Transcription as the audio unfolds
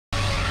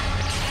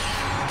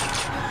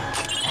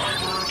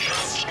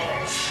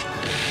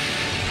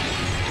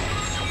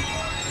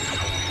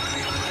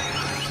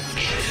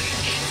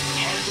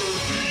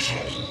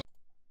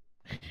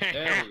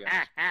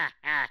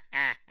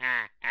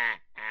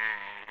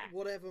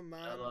Whatever, man.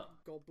 Hello.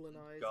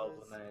 Goblinizers.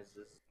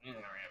 Goblinizers.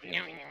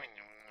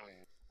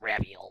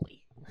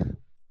 Ravioli.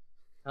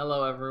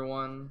 Hello,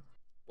 everyone.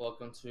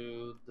 Welcome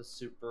to the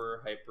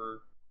Super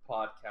Hyper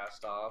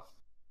Podcast Off.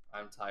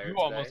 I'm tired You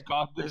today. almost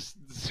got this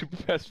Super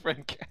Best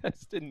Friend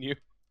cast, didn't you?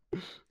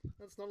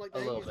 That's not like A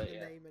they're little using bit, the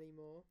yeah. name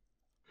anymore.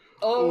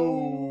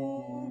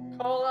 Oh, Ooh.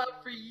 call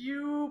out for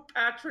you,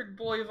 Patrick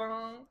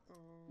Boivin.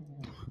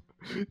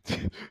 Oh.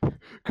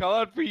 Call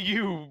out for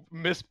you,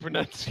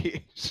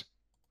 mispronunciation.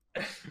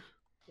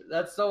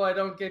 That's so I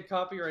don't get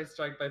copyright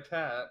strike by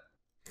Pat.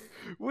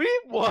 Wait,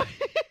 what?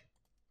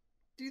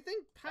 Do you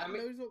think Pat I mean-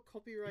 knows what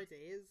copyright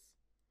is?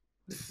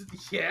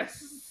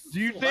 Yes. Do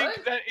you What?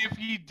 think that if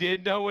he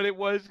did know what it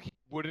was, he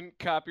wouldn't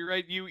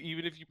copyright you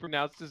even if you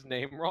pronounced his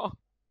name wrong?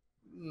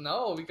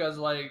 No, because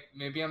like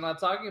maybe I'm not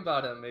talking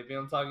about him. Maybe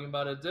I'm talking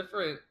about a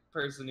different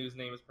person whose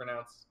name is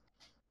pronounced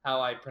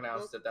how I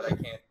pronounced it that I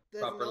can't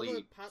There's properly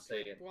another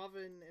say Patrick it.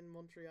 Boivin in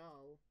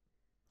Montreal.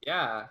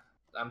 Yeah,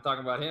 I'm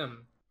talking about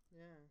him.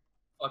 Yeah.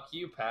 Fuck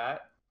you,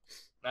 Pat.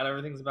 Not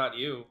everything's about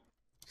you.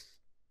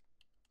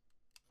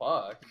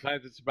 Fuck.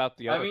 Sometimes it's about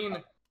the I other. mean,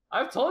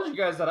 I've told you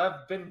guys that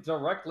I've been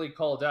directly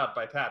called out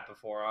by Pat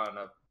before on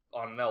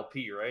an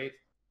LP, right?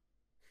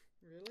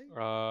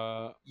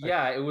 Really?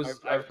 Yeah, it was.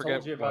 I I've forget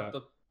told you about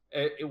what.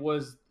 It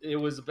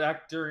was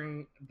back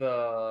during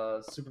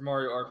the Super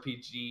Mario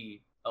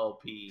RPG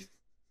LP,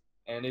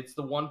 and it's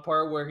the one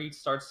part where he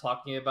starts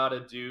talking about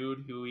a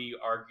dude who he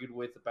argued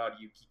with about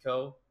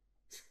Yukiko.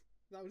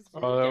 That was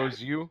Oh, that Yeah.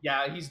 was you?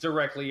 Yeah, he's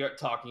directly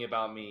talking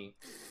about me.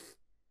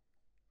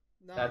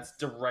 Nice. That's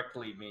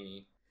directly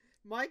me.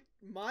 My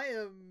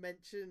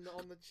mention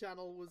on the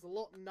channel was a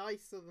lot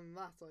nicer than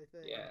that, I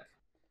think. Yeah.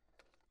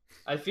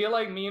 I feel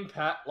like me and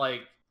Pat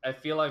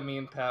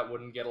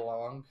wouldn't get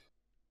along.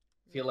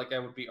 I feel like I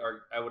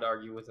would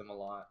argue with him a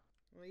lot.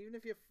 Well, even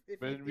if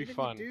But it'd be even if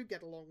fun. you do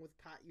get along with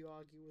Pat, you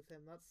argue with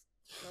him. That's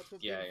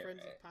what being Yeah, friends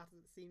right. with Pat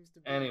seems to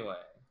be.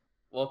 Anyway,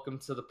 welcome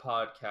to the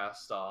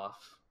podcast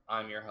off.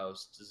 I'm your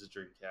host,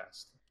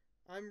 Zedreamcast.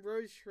 I'm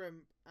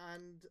RoseShrimp,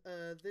 and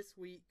this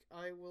week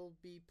I will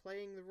be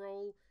playing the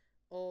role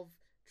of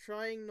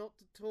trying not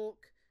to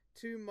talk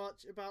too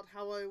much about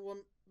how I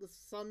want the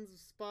Sons of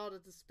Sparta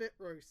to spit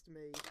roast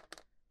me.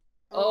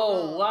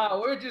 Oh, no. wow,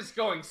 we're just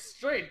going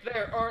straight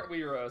there, aren't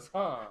we, Rose?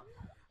 Huh?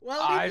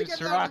 Well, I I'm need to get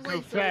that away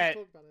so Sorakufett. let's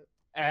talk about it.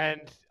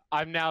 And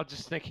I'm now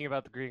just thinking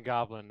about the Green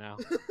Goblin now.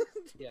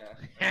 Yeah,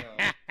 I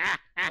know.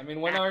 I mean,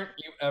 when aren't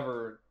you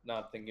ever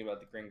not thinking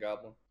about the Green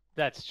Goblin?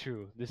 That's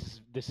true. This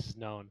is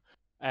known.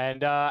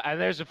 And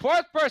there's a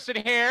fourth person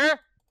here.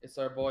 It's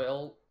our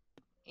boy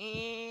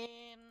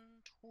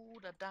Into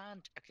the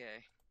dungeon.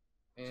 Okay.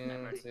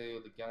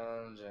 into the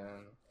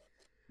gungeon.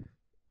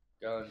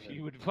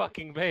 You would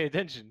fucking pay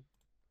attention.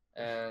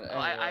 And Oh,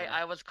 anyway,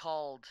 I was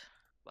called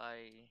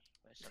by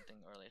something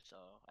earlier, so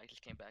I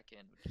just came back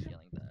in with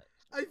yelling that.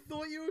 I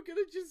thought you were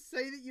gonna just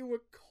say that you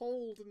were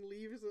cold and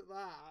leave us at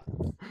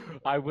that.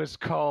 I was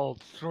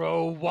called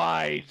throw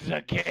wide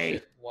the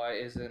gate. why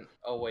isn't?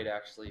 Oh wait,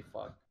 actually,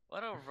 fuck.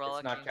 What a It's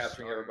rollicking not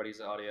capturing start.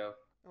 everybody's audio.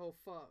 Oh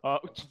fuck. Oh,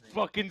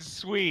 fucking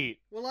sweet.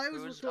 Well,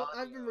 Whose I've been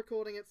audio?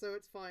 recording it, so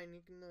it's fine.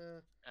 You can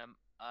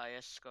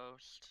IS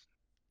Ghost.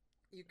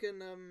 you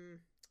can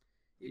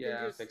Yeah,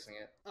 I'm just fixing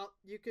it.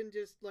 you can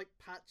just like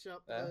patch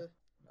up the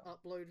No.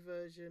 upload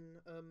version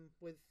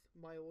with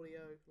my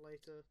audio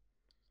later.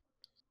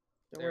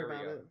 Don't There worry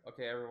we about go. it.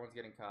 Okay, everyone's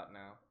getting caught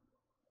now.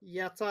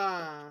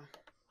 Yatta.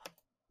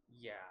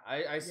 Yeah,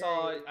 I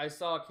saw Yay. I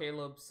saw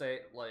Caleb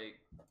say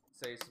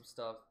some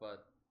stuff,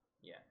 but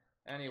yeah.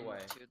 Anyway,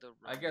 Into the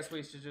I guess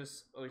we should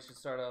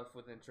start off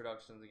with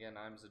introductions again.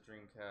 I'm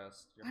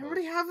Zedreamcast. Your I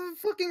already host. have it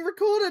fucking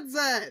recorded,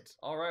 Zed.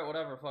 All right,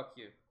 whatever. Fuck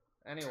you.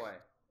 Anyway,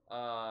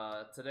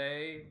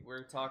 today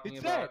we're talking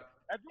It's about. Ed.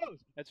 Ed Rose.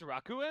 That's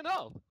Raku and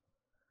all.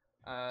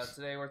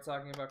 Today we're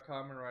talking about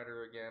Kamen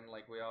Rider again,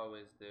 like we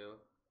always do.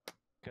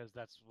 Because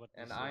that's what.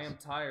 And this I is. am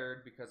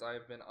tired because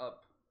I've been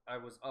up. I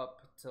was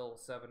up till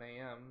 7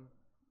 a.m.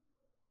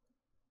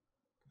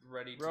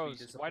 ready to be Rose,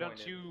 disappointed. why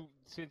don't you,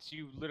 since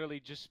you literally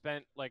just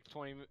spent like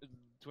 20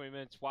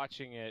 minutes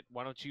watching it,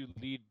 why don't you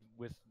lead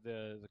with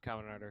the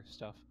Kamen Rider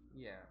stuff?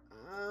 Yeah.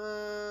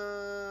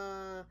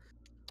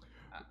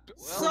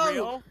 So- For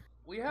real?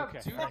 We have Okay,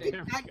 two alright, things,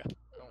 there we go.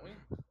 don't we?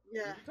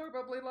 Yeah. Did we talk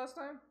about Blade last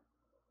time?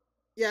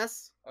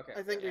 Yes. Okay.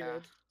 I think we Yeah.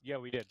 did. Yeah,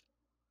 we did.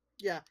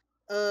 Yeah.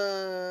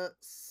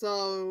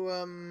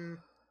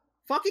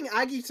 Fucking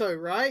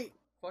Agito, right?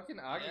 Fucking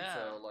Agito,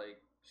 Yeah.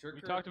 like sure.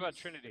 We talked about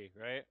Trinity,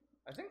 right?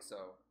 I think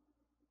so.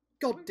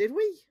 God, did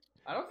we?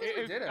 I don't think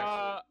we did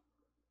actually.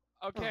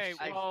 Okay,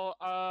 shit.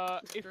 well,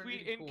 It's if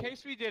pretty we, in cool.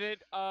 case we did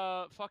it,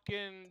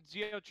 fucking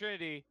Zeo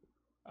Trinity,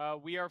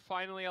 we are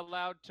finally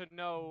allowed to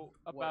know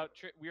about.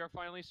 We are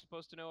finally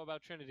supposed to know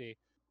about Trinity.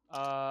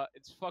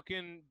 It's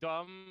fucking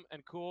dumb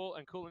and cool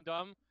and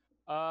dumb.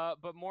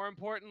 But more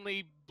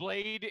importantly,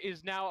 Blade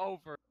is now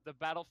over. The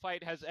battle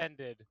fight has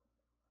ended.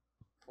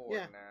 For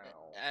Yeah.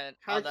 now. And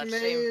on that Hajime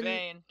same and-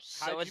 vein,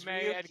 so is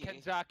Hajime and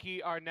Ryuki.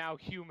 Kenzaki are now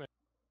human.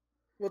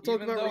 We'll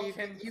talk Even about though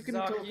Ryuki. You can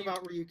talk Kenzaki-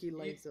 about Ryuki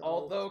later.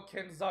 Although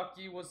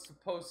Kenzaki was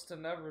supposed to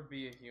never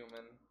be a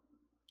human.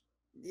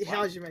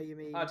 Hajime, you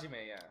mean? Hajime,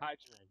 yeah.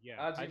 Hajime,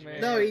 yeah. Hajime.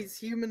 No, he's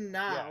human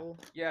now.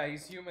 Yeah,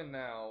 he's human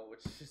now,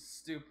 which is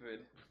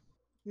stupid.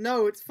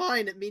 No, it's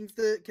fine. It means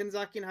that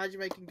Kenzaki and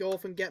Hajime can go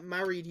off and get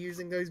married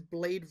using those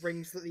blade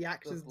rings that the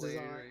actors The blade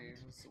designed.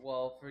 rings.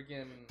 Well,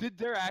 friggin' Did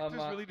their actors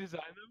really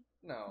design them?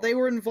 No. They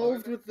were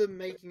involved with the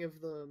making of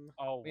them.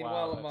 Oh,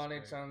 Meanwhile, wow.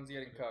 Amane-chan's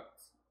getting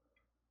cucked.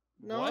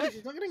 No, What?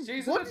 she's not getting.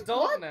 She's what? an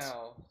adult What?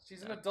 now.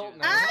 She's an adult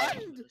dude, now.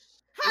 And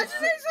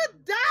Hajime's a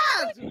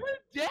dad. Her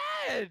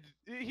dad!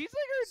 He's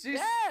like her She's,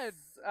 dad!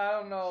 I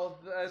don't know.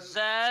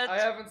 Zed, I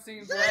haven't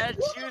seen Zed,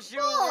 what the choose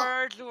your fuck?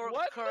 words or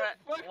What the correct.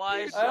 fuck Why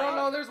is is I don't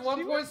that? know. There's one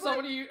She point was like-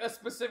 somebody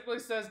specifically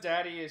says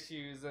daddy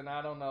issues, and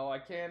I don't know. I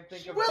can't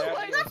think of Well,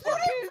 daddy that's not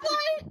issues.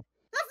 implying.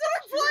 That's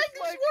not She was implying that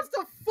like- she wants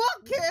to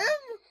fuck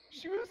him.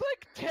 She was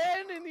like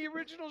 10 in the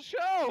original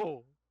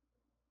show!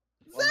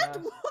 Well, Zed,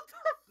 nah.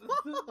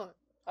 what the fuck?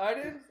 I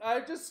didn't. I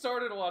just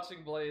started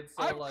watching Blade,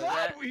 so I'm like.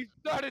 glad we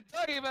started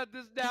talking about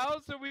this now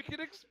so we can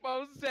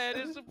expose Zed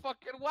as a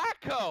fucking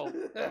wacko!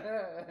 What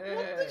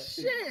the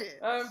shit?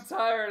 I'm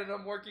tired and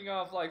I'm working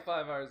off like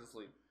 5 hours of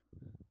sleep.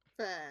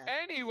 Fair.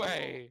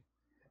 Anyway,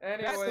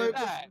 Anyway, that's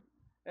that.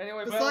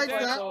 anyway, battle Besides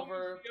fight's that-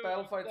 over.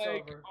 Battle fight's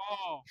Like, over.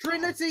 oh.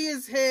 Trinity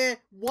is here.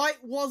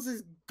 White Was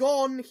is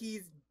gone.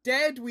 He's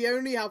dead. We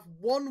only have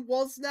one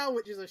Was now,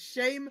 which is a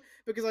shame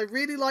because I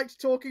really liked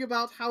talking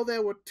about how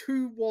there were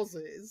two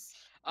Wazes.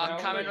 Now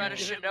Kamen you Rider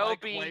didn't like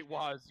Shinobi White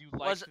was. You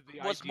was liked the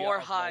was idea more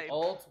of, hype. like,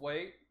 Alt,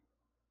 wait.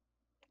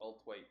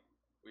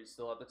 We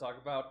still have to talk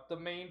about the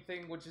main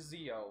thing, which is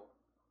Zio.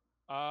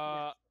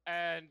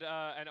 And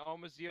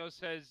Omazio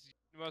says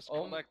you must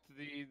Om- collect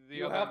the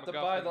You other have to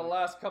buy the MacGuffin.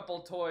 last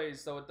couple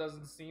toys, so it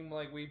doesn't seem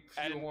like we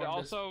And shoehorned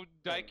also,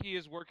 this. Daiki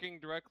is working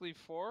directly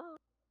for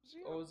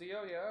Zio? Oh,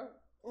 Zio, yeah.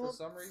 Or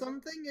some reason?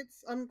 something,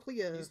 it's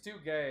unclear. He's too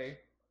gay.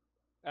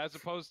 As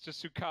opposed to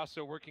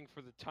Tsukasa working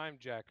for the Time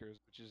Jackers,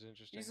 which is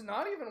interesting. He's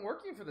not even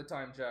working for the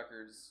Time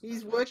Jackers.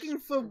 He's working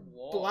for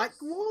Waz. Black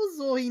Wars,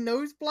 or he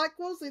knows Black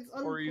Wars. It's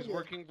unclear. Or he's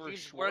working for He's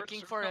Schwartz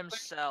working or for something?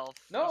 himself.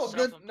 No, He's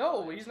no,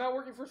 self-employed. he's not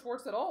working for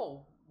Schwartz at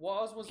all.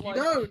 Waz was like,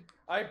 No.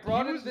 I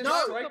brought He in was this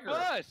driving striker. the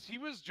bus. He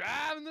was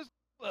driving this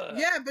bus.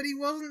 Yeah, but he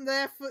wasn't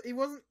there for. He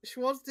wasn't.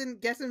 Schwartz didn't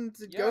get him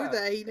to go Yeah.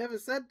 there. He never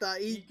said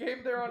that. He He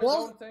came there on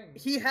was- his own thing.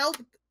 he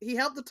helped. He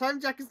helped the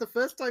Time Jackers the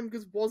first time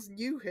because Woz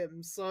knew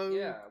him. So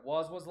Yeah,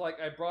 Waz was like,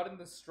 I brought in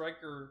this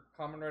striker,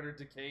 Kamen Rider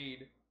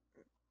Decade.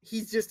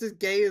 he's just as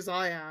gay as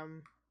I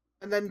am.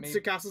 And then Maybe-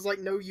 Tsukasa's like,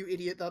 "No, you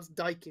idiot. That's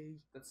Daiki."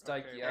 That's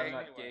Daiki. Okay, I'm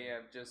not anyway. gay.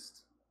 I'm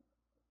just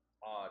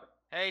odd.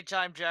 Hey,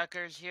 Time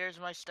Jackers, here's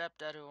my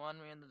stepdad who won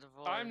me in the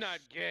divorce. I'm not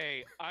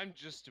gay. I'm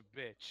just a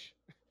bitch.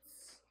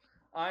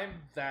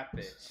 I'm that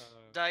bitch.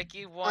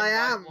 Daiki won I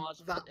by am was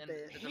that in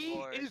bitch. the He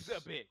divorce. is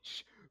a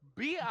bitch.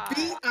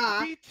 B-I-C-T-H.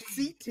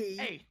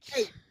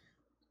 B-I-C-T-H.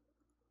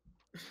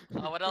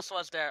 What else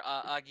was there?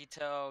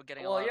 Agito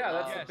getting a Well, lot yeah, of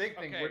that's love. the Yes, big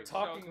thing. okay, We're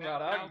talking so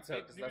about now Agito big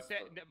because new that's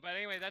thi- But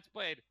anyway, that's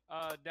played.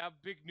 Now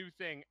big new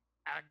thing.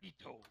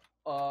 Agito.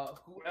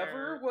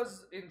 whoever Where-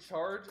 was in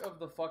charge of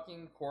the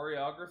fucking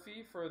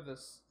choreography for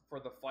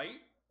the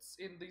fights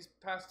in these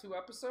past 2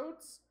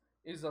 episodes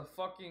is a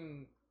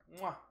fucking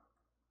mwah.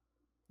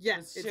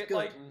 Yes, This it's shit good.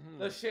 like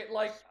the shit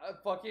like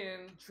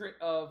fucking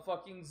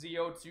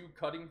Zio2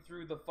 cutting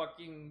through the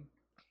fucking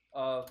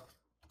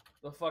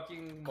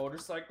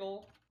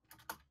motorcycle.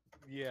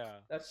 Yeah.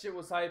 That shit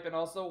was hype, and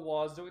also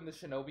Waz doing the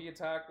Shinobi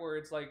attack where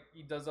it's like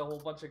he does a whole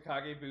bunch of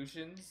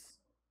Kagebushins.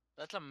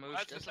 That's a moosh.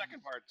 That's the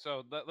second part.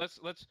 So let's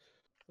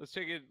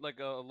take it like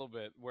a little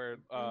bit. Where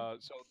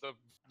so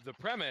the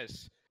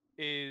premise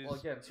is. Well,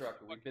 again,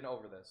 Soraku, we've been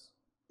over this.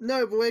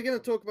 No, but we're gonna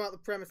talk about the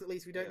premise at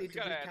least. We don't Yeah, need we to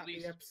gotta recap at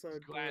least the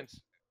episode. but-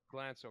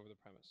 glance over the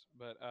premise,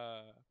 but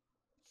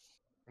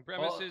the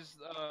premise Well, is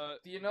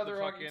The another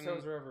fucking-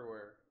 Agitos are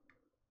everywhere.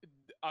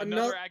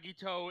 another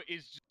Agito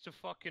is just a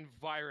fucking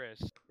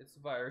virus. It's a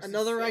virus.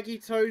 Another It's-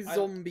 Agito I-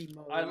 zombie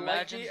mode. I like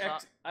Imagine the zo-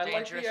 I like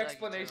dangerous the Agito.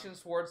 explanation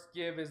Schwartz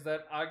give is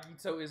that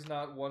Agito is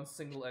not one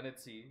single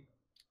entity.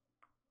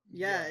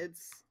 yeah, yeah.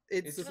 it's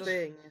a just-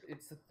 thing.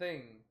 It's a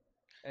thing,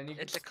 and you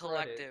It's can a spread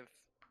collective.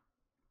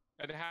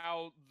 And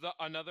how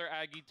another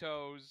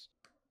Agito's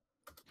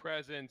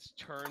presence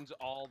turns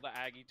all the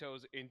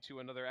Agitos into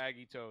another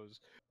Agitos,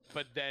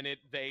 but then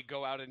they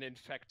go out and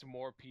infect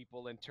more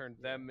people and turn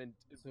them and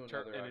To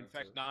another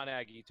infect Agitos.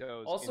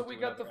 non-Agitos. Also, we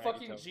into got the another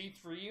fucking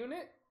Agito. G3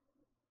 unit.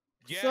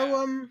 Yeah,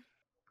 So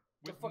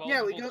with fuck-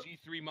 yeah, we multiple got-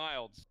 G3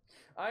 milds.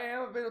 I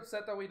am a bit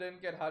upset that we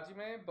didn't get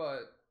Hajime,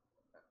 but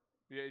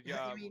Yeah,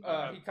 you mean-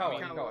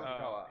 Hikawa,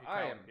 Hikawa.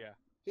 I am. Yeah.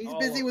 he's all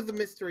busy of with the them.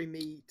 mystery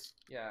meat.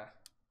 yeah.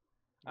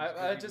 He's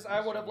I busy with I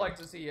would have Mr. liked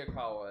to see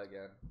Hikawa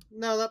again.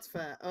 No, that's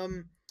fair.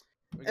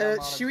 We got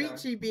Monica,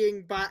 Shuichi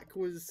being back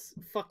was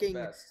fucking.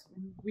 best.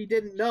 We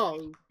didn't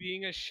know.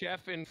 Being a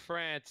chef in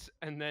France,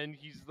 and then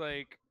he's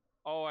like,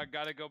 "Oh, I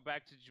gotta go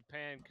back to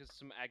Japan because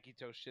some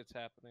Agito shit's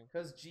happening."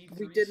 Because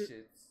G3 We didn't-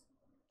 shits.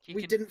 He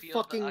We can didn't feel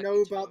the fucking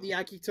know Agito. about the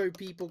Agito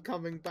people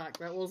coming back.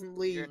 That wasn't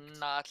You're leaked.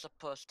 not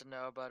supposed to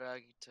know about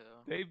Agito.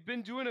 They've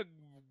been doing a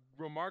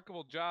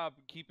remarkable job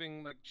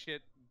keeping like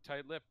shit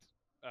tight-lipped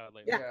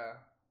lately. Yeah.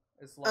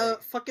 It's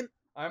like Fucking.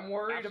 I'm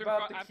worried After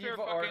about the after Kiva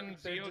fucking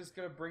arc. They're Zeo- just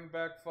gonna bring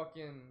back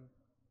fucking.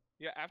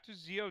 Yeah, after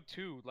Zeo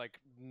 2, like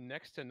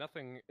next to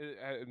nothing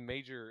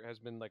major has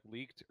been like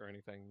leaked or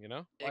anything, you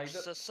know? Like the-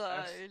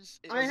 Exercise.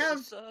 I have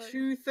exercise.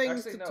 two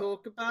things Actually, to no.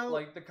 talk about.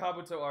 Like the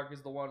Kabuto arc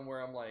is the one where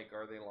I'm like,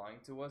 are they lying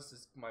to us?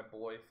 Is my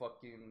boy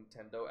fucking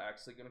Tendo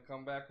actually gonna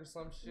come back or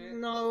some shit?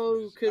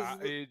 No, because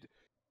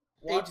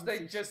Watch, they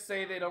agency just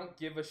say they don't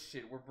give a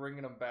shit. We're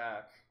bringing them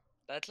back.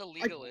 That's a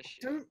legal issue.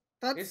 don't.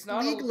 That's It's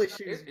not legal a,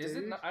 issues, Is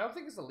dude. it? Not, I don't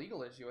think it's a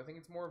legal issue. I think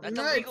it's more of That's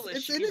a a No, legal it's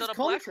issue. in He's his on a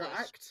blacklist.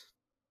 contract.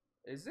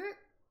 Is it?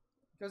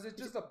 Because it's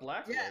just a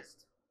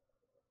blacklist.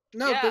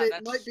 No, Yeah, but it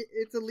that's- might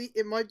be.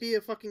 It might be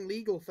a fucking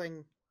legal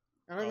thing.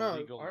 I don't know.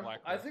 Legal I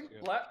blacklist, think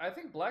yeah. I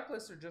think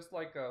blacklists are just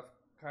like a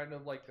kind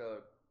of like a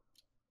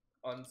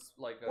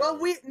Well,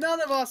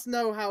 none of us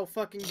know how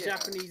fucking Yeah.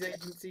 Japanese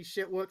agency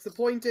shit works. The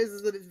point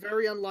is that it's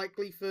very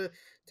unlikely for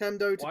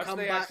Tendo to Watch come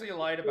they back. actually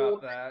lied before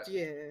about that. next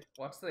year.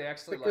 Watch they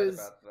actually Because-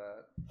 lied about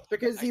that.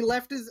 Because he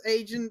left his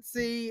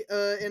agency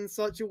in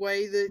such a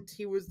way that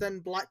he was then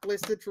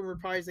blacklisted from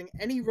reprising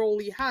any role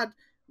he had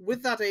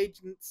with that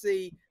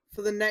agency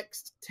for the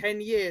next 10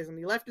 years. And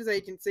he left his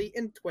agency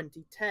in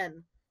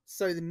 2010.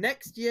 So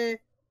next year,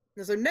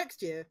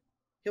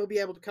 he'll be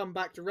able to come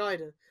back to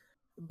Rider.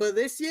 But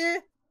this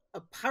year,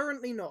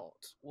 apparently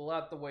not. We'll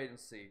have to wait and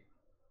see.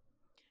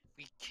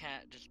 We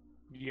can't just.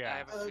 I Yeah.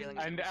 have a feeling.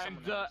 And it's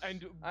someone else. I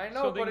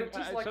know, but something- it's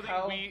just like something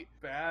how we-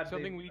 bad.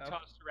 Something we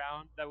tossed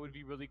around that would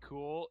be really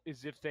cool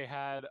is if they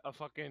had a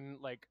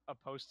fucking like a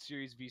post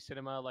series V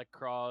cinema like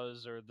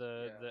Cross or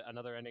the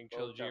another ending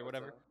trilogy or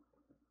whatever.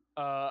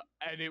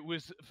 And it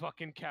was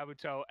fucking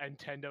Kabuto and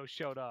Tendo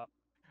showed up.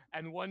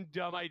 And one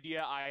dumb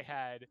idea I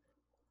had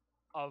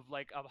of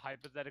like a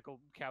hypothetical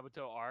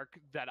Kabuto arc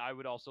that I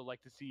would also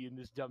like to see in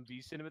this dumb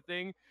V cinema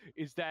thing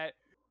is that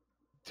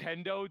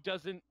Tendo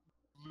doesn't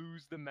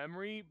lose the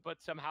memory,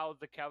 but somehow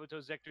the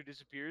Kabuto Zector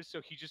disappears, so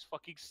he just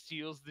fucking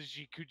steals the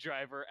Jiku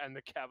driver and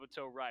the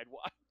Kabuto ride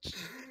watch.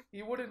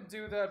 He wouldn't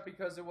do that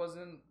because it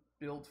wasn't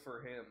built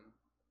for him.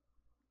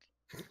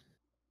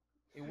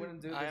 He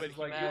wouldn't do this. I am It's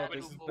like, man no,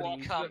 this who is will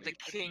beneath become him. the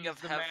king of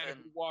the man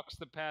heaven. who walks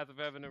the path of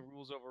heaven and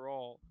rules over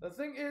all. The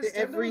thing is,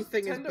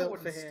 Everything is Tendo built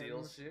wouldn't for steal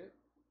him. shit.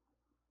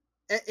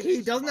 He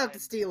It's doesn't have to mine.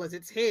 steal it.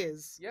 It's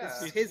his. Yeah.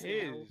 It's It's his.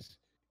 his. now.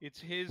 It's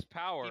his He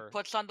power.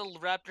 puts on the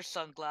raptor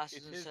sunglasses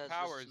It's and his says,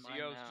 power. "This is mine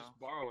Zio's now." just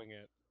borrowing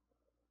it.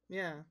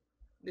 Yeah.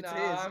 It's Nah,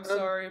 his. I'm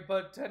sorry,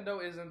 but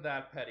Tendo isn't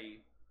that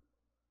petty.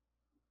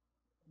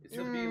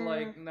 To be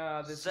like,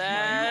 nah, this is Zed-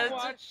 mine. You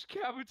watch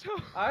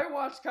Kabuto. I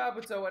watched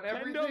Kabuto and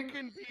everything. Tendo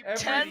can be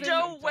everything-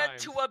 Tendo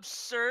went sometimes. to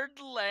absurd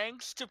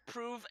lengths to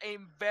prove a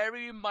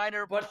very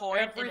minor But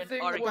point in an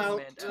everything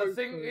argument. was. The Toku.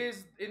 thing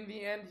is, in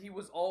the end, he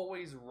was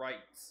always right.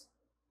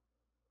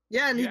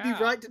 Yeah, and he'd be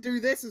Yeah. right to do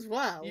this as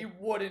well. He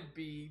wouldn't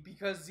be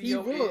because He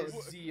Zio would. is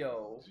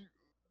Zio.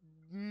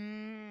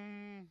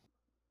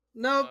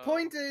 No, Uh,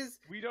 point is,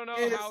 We don't know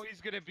is- how he's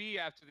gonna be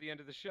after the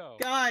end of the show.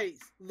 guys,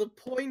 the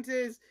point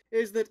is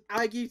that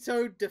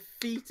Agito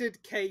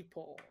defeated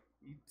K-pop.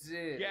 He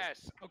did.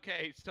 Yes.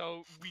 Okay.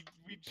 So we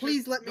should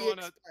Please let go me on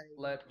a, explain.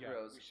 Let yeah,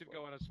 Rose. we should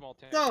go on a small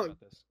tangent So- about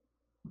this.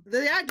 The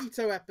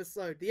Agito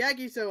episode, the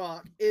Agito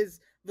arc, is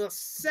the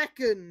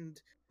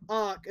second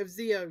arc of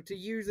Zio to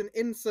use an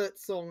insert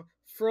song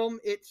from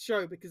its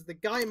show, because the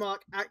Gaim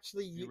arc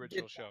actually The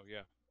original did. show,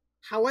 yeah.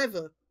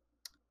 However,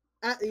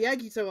 at the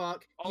Agito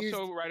arc, Also,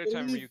 used Rider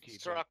Time only-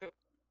 Ryuki. too. Soraku-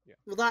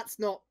 well, that's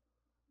not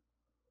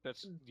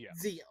That's yeah.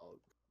 Zio.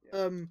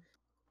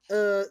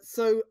 Yeah.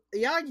 So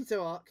the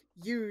Agito arc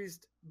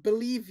used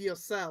 "Believe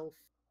Yourself"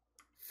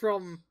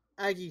 from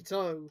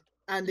Agito,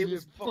 and it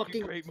was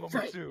fucking great great.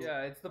 Momosu.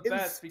 Yeah, it's the It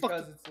was best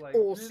because it's like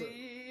awesome.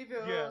 believe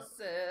Yeah.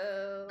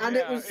 yourself. And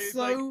Yeah, it was it's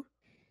so,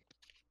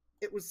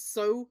 it was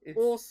so It's-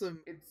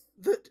 awesome It's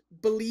that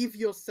 "Believe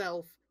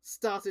Yourself"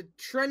 started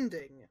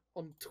trending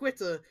on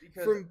Twitter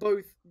because from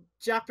both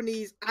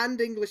Japanese and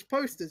English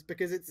posters,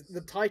 because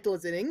the title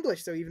is in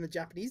English, so even the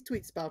Japanese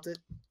tweets about it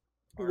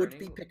Are would in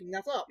be English. picking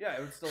that up. yeah,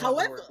 it would still have the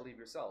However- word believe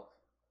yourself.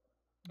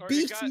 Or it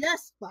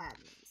BTS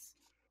fans,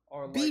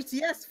 Or like,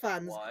 BTS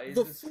fans, why is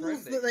the this fools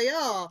trending? that they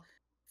are,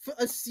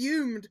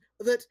 assumed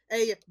that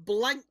a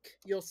blank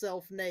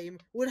yourself name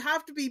would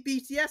have to be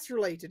BTS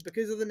related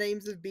because of the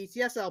names of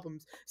BTS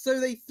albums. So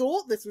they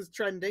thought this was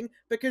trending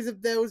because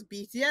of there was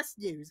BTS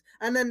news,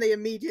 and then they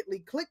immediately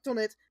clicked on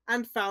it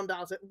and found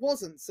out it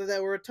wasn't. So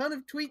there were a ton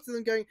of tweets of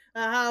them going,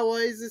 "Aha, why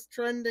is this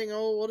trending?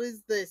 Oh, what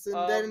is this?" And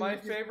then my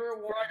just- favorite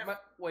one.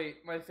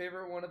 My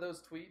favorite one of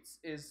those tweets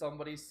is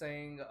somebody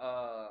saying,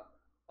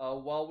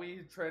 "While we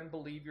trend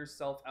believe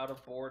yourself out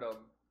of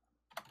boredom."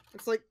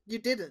 it's like you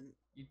didn't.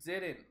 You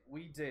didn't.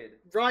 We did.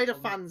 Rider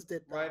Um, fans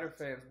did that. Rider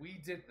fans, we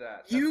did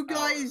that. You That's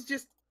guys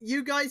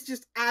ours.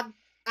 just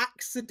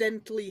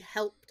accidentally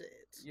helped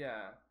it.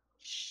 Yeah.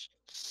 Shh,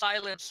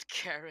 silence,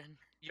 Karen.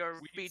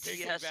 Your We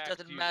take it BTS back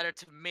doesn't to you. matter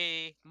to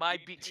me. My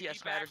We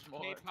BTS piggyback matters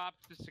more. K-pop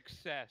to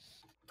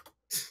success,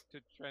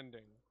 to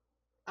trending.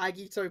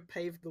 Agito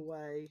paved the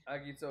way.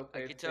 Agito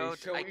paved the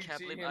Agito, I can't Shoichi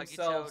believe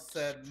himself Agito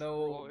said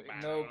no,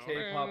 destroyed- no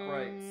K-pop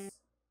rights.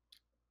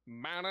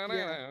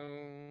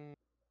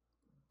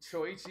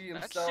 Shoichi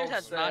That himself suit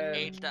has not said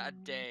aged a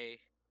day.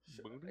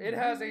 it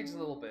has aged a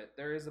little bit.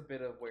 There is a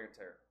bit of wear and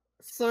tear.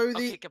 So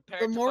Okay, the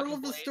compared to moral fucking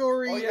of the Blade.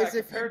 story Oh yeah, is if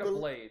you compared to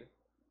Blade.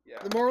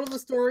 Yeah. the moral of the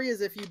story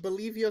is if you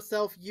believe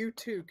yourself, you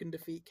too can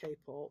defeat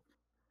K-pop.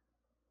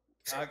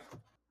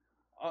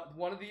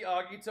 One of the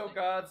Agito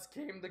gods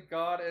came to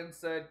God and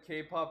said,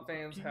 "K-pop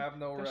fans have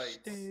no rights."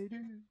 Yeah,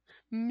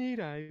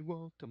 it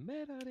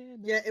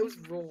was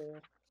raw.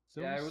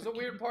 Yeah, it was a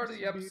weird part of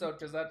the episode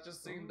because that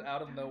just seemed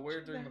out of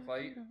nowhere during the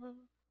fight.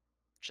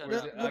 Shut Where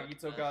up, the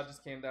Agito god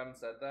just came down and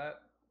said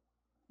that.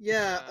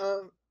 Yeah,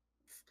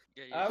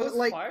 I was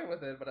like, fine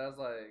with it, but I was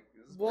like,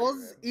 this is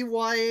was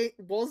weird.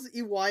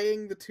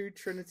 EYing the two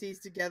trinities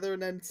together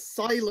and then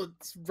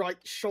silence right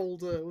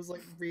shoulder was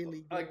like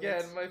really good.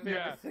 Again, my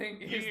favorite thing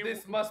is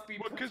this must be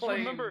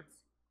proclaimed.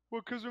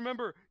 Because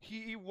remember,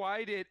 he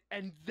EY'd it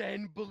and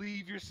then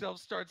Believe Yourself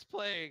starts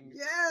playing.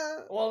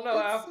 Yeah. Well, no,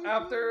 it's so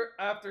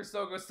after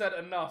Sogo said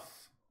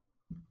enough.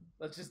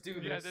 Let's just do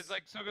this. Yeah, it's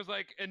like Sogo's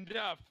like,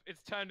 enough.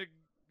 It's time to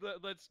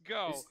let's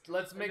go.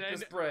 Let's make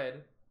this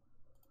bread.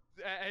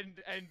 And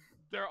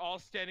they're all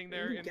standing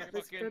there in the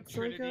fucking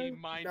Trinity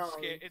mind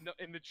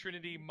in the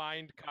Trinity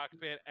mind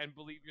cockpit, and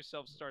Believe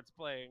Yourself starts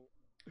playing.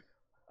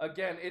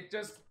 Again, it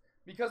just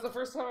because the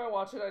first time I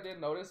watched it I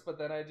didn't notice, but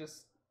then I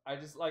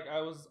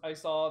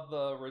saw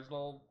the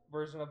original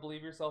version of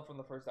Believe Yourself from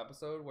the first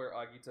episode where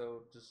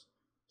Agito just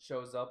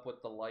shows up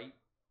with the light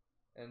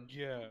and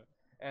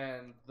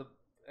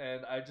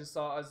and I just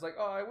saw, I was like,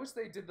 oh, I wish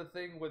they did the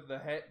thing with the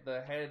head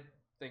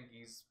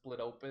thingy split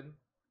open.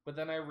 But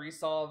then I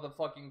resaw the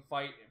fucking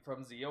fight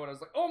from Zio, and I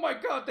was like, oh my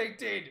god, they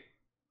did!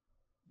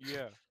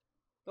 Yeah.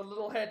 The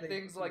little head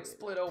things, like,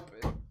 split open.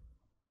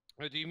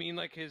 Do you mean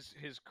like his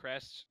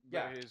crest?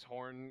 Yeah. His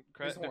horn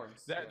crest? His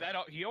horns. That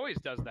he always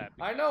does that.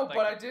 I know,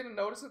 but I didn't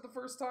notice it the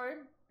first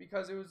time,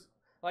 because it was,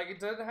 like, it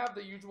didn't have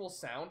the usual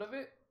sound of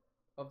it.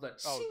 Of the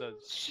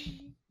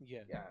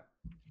yeah. Yeah.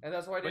 And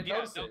that's why I didn't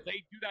notice it.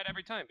 They do that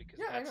every time because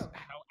that's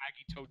how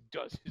Agito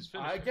does his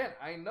finisher. Again,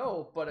 I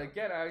know, but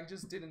again, I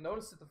just didn't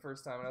notice it the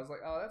first time, and I was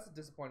like, oh, that's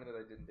disappointing that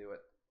I didn't do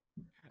it.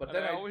 But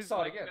then I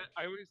saw it again.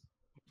 I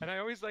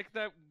always like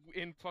that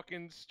in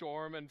fucking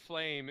Storm and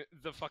Flame,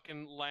 the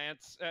fucking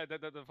lance,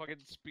 the fucking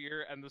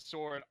spear and the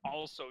sword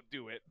also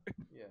do it.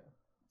 Yeah.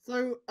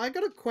 So I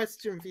got a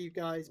question for you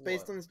guys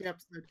based on this new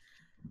episode.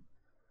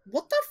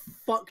 What the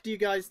fuck do you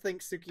guys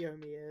think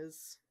Tsukiyomi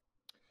is?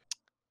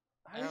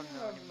 I don't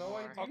know no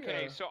idea.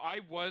 Okay, so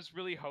I was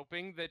really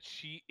hoping that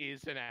she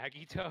is an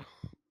Agito.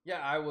 Yeah,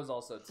 I was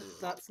also too.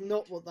 That's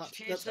not what that.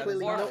 She's That's an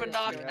clearly not what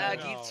orphanok she is.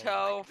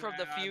 Agito from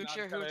the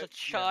future who's a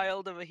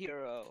child of a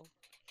hero.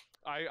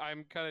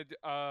 I'm kind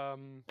of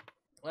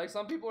like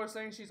some people are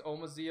saying she's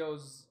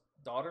Omazio's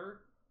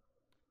daughter.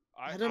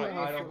 I don't know.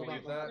 I don't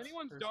believe that.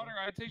 Anyone's daughter,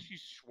 I'd say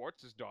she's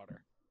Schwartz's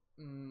daughter.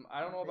 I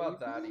don't know about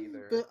that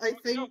either. But I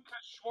think no,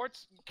 because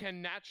Schwartz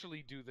can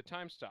naturally do the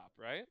time stop,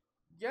 right?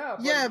 Yeah,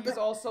 but yeah, he's but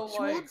also like,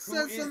 Schwartz who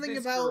says is something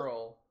this about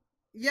girl?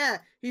 Yeah,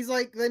 he's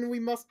like, then we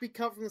must be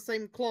cut from the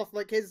same cloth.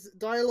 Like, his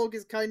dialogue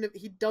is kind of,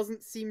 he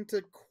doesn't seem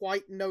to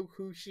quite know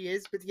who she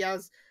is, but he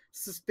has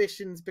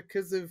suspicions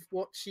because of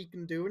what she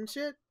can do and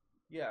shit.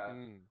 Yeah,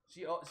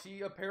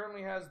 she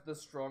apparently has the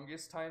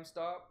strongest time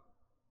stop.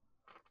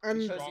 And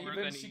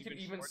because she can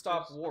even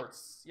stop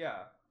warts.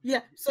 Yeah.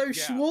 Yeah, so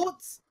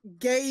Schwartz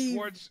gave...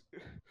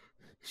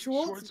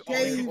 Schwartz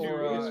gave...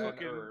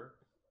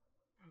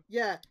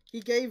 Yeah,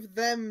 he gave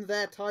them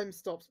their time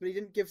stops, but he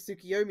didn't give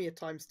Tsukiyomi a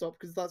time stop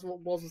because that's what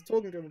Woz was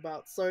talking to him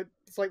about. So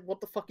it's like, what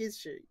the fuck is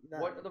she?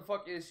 What the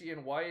fuck is she,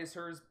 and why is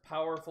hers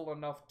powerful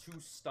enough to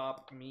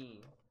stop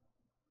me?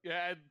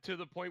 Yeah, to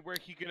the point where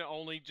he can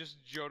only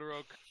just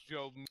Jotaro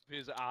move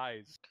his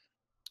eyes.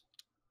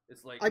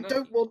 It's like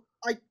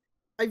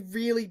I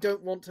really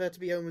don't want her to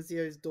be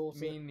Omazio's daughter,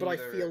 but I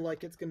feel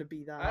like it's gonna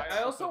be that.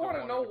 I also want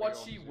to know what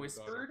she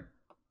whispered.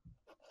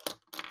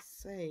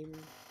 Same.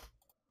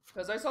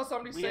 Because I saw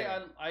somebody say,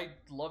 I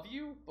love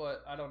you,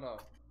 but I don't know.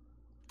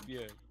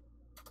 Yeah.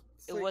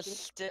 It was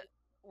still...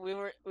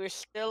 We're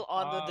still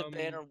on the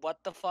debate on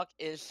what the fuck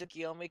is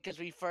Tsukiyomi, because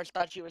we first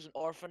thought she was an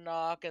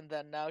orphanok, and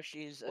then now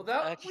she's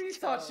we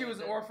thought she was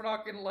an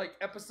orphanok in, like,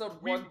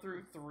 episode 1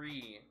 through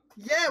 3.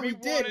 Yeah, we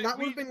did. That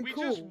would have been cool. We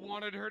just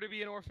wanted her to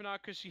be an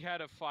orphanok because she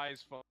had a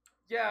Fi's phone.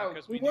 Yeah,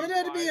 we wanted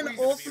her to be an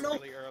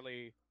orphanok.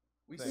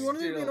 We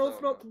wanted her to be an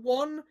orphanok,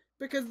 1,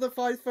 because of the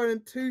Fi's phone,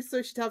 and 2,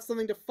 so she'd have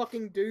something to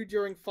fucking do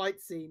during fight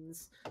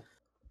scenes.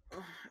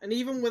 And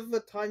even with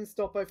the time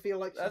stop, I feel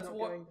like she's not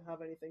going to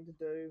have anything to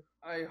do.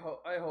 I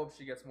hope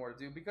she gets more to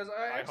do, because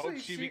I hope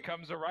she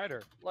becomes a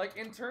writer. Like,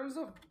 in terms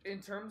of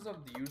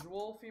the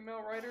usual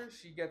female writers,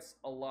 she gets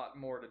a lot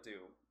more to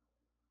do.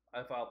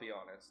 If I'll be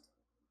honest.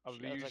 Of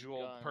the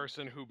usual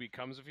person who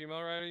becomes a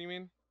female writer, you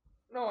mean?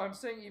 No, I'm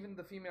saying even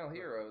the female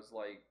heroes,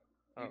 like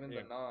even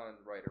yeah. the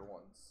non-writer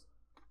ones.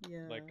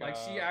 Yeah. Like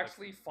she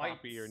actually fights.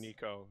 Poppy or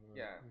Nico.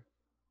 Yeah.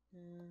 Yeah.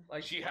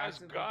 Like She has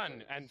actively gun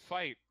fights. and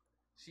fight.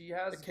 She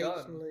has gun.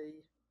 Occasionally.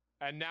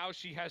 And now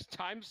she has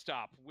time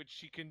stop, which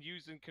she can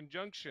use in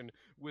conjunction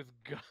with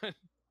gun.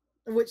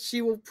 Which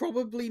she will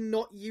probably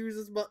not use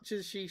as much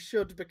as she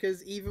should,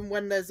 because even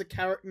when there's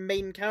a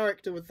main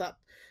character with that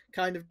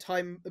kind of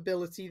time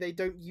ability, they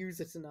don't use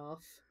it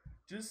enough.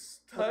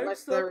 Just Unless time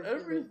stop they're a villain.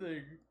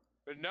 everything.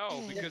 But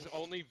no, because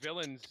only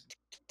villains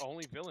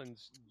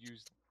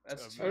use.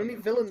 That's cheating. Only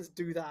villains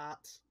do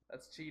that.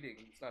 That's cheating.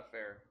 It's not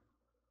fair.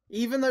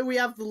 Even though we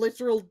have the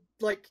literal,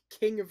 like,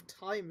 King of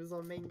Time as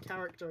our main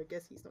character, I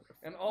guess he's not gonna.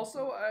 And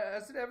also,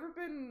 has it ever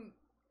been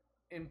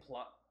in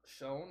plot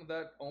shown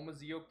that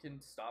Omazeo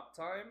can stop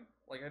time?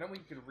 Like, I know he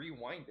can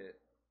rewind it.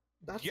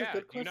 That's Yeah, a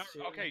good do you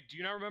question. do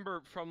you not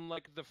remember from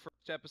like the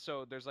first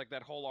episode? There's like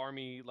that whole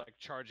army like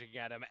charging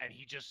at him, and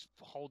he just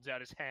holds out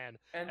his hand,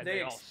 And and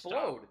they all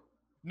explode. stop.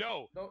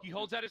 No, No. he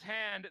holds out his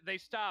hand, they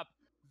stop,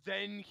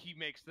 then he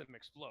makes them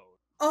explode.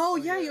 Oh, Oh,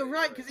 yeah, yeah, you're you're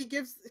right, right.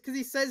 because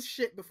he says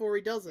shit before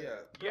he does it.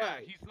 Yeah. Yeah,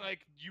 Right. he's like,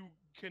 you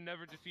can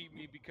never defeat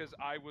me because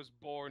I was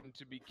born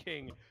to be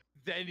king.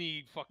 Then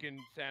he fucking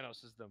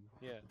Thanoses them.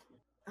 Yeah.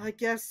 I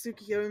guess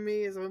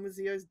Tsukiyomi is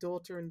Omazeo's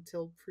daughter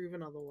until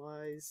proven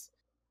otherwise.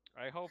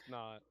 I hope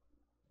not.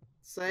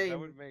 'Cause Same. that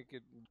would make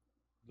it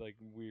like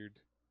weird.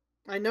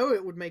 I know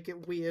it would make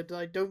it weird.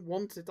 I don't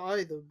want it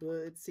either, but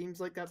it seems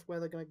like that's where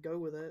they're gonna go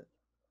with it.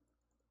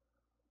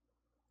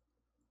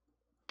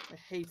 I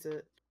hate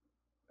it.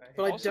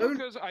 But I also, don't-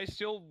 because I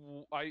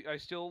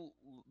still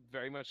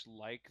very much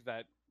like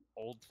that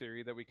old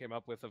theory that we came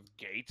up with of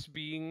Gates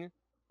being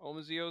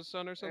Omazeo's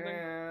son or something.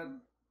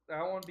 And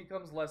that one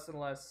becomes less and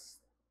less.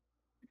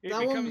 It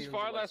that one- becomes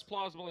far less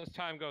plausible as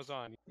time goes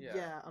on.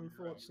 Yeah,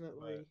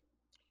 unfortunately.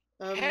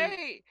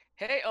 Hey,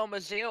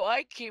 Omazeo,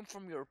 I came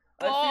from your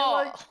I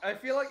ball.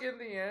 feel like in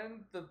the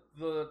end,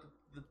 the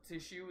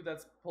tissue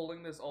that's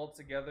pulling this all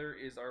together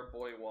is our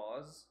boy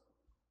Waz.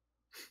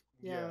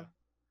 Yeah.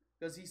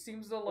 Because he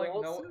seems to like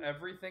know Also-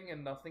 everything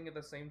and nothing at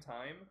the same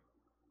time.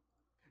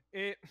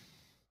 It's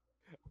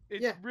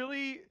Yeah.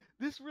 really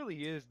this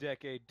really is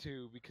Decade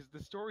 2 because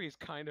the story is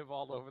kind of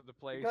all over the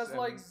place Because, and,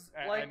 like,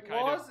 and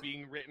kind Waz- of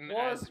being written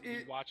Waz as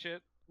we watch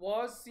it.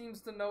 Waz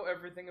seems to know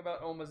everything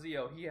about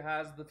Omazeo. He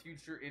has the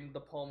future in the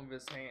palm of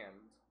his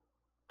hand.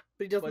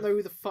 But he doesn't but- know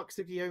who the fuck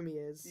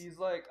Tsukiyomi is. He's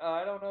like,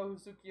 I don't know who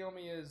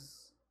Tsukiyomi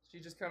is.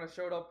 She just kind of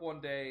showed up one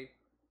day,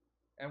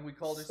 and we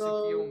called her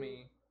So-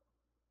 Tsukiyomi.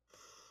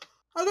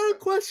 I got a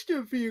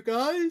question for you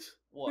guys.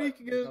 What?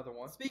 Another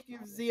one? Speaking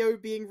of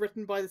Zeo being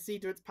written by the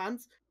seat of its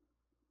pants,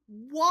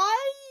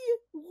 why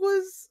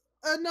was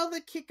another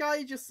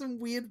Kikai just some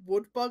weird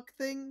wood bug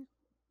thing?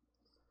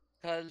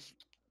 Because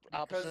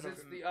Because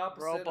it's the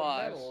opposite of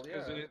robots. metal.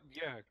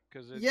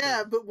 Because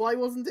Yeah, but why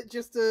wasn't it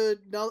just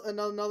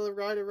another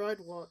Rider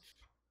Ride watch?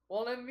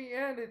 Well, in the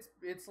end,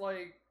 it's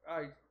like,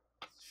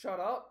 shut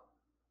up.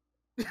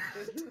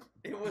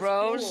 It was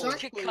Rose, cool.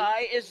 Exactly.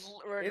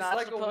 we're It's not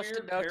like a supposed to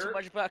weird know too parrot-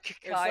 much about It's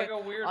Kikai like a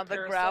weird on the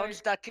parasite.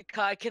 grounds that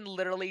Kikai can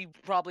literally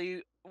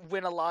probably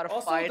win a lot of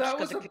Also, fights that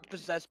because was it can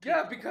possess people.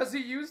 Yeah, because he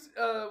used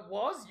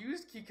Waz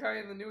used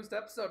Kikai in the newest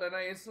episode, and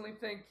I instantly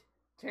think,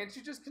 can't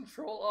you just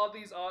control all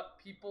these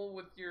people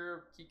with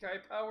your Kikai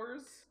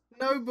powers?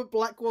 No, but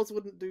Black Wars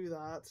wouldn't do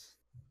that.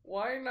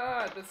 Why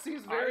not? That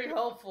seems very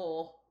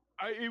helpful.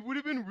 it would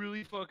have been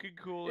really fucking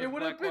cool It if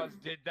would've Black Ones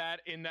been- did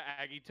that in the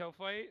Agito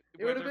fight. It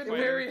where would have they're been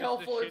fighting very just a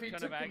helpful if shit he ton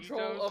took of control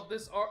Agitos. of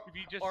this If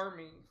he just-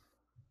 army.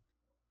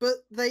 But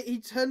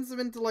he turns them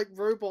into like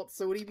robots,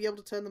 so would he be able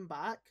to turn them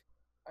back?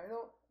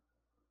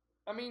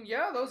 I mean,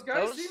 yeah, those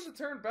guys Those- seem to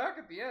turn back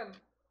at the end.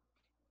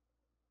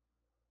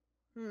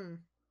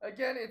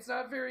 Again, it's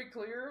not very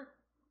clear.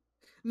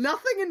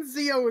 Nothing in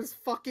Zeo is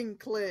fucking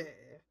clear.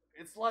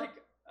 It's like,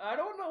 I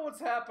don't know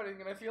what's happening,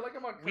 and I feel like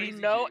I'm on We crazy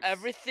know juice.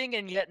 everything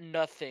and yet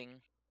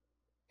nothing.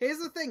 Here's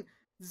the thing: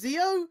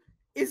 Zeo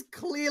is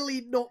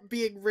clearly not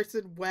being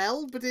written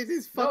well, but it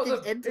is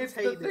fucking the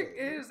entertaining. thing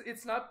is,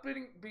 it's not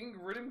being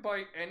written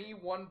by any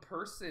one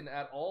person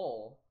at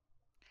all.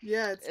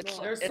 Yeah, it's It's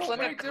not. There's It's so like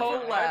a many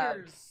different collab.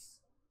 writers.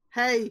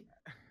 Hey,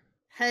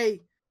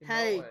 No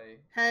hey, way.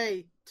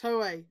 hey,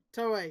 Toei.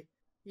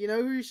 You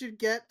know who you should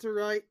get to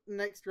write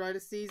next Rider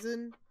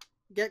season?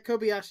 Get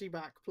Kobayashi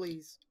back,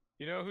 please.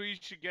 You know who you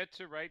should get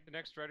to write the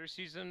next Rider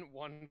season?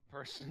 One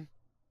person.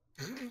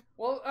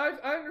 Well, I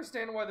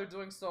understand why they're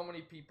doing so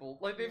many people.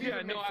 Like, they've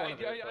even made fun of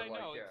it, I but, like,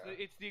 know. yeah.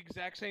 It's the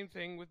exact same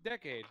thing with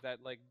Decade.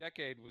 That like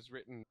Decade was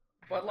written.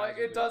 But, like,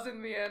 it haphazardly. does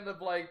in the end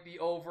of, like, the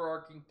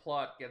overarching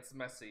plot gets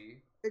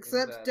messy.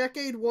 Except that.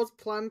 Decade was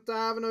planned to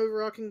have an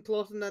overarching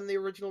plot, and then the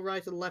original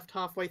writer left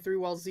halfway through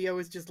while Zeo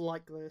is just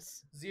like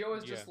this. Zeo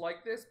is just Yeah.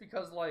 like this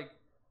because, like,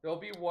 there'll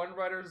be one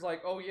writer's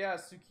like, oh yeah,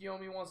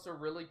 Tsukiyomi wants to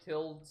really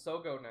kill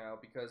Sogo now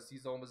because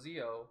he's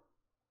Omazeo.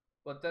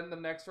 But then the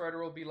next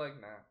writer will be like,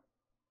 nah,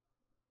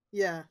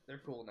 Yeah. they're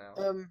cool now.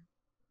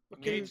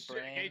 Fucking- Gates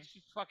brain.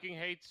 just fucking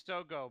hates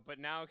Sogo, but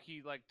now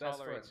he like Best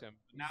tolerates friend.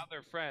 him. Now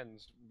they're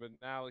friends, but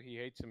now he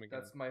hates him again.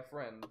 That's my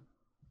friend.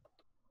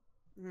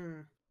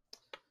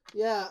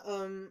 Yeah,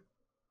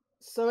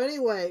 so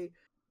anyway,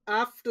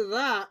 after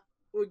that,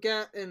 we're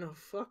getting a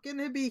fucking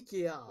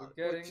Hibiki arc,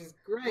 which is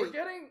great.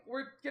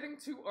 We're getting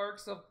 2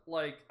 arcs of,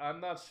 like, I'm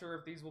not sure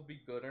if these will be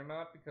good or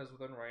not, because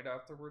then right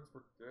afterwards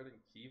we're getting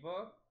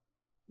Kiva.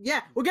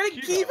 Yeah, we're getting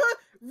Kiva. Kiva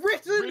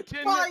written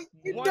by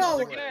once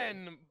Inoue.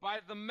 again by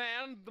the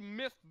man, the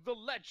myth, the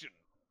legend,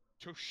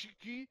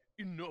 Toshiki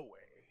Inoue.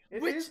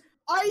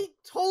 I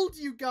told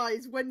you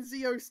guys when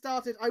Zio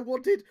started I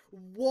wanted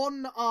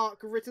one arc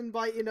written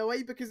by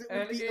Inoue because it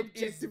would be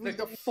objectively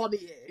the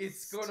funniest.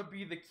 It's gonna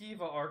be the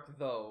Kiva arc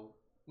though,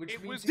 which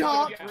means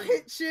Dark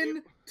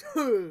Kitchen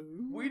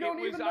 2. We don't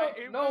even know.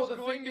 No, the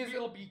thing is,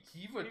 it'll be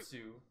Kiva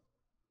 2.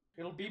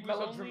 It'll be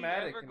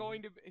melodramatic. We're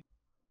going to be,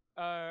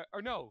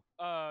 no,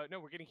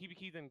 we're getting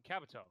Hibiki then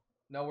Kabuto.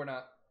 No, we're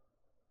not.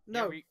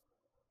 No,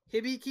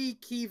 Hibiki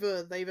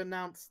Kiva. They've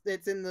announced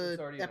it's in the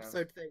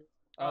episode thing.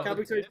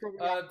 Kabuto's probably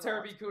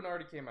Terabikun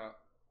already came out.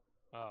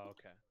 Oh,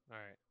 okay. All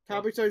right.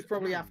 Kabuto's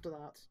probably after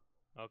that.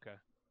 Okay.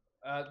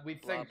 We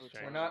think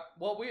we're not.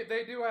 Well,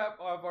 they do have.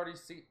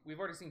 We've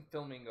already seen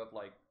filming of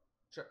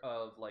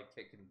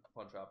Kick and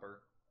Punch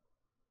Hopper.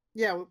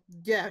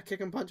 Yeah,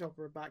 Kick and Punch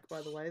Hopper are back.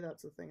 By the way,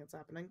 that's the thing that's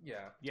happening.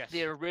 Yeah. Yes.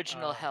 The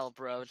original Hell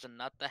Bros and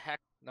not the Heck.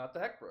 Not the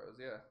Heck Bros.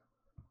 Yeah.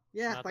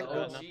 Yeah. Not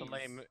the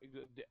lame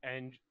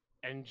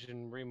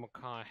engine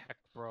Remocon Heck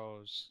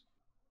Bros.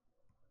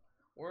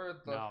 Where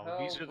the hell,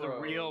 these are the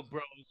real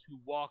bros who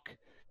walk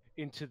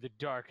into the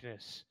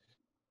darkness.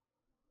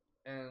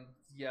 And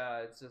yeah,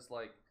 it's just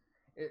like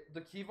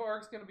the Kiva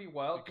arc's gonna be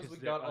wild because we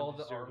got all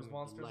the arms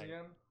monsters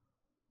again.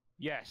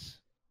 Yes.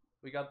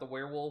 We got the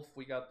werewolf,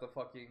 we got the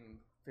fucking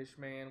fish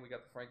man, we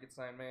got the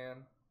Frankenstein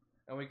man,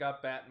 and we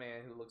got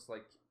Batman who looks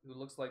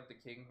like the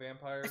king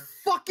vampire. I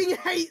fucking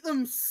hate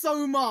them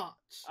so much.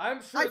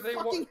 I'm sure they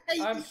won't.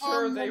 I'm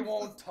sure they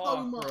won't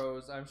talk,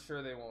 bros. I'm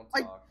sure they won't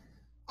talk.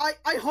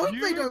 I hope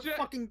they don't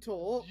fucking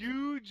talk.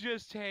 You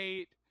just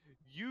hate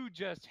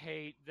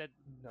that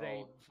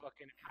they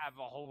fucking have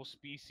a whole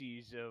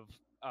species of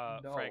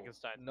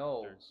Frankenstein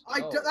monsters.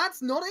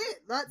 That's not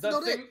it. That's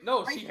not it.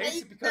 No, she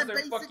hates it because they're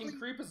fucking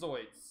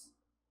creepazoids.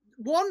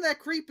 1, they're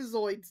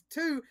creepazoids.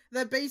 2,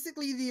 they're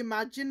basically the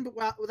Imagine,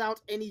 but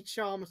without any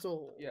charm at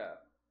all. Yeah,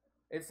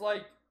 it's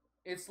like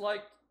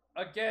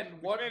again,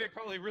 what made it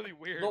probably really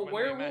weird. The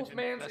werewolf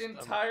man's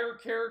entire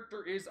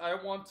character is, I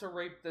want to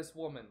rape this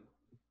woman.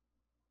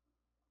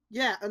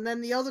 Yeah, and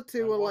then the other 2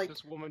 I are want like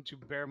this woman to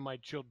bear my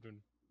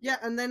children. Yeah,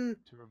 and then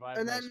to revive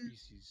my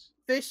species.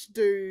 Fish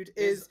dude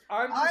is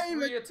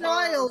I'm a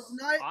child.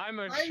 I'm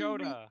a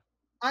Shota.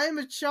 I'm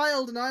a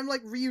child, and I'm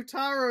like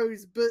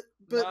Ryutaro's, but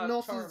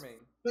not charming.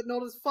 But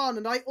not as fun.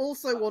 And I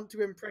also want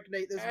to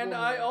impregnate this woman. And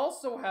I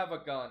also have a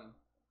gun.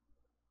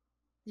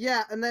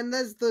 Yeah, and then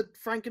there's the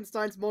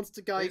Frankenstein's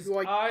monster guy who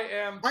I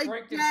am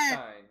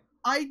Frankenstein.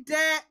 I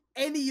dare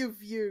any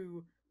of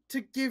you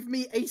to give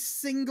me a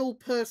single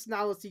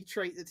personality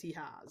trait that he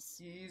has.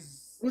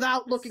 He's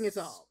without looking it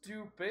up.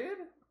 Stupid.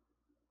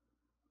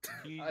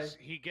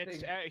 He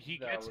gets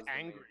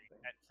angry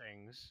at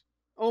things.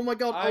 Oh my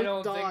god,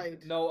 Oak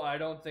died. I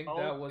don't think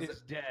that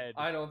was dead.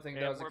 I don't think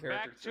that was a character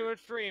trait. We're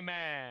back to a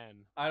 3-man.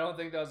 I don't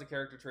think that was a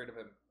character trait of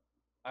him.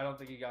 I don't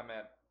think he got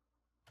mad.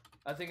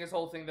 I think his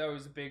whole thing though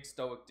was a big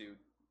stoic dude.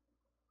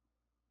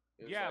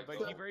 Yeah, but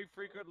he very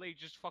frequently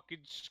just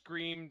fucking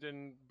screamed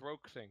and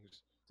broke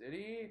things. Did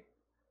he?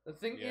 The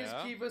thing is,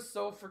 Kiva's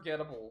so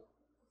forgettable.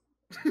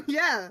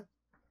 Yeah.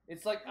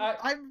 It's like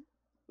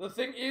the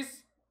thing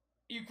is,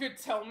 you could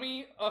tell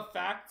me a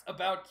fact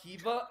about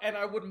Kiva, and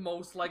I would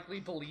most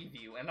likely believe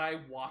you. And I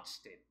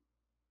watched it.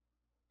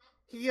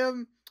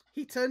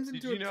 He turns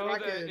into a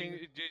dragon.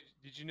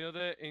 Did you know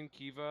that in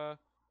Kiva,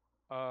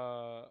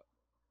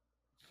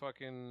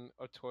 fucking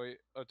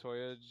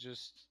Otoya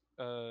just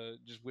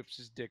whips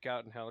his dick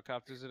out and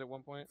helicopters it at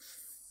one point?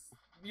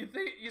 You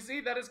see,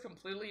 that is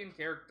completely in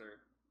character.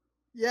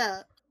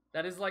 Yeah.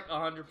 That is like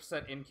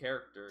 100% in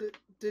character.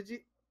 Did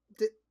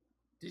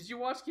you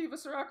watch Kiva,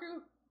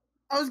 Soraku?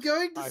 I was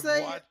going to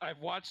say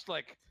I've watched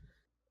like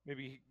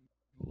maybe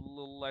a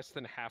little less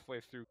than halfway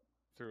through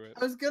it.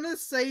 I was gonna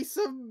say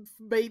some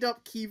made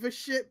up Kiva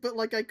shit, but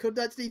like I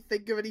couldn't actually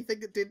think of anything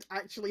that didn't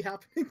actually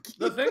happen in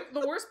Kiva.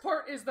 The worst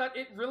part is that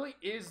it really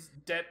is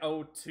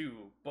Den-O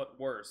 2, but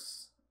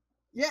worse.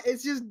 Yeah,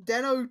 it's just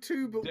Den-O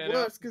 2, but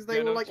worse, because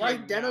they were like, hey,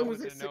 Den-O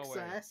was a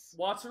success.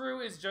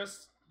 Wataru is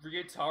just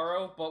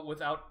Ryutaro, but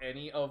without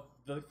any of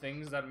the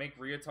things that make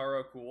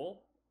Ryutaro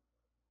cool.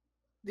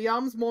 The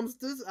arms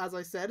monsters, as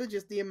I said, are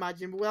just the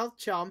Imagine, but without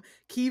charm.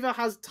 Kiva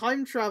has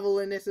time travel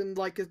in it and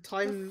like a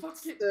time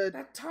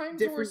that time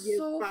door is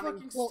so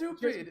fucking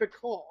stupid.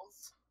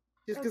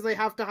 Just because they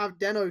have to have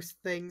Den-O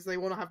things, they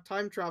want to have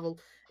time travel.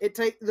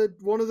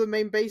 One of the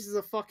main bases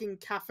a fucking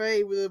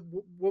cafe with a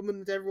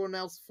woman that everyone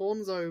else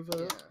fawns over.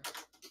 Yeah.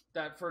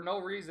 That for no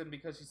reason,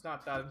 because she's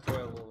not that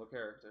enjoyable of a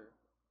character.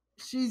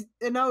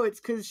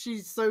 It's because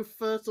she's so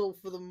fertile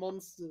for the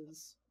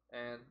monsters.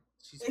 And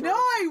she's what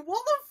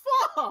the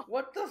fuck?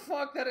 What the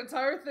fuck? That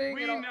entire thing.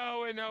 We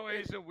know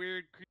Inoue is a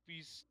weird,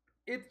 creepy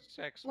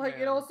Sex like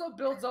man. it also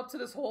builds up to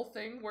this whole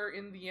thing where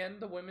in the end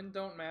the women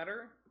don't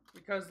matter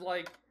because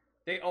like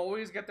they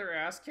always get their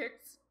ass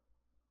kicked.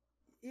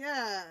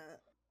 Yeah.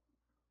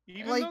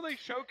 Even though they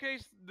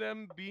showcase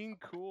them being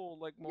cool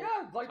like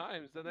multiple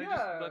times, then they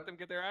just let them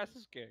get their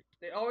asses kicked.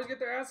 They always get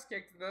their ass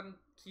kicked, and then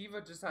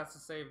Kiva just has to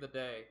save the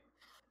day.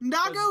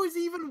 Nago is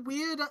even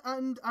weird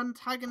and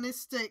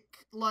antagonistic.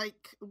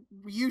 Like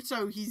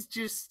Yuto, he's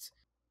just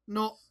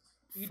not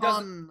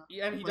fun.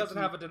 And he doesn't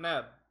have a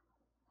Deneb.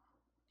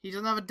 He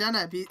doesn't have a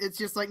Deneb. It's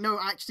just like, no,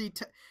 actually,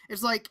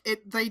 it's like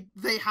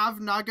they have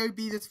Nago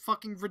be this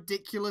fucking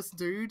ridiculous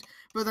dude,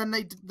 but then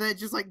they're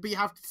just like, but you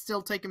have to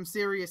still take him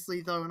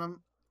seriously though, and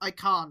I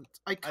can't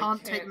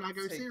take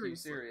Nago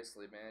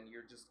seriously, man.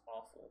 You're just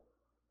awful.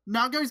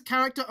 Nago's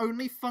character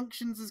only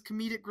functions as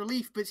comedic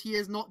relief, but he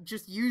is not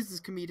just used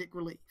as comedic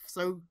relief,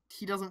 so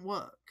he doesn't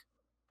work.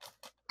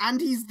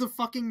 And he's the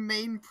fucking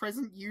main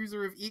present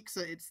user of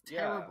Ixa. It's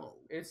terrible.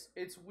 Yeah,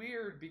 it's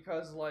weird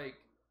because like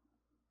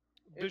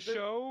the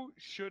show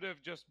should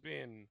have just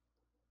been.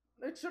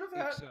 It should have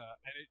had. And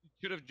it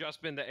should have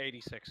just been the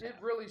 86. It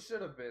really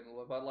should have been,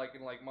 but like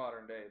in like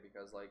modern day,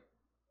 because like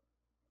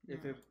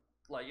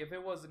if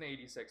it was an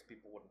 86,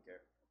 people wouldn't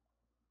care.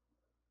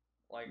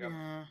 Like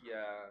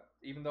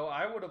even though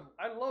I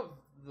love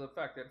the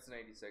fact that it's an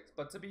 86,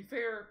 but to be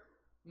fair,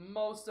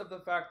 most of the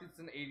fact it's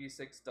an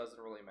 86 doesn't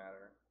really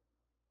matter.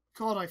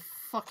 God, I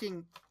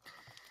fucking.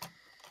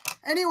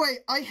 Anyway,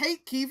 I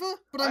hate Kiva,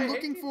 but I'm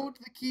looking forward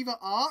to the Kiva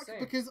arc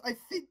because I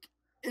think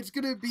it's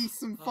gonna be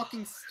some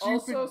fucking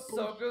stupid. Also,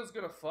 Sogo's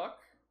gonna fuck.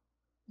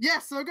 Yeah,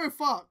 Sogo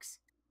fucks.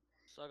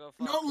 Sogo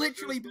fucks. Not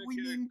literally, but we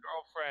mean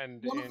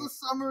girlfriend. One of the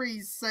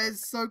summaries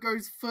says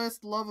Sogo's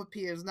first love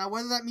appears. Now,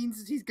 whether that means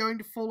that he's going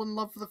to fall in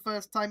love for the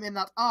first time in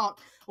that arc,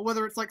 or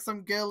whether it's like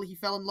some girl he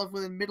fell in love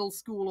with in middle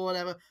school or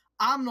whatever,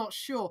 I'm not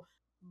sure.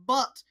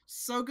 But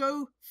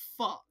Sogo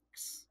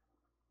fucks.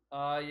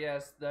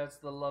 Yes, that's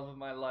the love of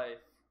my life.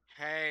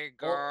 Hey,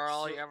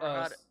 girl, you ever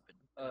had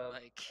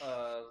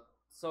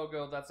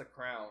Sogo, that's a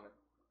crown.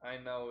 I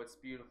know, it's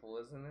beautiful,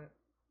 isn't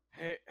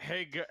it?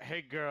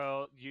 Hey,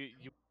 girl,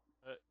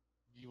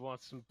 you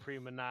want some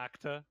prima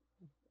nocta?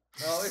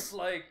 No, it's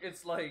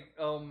like,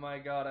 oh my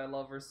god, I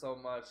love her so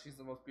much. She's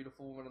the most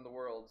beautiful woman in the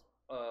world.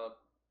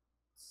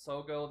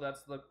 Sogo,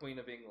 that's the Queen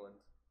of England.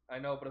 I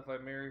know, but if I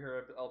marry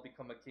her, I'll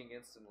become a king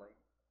instantly.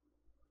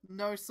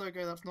 No,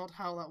 Sogo, that's not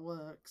how that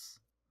works.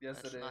 Yes,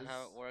 That's it is. not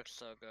how it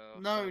works,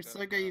 Sogo. No,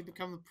 Sogo, you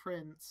become a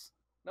prince.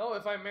 No,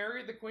 if I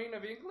marry the Queen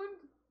of England?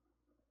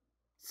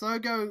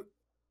 Sogo,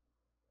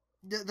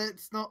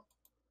 that's not...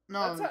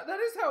 No. That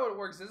is how it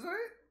works, isn't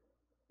it?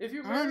 If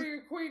you marry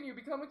a queen, you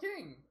become a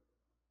king.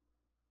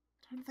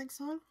 I don't think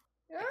so.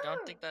 Yeah. I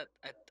don't think that...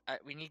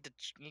 we need to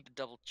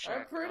double check.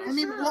 I'm pretty I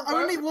mean, sure.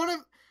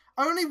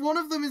 only one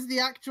of them is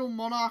the actual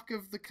monarch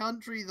of the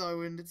country,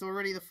 though, and it's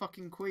already the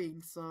fucking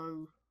queen,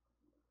 so...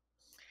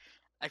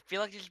 I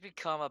feel like you just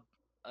become a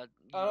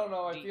I don't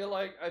know. I feel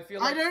like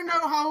I don't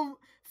know how.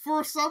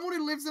 For someone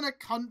who lives in a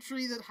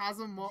country that has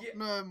a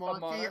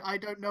monarchy, I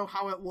don't know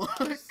how it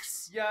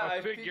works. Yeah,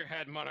 a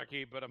figurehead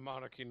monarchy, but a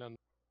monarchy none.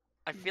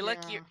 I feel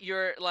like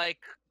you're like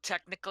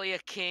technically a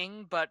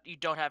king, but you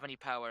don't have any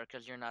power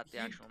because you're not the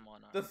actual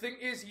monarch. The thing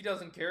is, he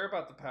doesn't care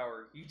about the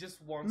power. He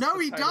just wants. No,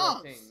 the he title does.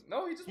 Of king.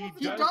 No, he just wants.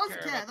 He does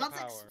care.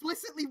 That's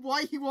explicitly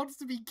why he wants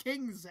to be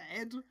king,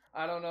 Zed.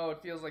 I don't know.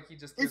 It feels like he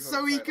just. It's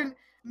so he can.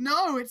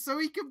 No, it's so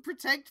he can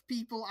protect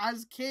people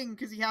as king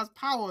because he has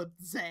power,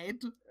 Zed.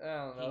 I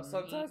don't know.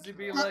 Sometimes he'd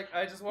be like,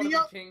 I just want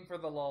to be king for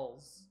the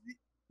lulz.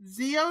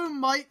 Zio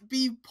might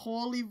be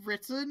poorly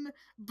written,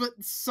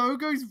 but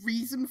Sogo's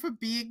reason for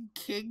being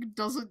king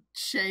doesn't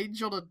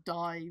change on a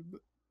dime.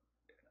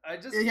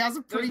 He has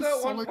a pretty there's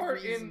that solid one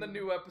part reason. in the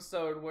new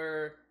episode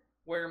where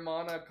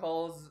Mana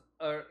calls,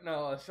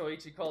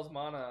 Shoichi calls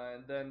Mana,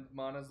 and then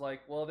Mana's like,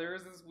 well,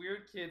 there's this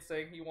weird kid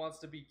saying he wants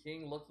to be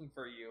king looking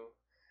for you.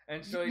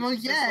 And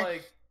Shoichi's just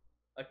like,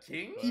 a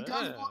king? He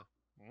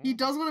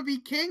does want to be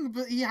king,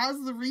 but he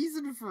has the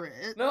reason for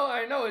it. No,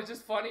 I know. It's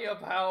just funny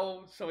of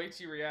how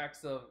Shoichi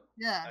reacts of,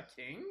 a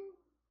king?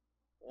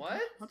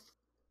 What?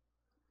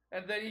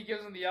 And then he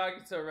gives him the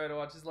Agito right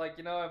watch. He's like,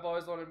 I've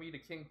always wanted to meet a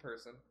king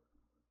person.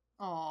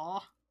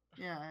 Aww.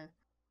 Yeah.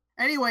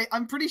 Anyway,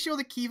 I'm pretty sure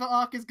the Kiva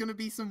arc is going to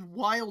be some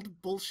wild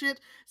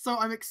bullshit, so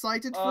I'm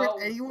excited for it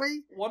anyway.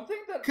 One thing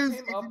that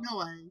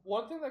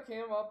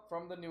came up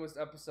from the newest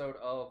episode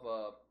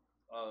of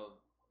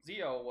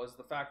Zio was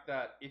the fact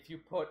that if you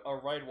put a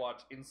Ride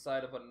Watch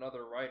inside of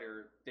another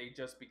rider, they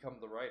just become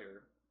the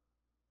rider.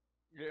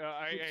 Yeah,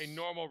 a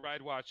normal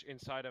Ride Watch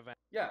inside of a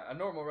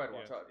normal Ride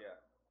Watch, yeah.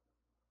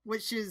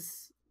 Which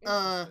is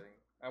interesting.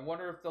 I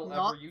wonder if they'll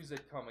ever use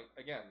it coming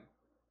again.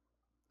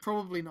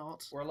 Probably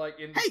not. Or like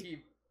in the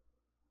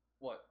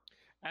What?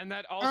 And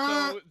that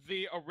also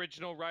the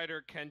original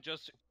rider can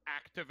just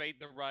activate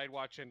the Ride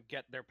Watch and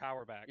get their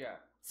power back. Yeah.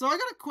 So I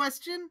got a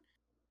question.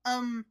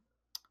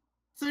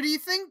 So do you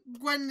think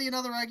when the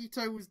another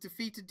Agito was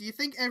defeated, do you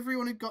think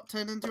everyone who got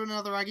turned into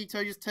another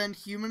Agito just turned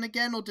human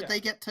again, or did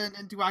they get turned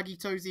into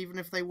Agitos even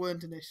if they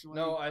weren't initially?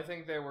 No, I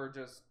think they were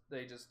just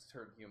they just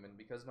turned human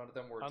because none of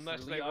them were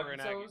Unless truly they were an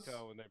Agitos.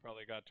 Agito and they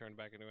probably got turned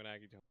back into an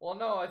Agito. Well,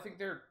 no, I think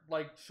they're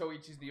like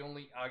Shoichi's the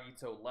only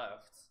Agito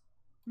left.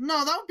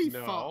 No, that would be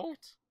No.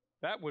 fucked.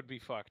 That would be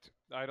fucked.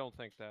 I don't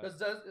think that.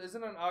 Because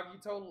isn't an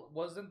Agito?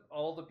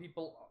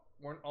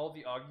 Weren't all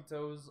the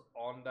Agitos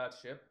on that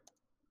ship?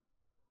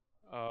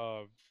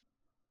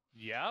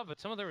 Yeah, but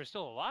some of them are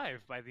still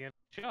alive by the end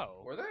of the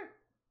show. Were they?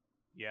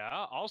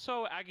 Yeah.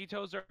 Also,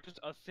 Agitos are just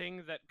a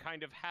thing that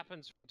kind of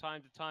happens from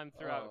time to time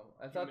throughout.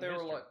 I thought they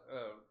human were history. like.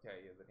 Oh, okay,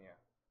 yeah,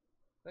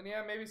 then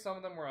yeah, maybe some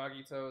of them were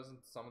Agitos and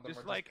some of them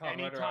Just were like just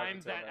Kamen Rider anytime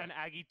Agito that now. an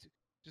Agito,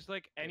 just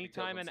like Maybe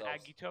kill anytime an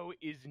themselves. Agito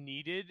is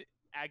needed,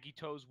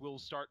 Agitos will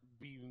start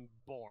being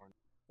born.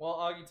 Well,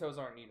 Agitos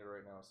aren't needed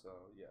right now, so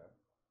yeah.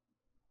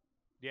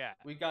 Yeah.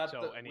 We got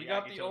So the any we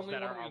got Agitos the only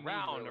that one are we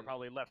around need, really. are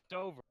probably left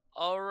over.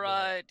 All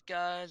right,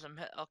 guys.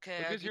 Okay.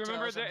 Because you Agitos,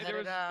 remember I'm there headed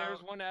was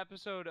out. one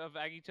episode of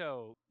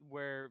Agito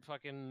where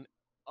fucking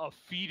a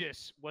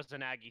fetus was an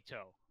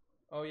Agito.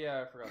 Oh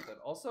yeah, I forgot that.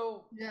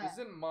 Also, Yeah.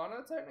 isn't Mana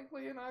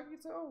technically an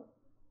Agito?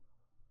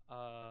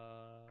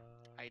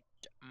 I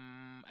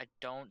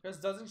don't. Because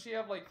doesn't she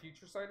have like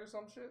future sight or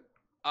some shit?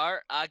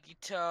 Our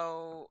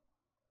Agito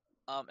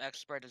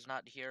expert is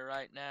not here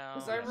right now.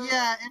 'Cause I remember-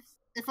 Yeah,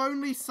 if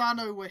only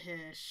Sano were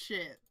here.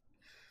 Shit.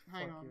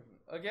 Hang on. Fucking-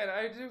 Again,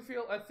 I do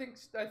feel. I think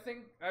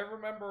I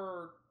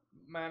remember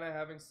Mana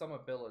having some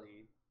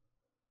ability.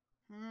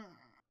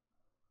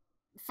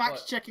 Fact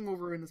But- checking will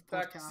ruin this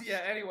Fact, podcast. yeah.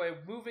 Anyway,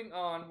 moving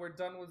on. We're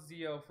done with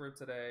Zio for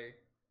today.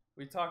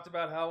 We talked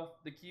about how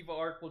the Kiva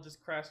arc will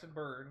just crash and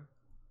burn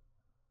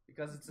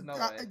because it's a no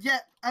way. Yeah,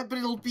 but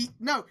it'll be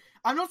no.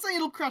 I'm not saying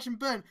it'll crash and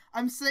burn.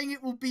 I'm saying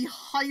it will be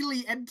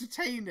highly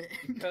entertaining.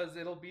 Because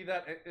it'll be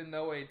that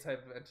Inoue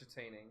type of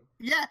entertaining.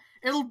 Yeah,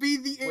 it'll be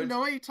the Which-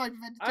 Inoue type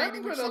of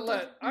entertaining.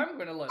 I'm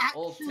gonna let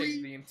Ult take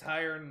actually- the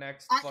entire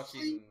next actually-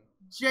 fucking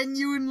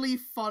genuinely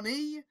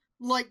funny,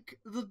 like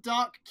the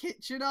Dark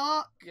Kitchen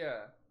arc.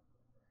 yeah.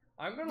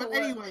 I'm gonna But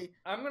let anyway,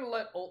 I'm gonna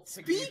let Ult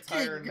take the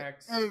entire speaking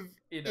next of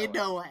Inoue.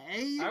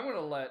 Inoue, I'm gonna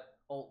let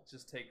Ult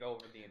just take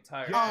over the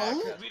entire. Yeah,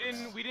 Oh.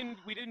 'cause we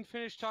didn't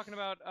finish talking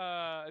about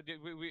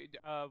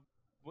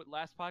what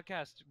last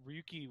podcast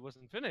Ryuki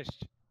wasn't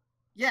finished.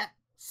 yeah.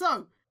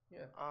 So,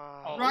 Yeah.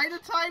 Oh. Rider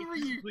Time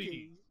Please.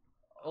 Ryuki.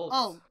 Ult,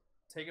 Oh.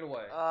 take it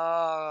away.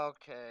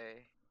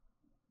 Okay.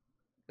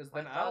 Because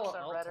my then thoughts on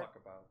I'll Rider- talk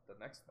about the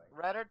next thing.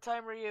 Rider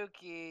Time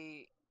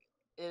Ryuki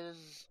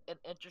is an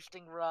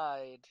interesting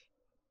ride.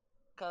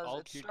 Because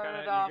Alt, it you're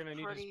started gonna off need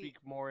to pretty...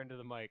 speak more into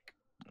the mic.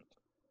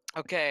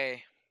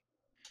 Okay.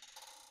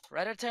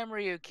 Rider Time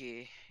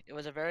Ryuki. It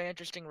was a very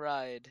interesting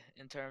ride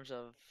in terms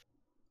of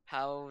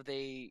how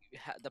they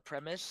the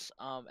premise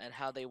and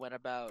how they went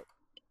about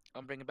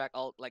bringing back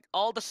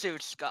all the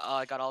suits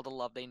got all the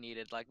love they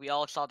needed. Like we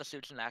all saw the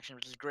suits in action,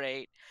 which is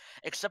great,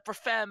 except for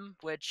Femme,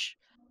 which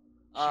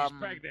She's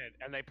pregnant,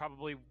 and they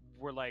probably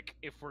were like,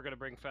 if we're gonna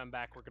bring Femme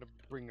back, we're gonna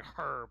bring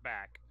her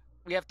back.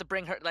 we have to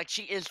bring her. Like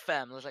she is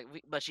Femme, it's like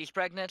but she's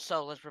pregnant,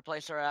 so let's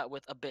replace her out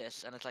with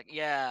Abyss. And it's like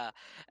yeah,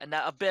 and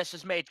now Abyss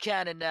is made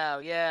canon now.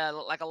 Yeah,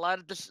 like a lot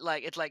of this,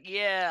 like it's like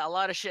yeah, a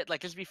lot of shit.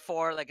 Like just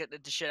before like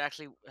the shit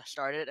actually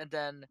started, and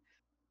then.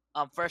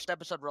 First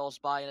episode rolls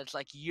by and it's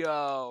like,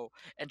 yo,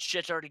 and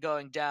shit's already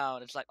going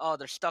down. It's like, oh,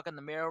 they're stuck in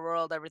the mirror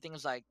world.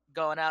 Everything's like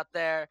going out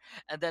there,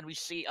 and then we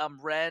see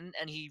Ren,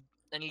 and he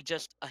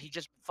just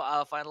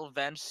final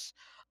vents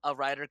a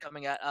rider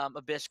coming at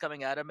Abyss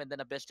coming at him, and then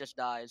Abyss just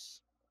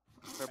dies.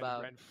 For And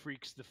about Ren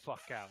freaks the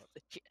fuck out.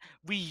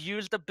 we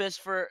used Abyss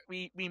for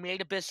we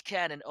made Abyss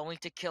canon only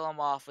to kill him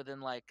off within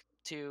like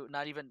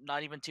not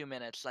even 2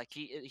 minutes. Like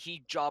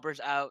he jobbers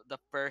out the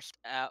first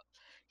out.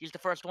 He's the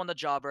first one to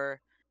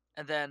jobber.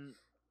 And then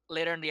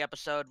later in the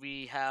episode,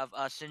 we have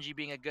Shinji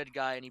being a good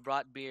guy, and he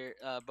brought beers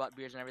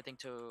and everything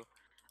to.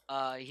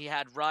 He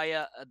had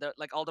Raya,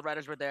 like all the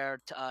riders were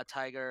there.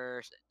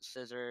 Tiger,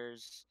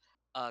 Scissors,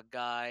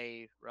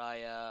 Guy,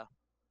 Raya,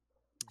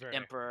 Verde.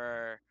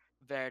 Emperor,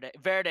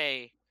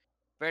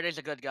 Verde's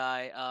a good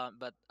guy.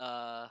 But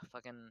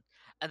fucking.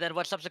 And then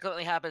what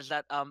subsequently happens is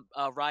that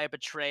Raya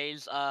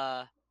betrays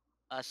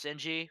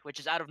Shinji,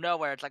 which is out of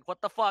nowhere. It's like what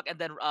the fuck, and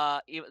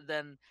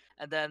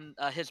then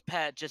his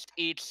pet just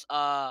eats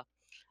the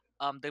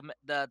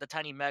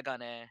tiny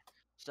Megane.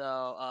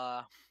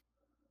 So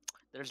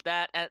there's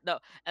that, and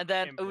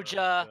then Emperor,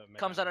 Uja the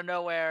comes Megane. out of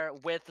nowhere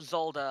with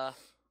Zolda.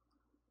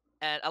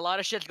 And a lot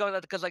of shit's going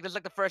on because like this is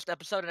like the first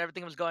episode and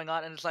everything was going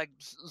on, and it's like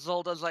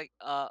Zolda's like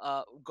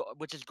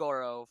which is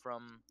Goro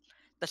from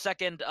the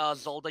second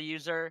Zolda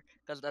user,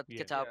 because that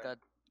Yeah. Kitauka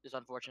is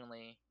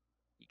unfortunately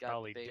he got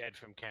Probably big, dead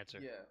from cancer.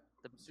 Yeah.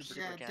 the Super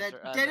Yeah, cancer.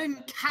 dead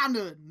in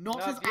canon, not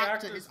Not his the actor.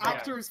 actor's His fine.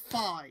 actor is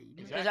fine.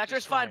 His His actor's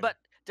actor's fine, fine. but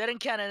dead in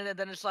canon, and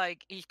then it's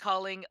like he's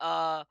calling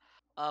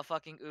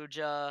fucking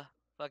Uja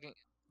fucking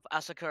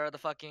Asakura the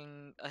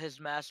fucking his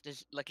master,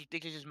 like he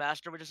thinks he's his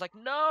master, which is like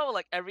no,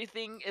 like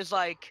everything is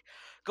like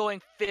going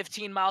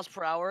 15 miles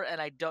per hour, and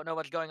I don't know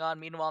what's going on.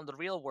 Meanwhile, in the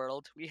real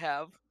world, we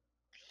have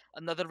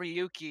another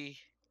Ryuki,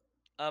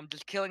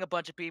 just killing a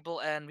bunch of people,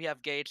 and we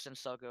have Gates and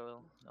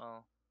Soko.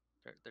 Oh,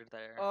 they're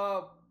there.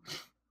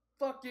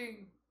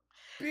 fucking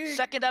big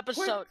Second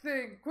episode.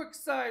 quick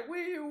side.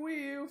 Wii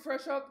U,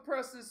 fresh out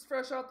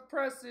the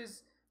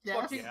presses. Yes.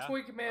 Fucking Yeah.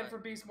 Twink Man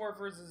from Beast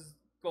Morphers is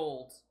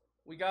gold.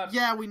 We got.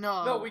 Yeah, we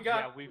know. No, we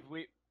got. Yeah,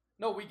 we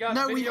No, we got.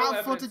 No, video we have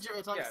evidence. footage of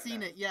it. I've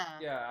seen it. Yeah.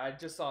 Yeah, I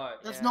just saw it.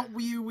 That's Yeah. not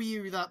Wii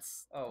U.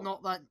 That's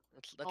not that.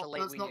 That's a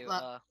late that's Wii not U.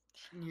 that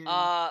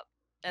new.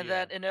 And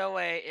Yeah. then in a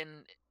way,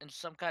 in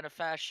some kind of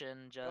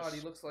fashion, God, just he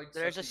looks like.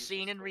 there's such a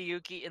scene in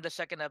useless Ryuki in the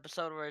second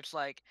episode where it's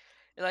like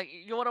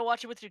you want to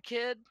watch it with your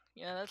kid?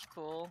 Yeah, that's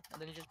cool. And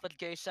then he just put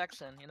gay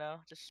sex in,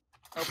 just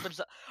opens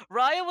up.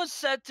 Raya was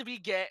said to be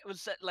gay.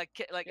 Was said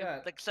Yeah,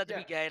 said to yeah.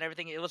 be gay and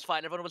everything. It was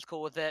fine. Everyone was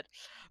cool with it.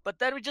 But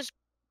then we just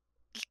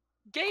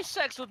gay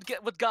sex with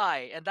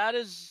Guy, and that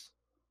is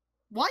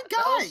Why that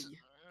Guy?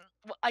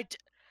 was-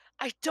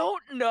 I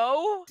don't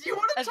know. Do you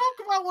want to as-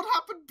 talk about what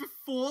happened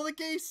before the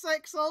gay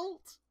sex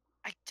alt?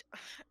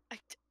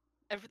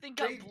 Everything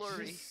got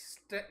blurry.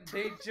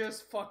 They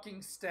just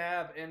fucking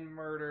stab and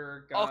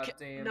murder Okay,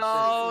 goddamn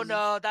no, scissors.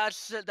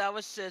 no, that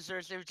was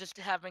scissors. They were just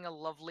having a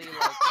lovely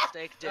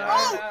steak dinner.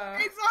 Oh,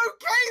 it's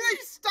okay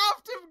they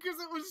stabbed him because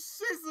it was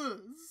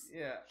scissors.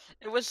 Yeah.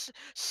 It was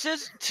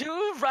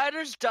two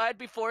riders died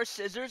before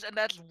scissors, and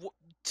that's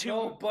two.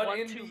 No, but one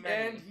in too the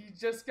many. end, he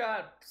just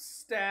got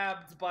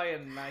stabbed by a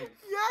knife.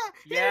 Yeah,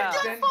 he Yeah.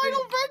 didn't Then get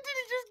final they- vented,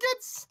 he just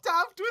gets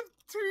stabbed with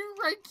two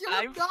regular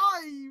I'm-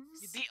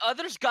 knives. The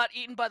others got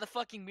eaten by the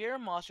fucking mirror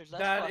monsters.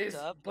 That's That fucked is,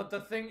 up. but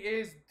the thing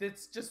is,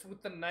 it's just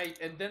with the knife,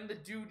 and then the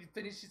dude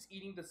finishes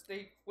eating the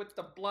steak with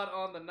the blood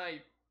on the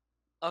knife.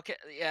 Okay,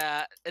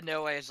 yeah. In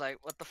no way, it's like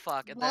what the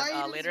fuck. And Why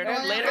then does later,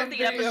 Raya- later in and the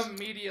they episode,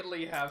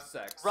 immediately have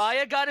sex.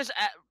 Raya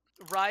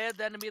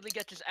then immediately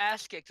gets his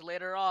ass kicked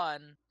later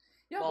on.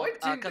 Yeah, well, why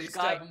didn't 'cause they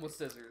stab Guy- him with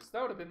scissors?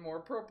 That would have been more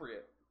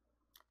appropriate.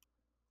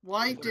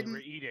 Why we were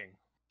didn't? eating.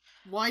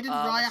 Why did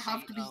let's Raya see,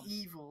 have to be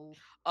evil?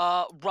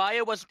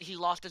 Raya he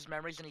lost his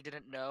memories and he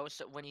didn't know.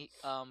 So when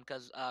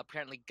because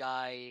apparently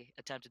Guy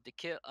attempted to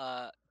kill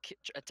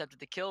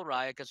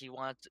Raya because he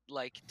wanted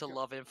to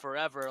love him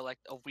forever, like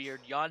a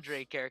weird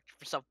Yandere character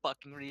for some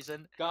fucking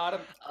reason.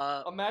 God,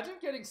 Uh, imagine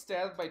getting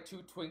stabbed by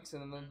two twinks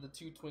and then the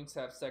two twinks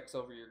have sex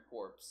over your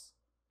corpse.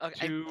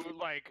 okay, Two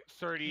like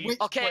 30 Wait,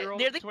 okay, year old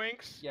near the-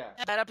 twinks. Yeah.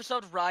 that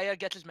episode, Raya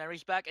gets his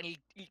memories back, and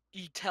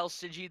he tells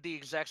Shinji the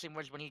exact same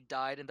words when he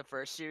died in the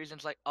first series, and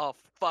it's like, oh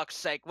fuck's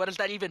sake, what does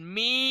that even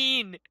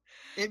mean?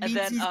 It and means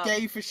then, he's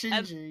gay for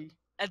Shinji.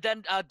 And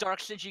then Dark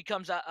Shinji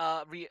comes out,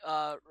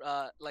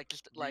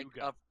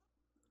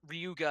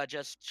 Ryuga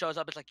just shows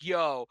up. It's like,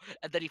 yo,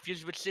 and then he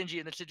fuses with Shinji,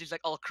 and then Shinji's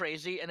like all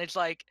crazy, and it's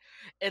like,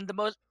 and the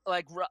most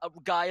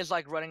Guy is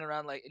like running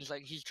around like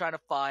he's trying to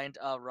find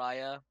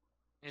Raya.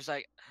 He's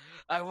like,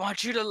 I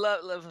want you to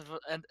love,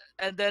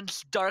 and then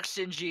Dark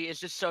Shinji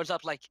just shows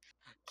up like,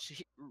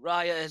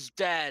 Raya is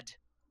dead,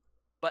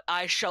 but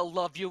I shall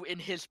love you in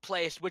his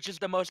place, which is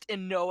the most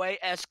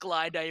Inoue-esque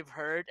line I've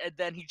heard, and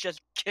then he just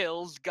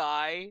kills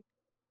Guy.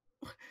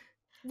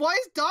 Why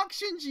is Dark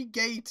Shinji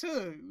gay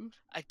too?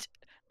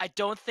 I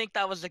don't think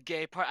that was a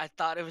gay part. I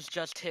thought it was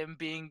just him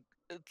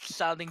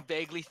sounding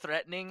vaguely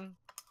threatening.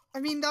 I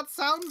mean, that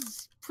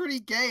sounds pretty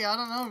gay. I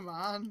don't know,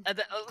 man. And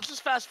then, let's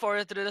just fast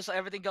forward through this.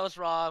 Everything goes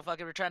wrong.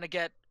 Fucking, we're trying to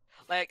get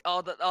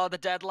all the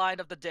deadline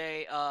of the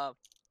day.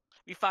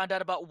 We found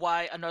out about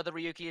why another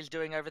Ryuki is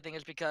doing everything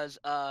is because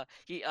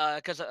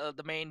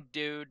the main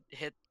dude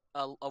hit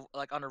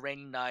like on a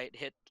rainy night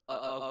hit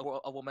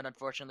a woman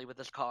unfortunately with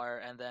his car,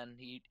 and then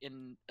he he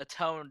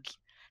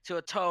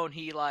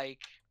like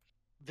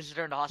visited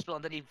her in the hospital,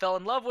 and then he fell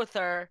in love with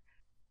her,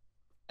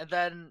 and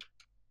then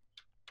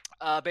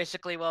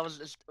basically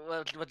what's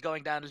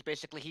going down is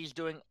basically he's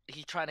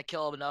trying to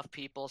kill enough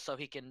people so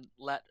he can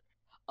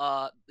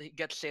he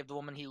get to save the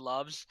woman he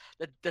loves.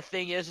 The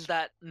thing is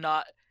that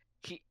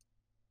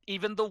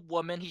even the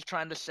woman he's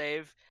trying to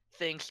save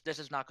thinks this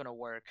is not going to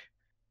work,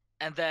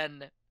 and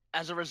then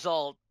as a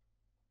result,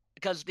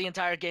 because the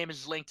entire game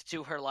is linked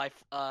to her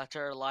life,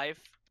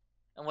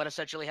 and what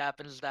essentially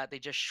happens is that they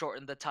just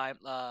shorten the time.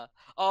 The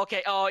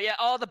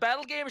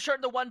battle game is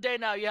shortened to 1 day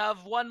now. You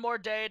have 1 more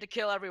day to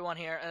kill everyone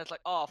here, and it's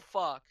like, oh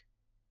fuck.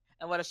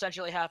 And what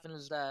essentially happens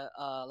is that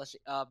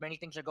many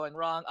things are going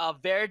wrong.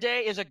 Verde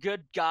is a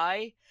good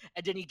guy,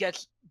 and then he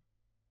gets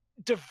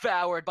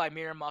devoured by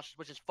mirror monsters,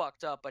 which is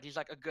fucked up. But he's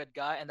like a good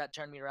guy, and that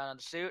turned me around on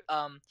the suit.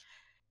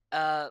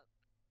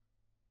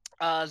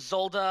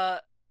 Zolda.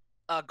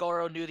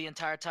 Goro knew the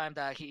entire time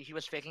that he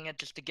was faking it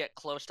just to get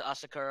close to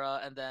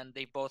Asakura, and then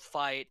they both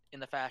fight in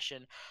the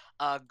fashion.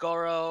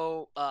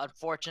 Goro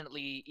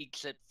unfortunately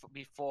ekes it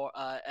before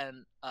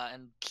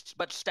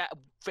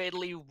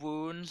fatally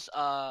wounds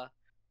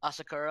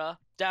Asakura.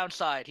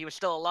 Downside, he was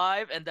still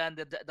alive, and then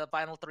the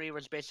final 3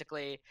 was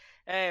basically,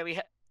 hey,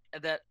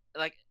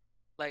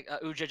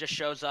 Uja just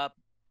shows up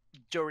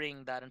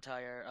during that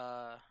entire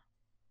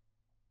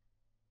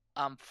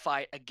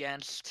fight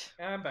against.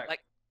 And I'm back.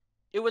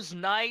 It was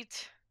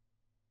night.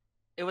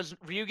 It was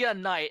Ryuga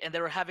and Night, and they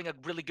were having a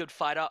really good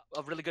fight.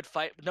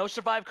 No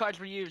survive cards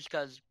were used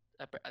because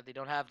they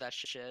don't have that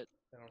shit.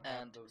 I don't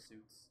have and- those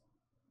suits.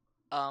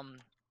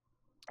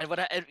 And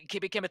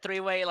it became a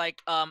three-way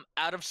like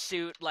out of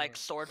suit like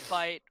sword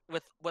fight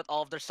with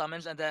all of their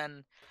summons, and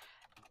then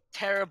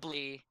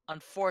terribly,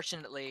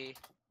 unfortunately,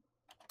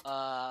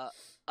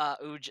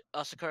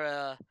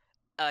 Asakura,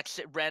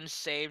 Ren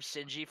saves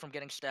Shinji from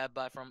getting stabbed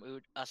by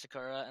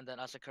Asakura, and then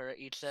Asakura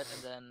eats it,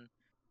 and then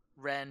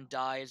Ren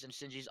dies in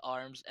Shinji's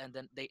arms, and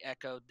then they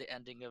echoed the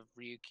ending of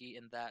Ryuki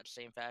in that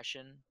same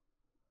fashion,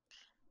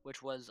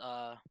 which was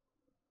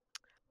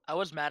I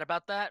was mad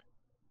about that,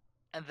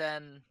 and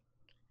then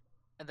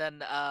and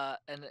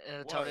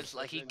the tone is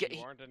like you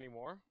aren't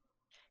anymore.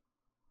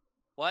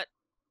 What?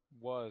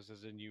 Was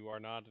as in you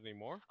are not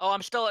anymore. Oh,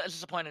 I'm still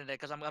disappointed in it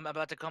because I'm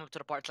about to come up to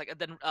the parts like, and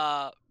then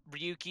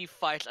Ryuki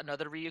fights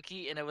another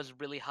Ryuki, and it was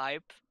really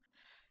hype.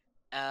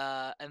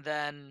 And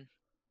then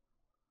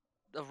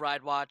the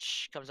ride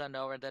watch comes out of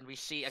nowhere, and then we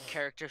see a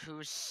character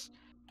who's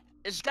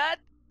is that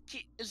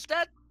is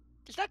that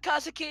is that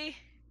Kazuki?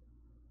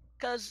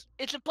 Because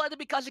it's implied to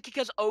be Kazuki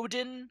because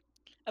Odin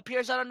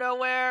appears out of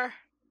nowhere,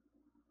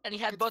 and he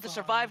had both the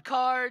survive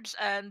cards,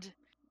 and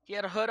he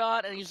had a hood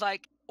on, and he's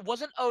like,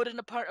 wasn't Odin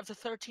a part of the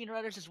 13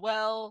 Riders as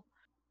well?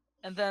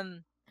 And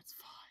then It's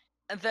fine.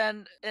 And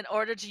then, in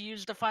order to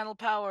use the final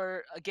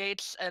power,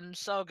 Gates and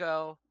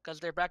Sogo, because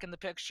they're back in the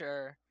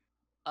picture,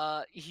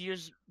 he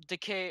used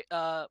decayed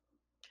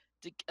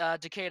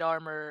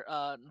armor.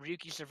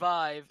 Ryuki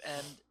survive,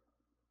 and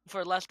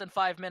for less than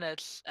 5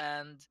 minutes.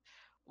 And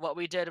what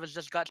we did was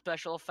just got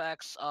special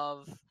effects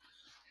of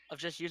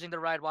just using the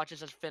ride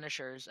watches as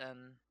finishers,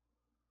 and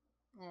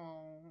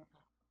Oh.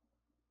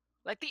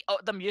 like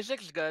the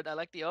music's good. I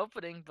like the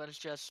opening, but it's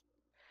just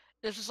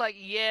like,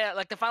 yeah,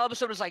 like the final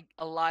episode was like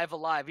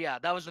alive. Yeah,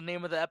 that was the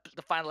name of the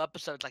final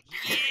episode. It's like,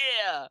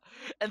 yeah,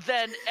 and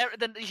then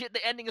the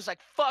ending is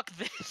like, fuck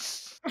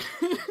this.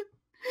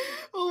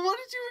 Well, what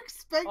did you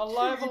expect?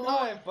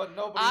 Alive, but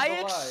nobody's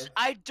alive.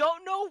 I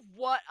don't know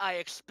what I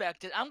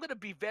expected. I'm gonna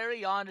be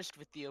very honest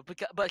with you,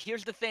 but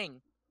here's the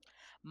thing,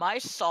 my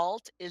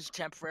salt is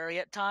temporary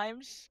at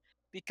times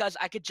because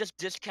I could just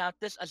discount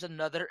this as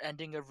another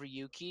ending of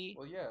Ryuki.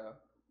 Well, yeah.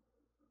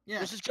 Yeah.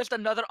 This is just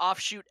another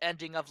offshoot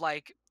ending of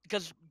like,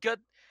 because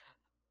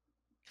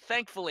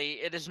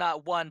thankfully it is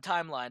not one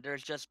timeline.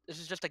 This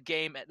is just a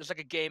game. There's like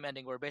a game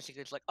ending where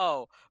basically it's like,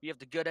 oh, we have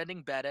the good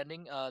ending, bad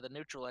ending, the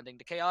neutral ending,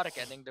 the chaotic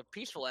ending, the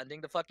peaceful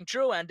ending, the fucking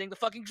true ending, the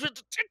fucking.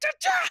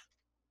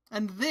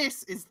 And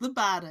this is the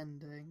bad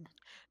ending.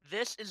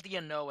 This is the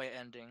Inoue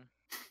ending.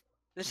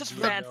 This is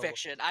The fan Inoue.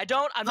 fiction.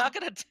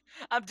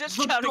 I'm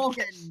discounting The dog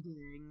this.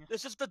 ending.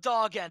 This is the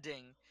dog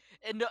ending.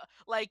 And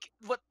like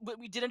what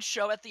we didn't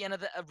show at the end of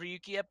the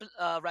Ryuki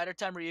Rider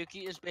Time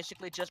Ryuki is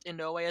basically just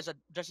Inoue as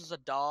a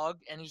dog,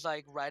 and he's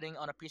like writing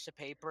on a piece of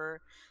paper,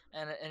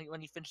 and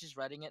when he finishes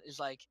writing it, is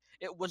like,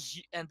 it was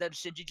you, and then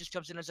Shinji just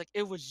comes in and is like,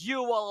 it was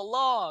you all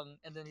along,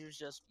 and then he was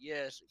just,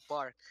 yes,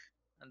 bark,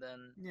 and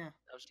then Yeah.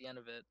 that was the end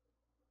of it.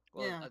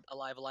 Well, Yeah.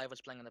 Alive was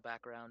playing in the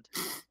background.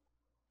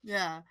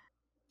 Yeah.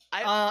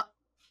 I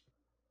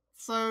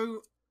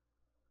So.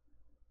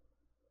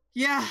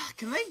 Yeah,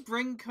 can they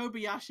bring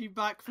Kobayashi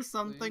back for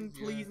something,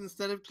 please, yes.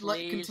 instead of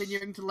Please.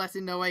 continuing to let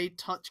Inoue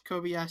touch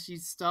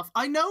Kobayashi's stuff?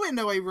 I know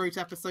Inoue wrote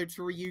episodes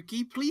for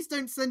Ryuki. Please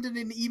don't send in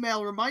an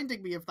email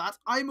reminding me of that.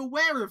 I'm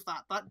aware of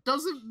that. That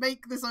doesn't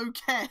make this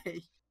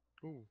okay.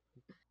 Ooh.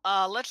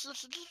 let's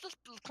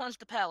cleanse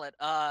the palate.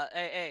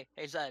 Hey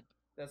Zed.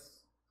 That's.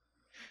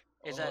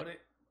 Is that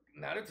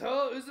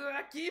Naruto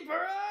Uzumaki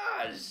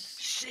Barrage!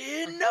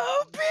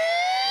 Shinobi?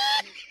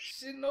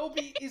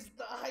 Shinobi is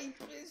the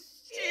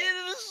hypest shit!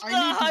 It is I the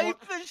need to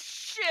hype watch- as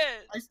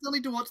shit! I still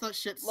need to watch that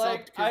shit subbed.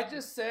 Like, 'cause I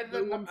just said no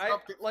that one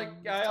subbed it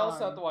for I also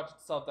time. have to watch it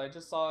subbed. I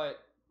just saw it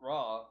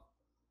raw.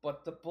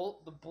 But the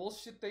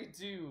bullshit they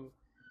do.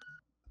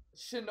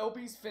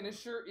 Shinobi's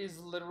finisher is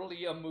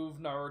literally a move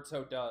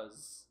Naruto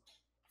does.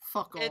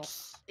 Fuck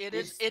off. It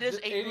is a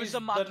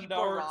Uzumaki the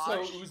Naruto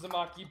barrage.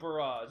 Uzumaki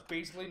barrage.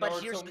 Basically,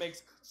 But here's Naruto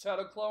makes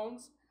shadow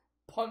clones,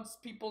 punts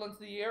people into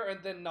the air,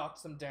 and then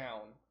knocks them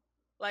down.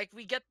 Like,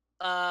 we get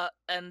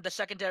and the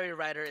secondary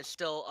rider is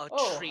still a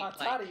treat. Hatari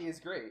Like,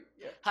 is great.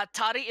 Yeah.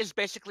 Hatari is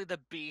basically the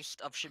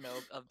beast of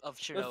Shinobi.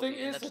 The thing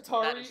and is,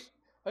 that's-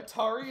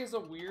 Hatari is a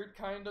weird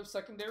kind of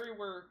secondary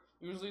where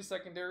usually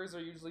secondaries are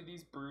usually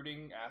these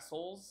brooding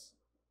assholes,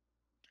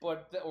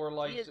 but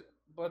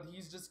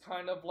he's just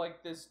kind of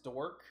like this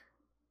dork.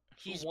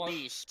 He's wants-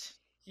 beast.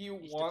 Who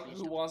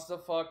beast. wants to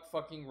fuck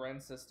fucking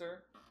Ren's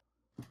sister,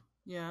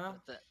 Yeah.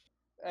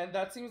 and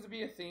that seems to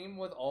be a theme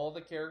with all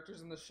the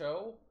characters in the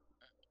show.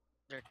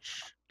 They're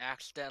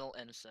accidental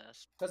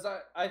incest. Because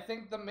I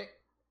think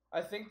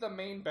the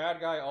main bad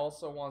guy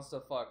also wants to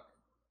fuck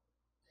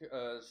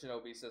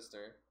Shinobi's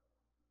sister.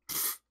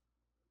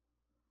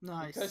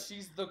 Nice. Because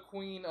she's the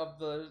queen of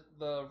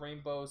the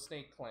Rainbow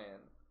Snake Clan.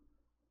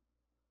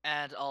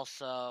 And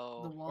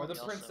also... The what? Or the we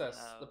also princess.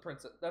 have- The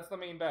princess. That's the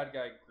main bad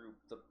guy group,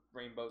 the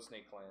Rainbow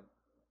Snake Clan.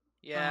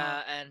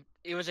 Yeah, and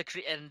it was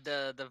and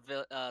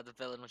the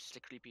villain was just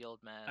a creepy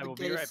old man. I will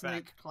the be Gay right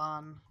Snake back.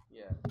 Clan.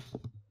 Yeah.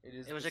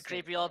 It was the a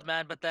creepy Snake old Clan.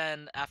 man, but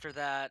then after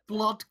that,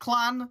 Blood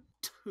Clan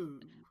 2.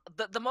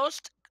 the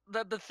most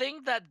the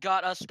thing that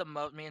got us the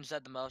most, me and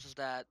Zed the most, is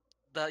that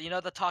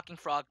the talking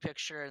frog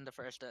picture in the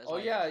first is Oh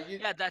like, yeah,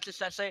 yeah, that's just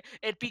sensei.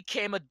 It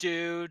became a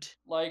dude.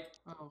 like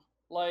Oh,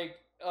 like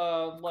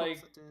of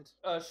like course it did.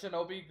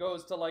 Shinobi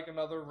goes to like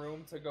another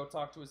room to go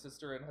talk to his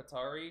sister and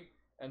Hatari,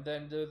 and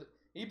then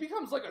he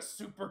becomes like a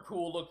super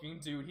cool looking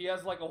dude. He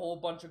has like a whole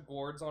bunch of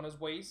gourds on his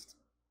waist,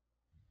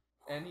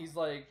 and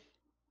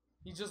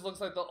he just looks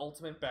like the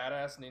ultimate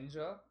badass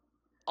ninja.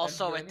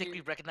 Also, I then think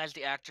we recognize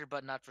the actor,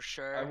 but not for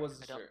sure. I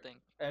wasn't don't sure. think.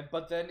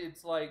 But then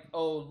it's like,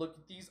 oh, look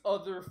at these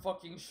other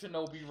fucking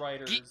Shinobi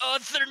writers. The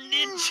other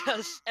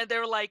ninjas, and they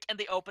were like, and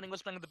the opening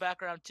was playing in the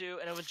background too,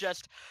 and it was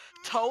just,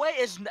 Toei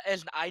is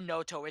I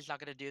know Toei's not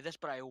gonna do this,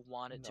 but I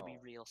want it to be No.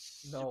 real.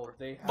 No, Super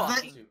they have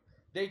fucking. to.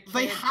 They can't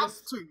They have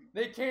just, to.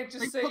 They can't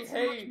just They say, put so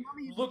much "Hey,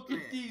 money look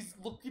into at it.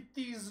 look at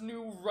these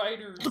new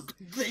writers, Look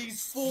at these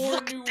this. 4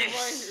 Look at new this.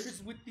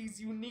 writers with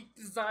these unique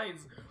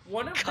designs.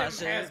 One of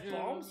Cousin. them has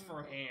bombs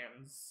for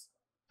hands."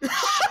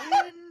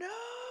 No.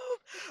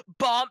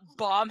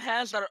 Bomb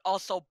hands that are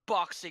also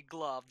boxing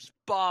gloves,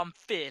 bomb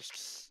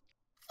fists.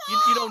 You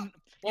know Well,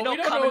 we don't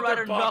know Kamen if they're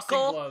Rider boxing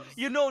Knuckle. gloves.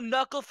 You know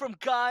Knuckle from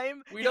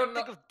Gaim. We You don't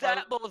think know- of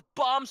that, but with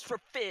bombs for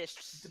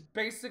fists.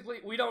 Basically,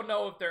 we don't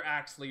know if they're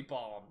actually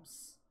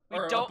bombs We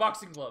or don't-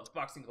 boxing gloves.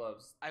 Boxing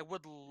gloves. I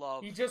would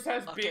love. He just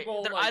has Okay, big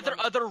old. they're like, either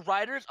like- other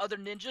riders, other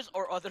ninjas,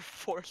 or other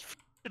force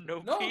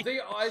shinobi. No,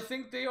 I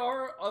think they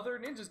are other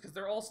ninjas because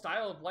they're all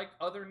styled like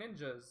other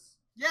ninjas.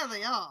 Yeah,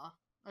 they are.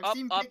 I've Up,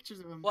 seen up, pictures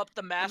of them. Well,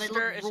 the they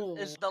master look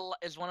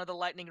is one of the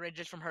lightning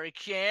rangers from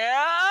Hurricane.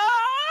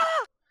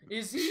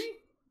 Is he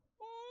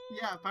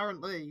Yeah,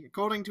 apparently,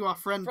 according to our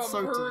friend from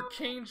Sota.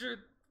 Hurricaneer?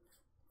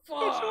 Which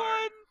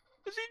one?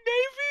 Is he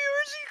Navy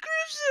or is he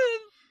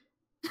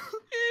Crimson?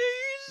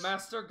 He's...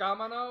 Master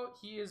Gamano.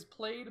 He is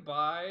played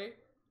by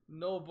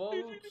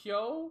Nobuo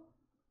Kyo,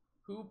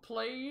 who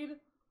played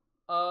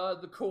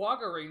the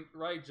Kawaga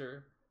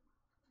Ranger.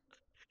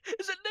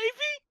 Is it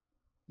Navy?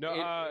 No,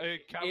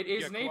 It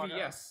is Navy,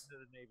 yes.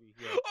 Navy,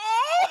 yeah.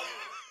 Oh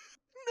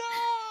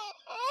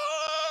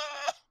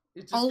no!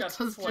 It just Alt got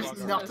has swiped just to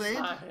the nutted.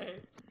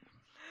 side.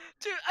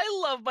 Dude, I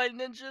love my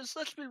ninjas.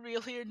 Let's be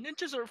real here.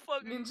 Ninjas are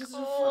fucking Ninjas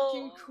cool. are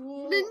fucking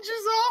cool.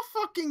 Ninjas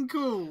are fucking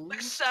cool. Like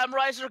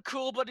samurais are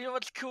cool, but you know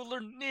what's cooler?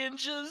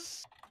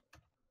 Ninjas.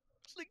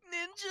 It's like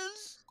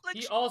ninjas. Like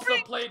He also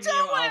bring played Toei!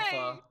 Neo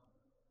Alpha.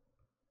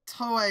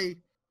 Toei,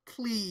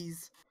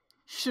 please.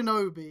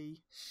 Shinobi.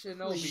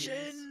 Shinobi.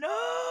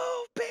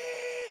 Shinobi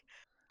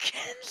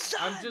Kenzan.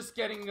 I'm just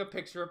getting a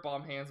picture of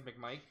Bomb Hands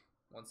McMike.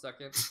 1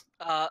 second.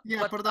 Yeah,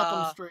 but, put it up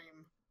on stream.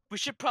 We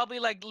should probably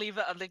like leave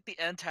it like the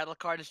end title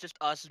card is just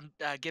us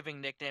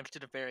giving nicknames to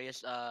the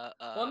various Well,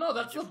 no,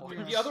 that's ninja the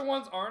forms. other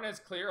ones aren't as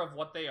clear of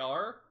what they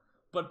are.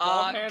 But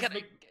Bomb Hands can,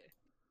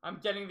 I'm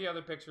getting the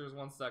other pictures.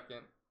 1 second.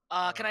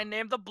 Can I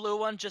name the blue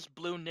one just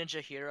Blue Ninja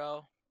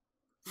Hero?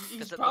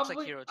 He's it probably. looks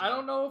like hero to I me.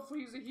 don't know if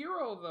he's a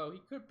hero though. He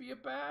could be a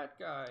bad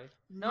guy.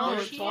 No,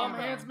 There's he- Bomb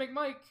Hands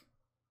McMike.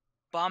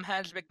 Bomb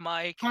Hands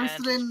McMike Posted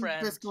and his in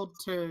friend Discord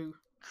too.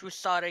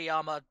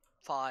 Kusarayama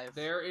 5.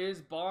 There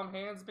is Bomb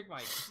Hands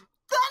McMike.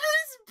 That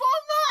is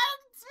Bomb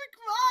Hands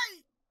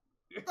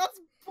McMike! That's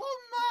Bomb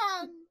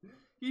Man!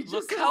 He just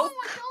Look has, how- Oh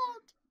my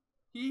god!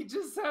 he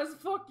just has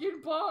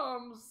fucking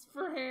bombs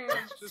for hands.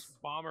 It's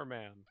just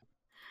Bomberman.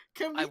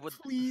 Can I we would-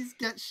 please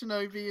get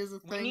Shinobi as a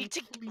thing? We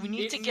please?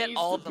 need It to get needs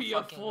all to the be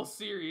fucking- a full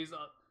series.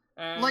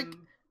 And Like-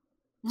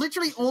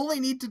 Literally, all they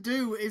need to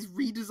do is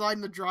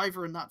redesign the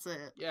driver, and that's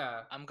it.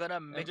 yeah, I'm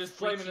gonna make and just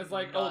blame it as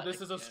like, oh, this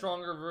is a again.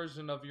 stronger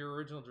version of your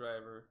original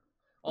driver.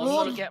 Or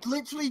Also, get-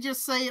 literally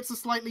just say it's a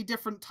slightly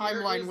different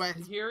timeline where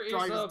his here is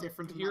drive a is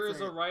different. And here that's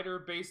is a it. writer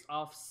based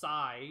off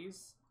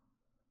Size.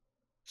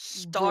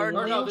 Star Or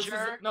no,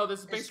 Ninja. this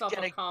is based off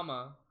getting- of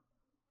Kama.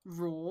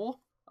 Raw.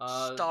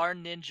 Star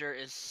Ninja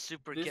is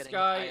super This getting.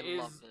 guy I is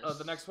love this.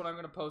 the next one I'm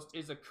gonna post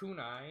is a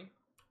kunai.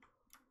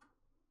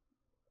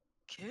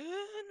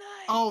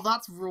 Kunai. Oh,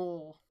 that's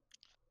Raw.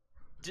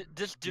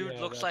 This dude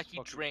Yeah, looks that's like he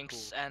fucking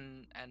drinks cool.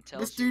 and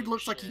tells This dude you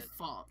looks like he shit.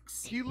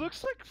 fucks. He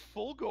looks like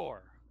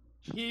Fulgore.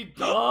 He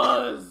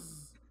does.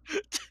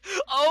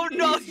 Oh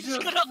no, He's he's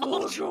just gonna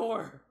full ultra.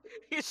 gore.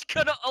 He's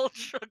gonna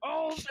ultra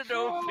Ultra!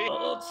 Shinobi.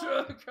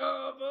 Ultra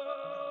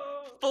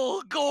combo.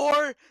 Full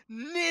gore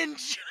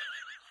ninja.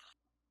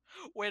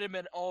 Wait a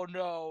minute. Oh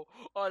no.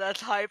 Oh,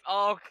 that's hype.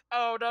 Oh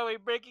no, we're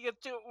making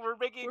it too. We're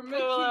making it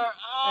cooler.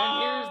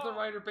 And here's the Oh!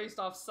 writer based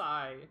off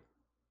Psy.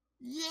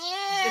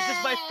 Yeah. This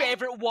is my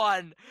favorite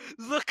one.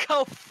 Look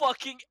how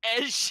fucking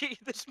edgy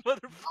this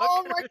motherfucker.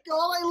 Oh my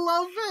god, I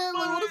love him.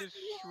 I wanna This see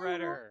him.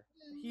 Shredder.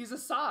 He's a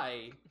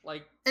Psy,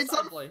 like It's Psy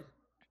a- blade.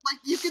 Like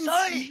you can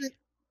Sai! see that.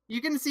 You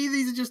can see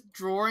these are just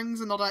drawings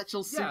and not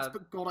actual suits, Yeah.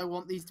 but God, I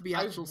want these to be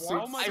I actual want- suits.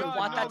 Oh my I so god,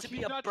 want bad. that to be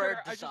he's a not bird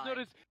Shredder. I just design.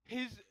 noticed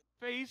his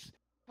face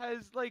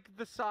has like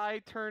the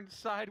side turned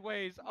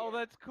sideways. Oh,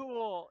 that's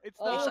cool. It's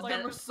All not of like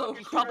them the are so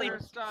fucking cool.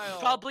 Shredder style.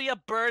 Probably a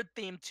bird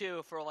theme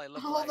too, for all I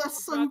look Oh, like.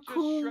 that's so not just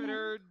cool.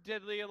 Shredder,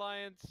 Deadly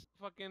Alliance,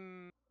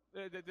 fucking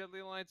the Deadly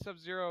Alliance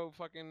Sub-Zero,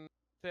 fucking.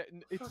 It's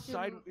Fucking-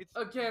 side. It's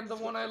Again, the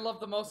one I love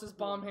the most is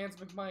Bomb Hands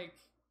McMike.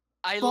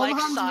 I Bomb like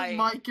Hands Sai.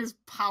 Mike is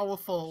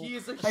powerful. He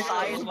is a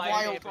Sai hero. is my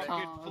wild favorite.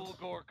 Fucking card. full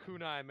gore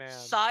kunai man.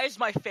 Sai's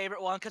my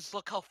favorite one because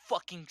look how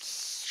fucking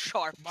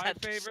sharp. My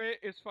that favorite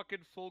is fucking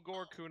full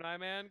gore kunai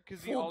man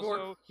because he Full also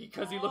gore,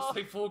 because he looks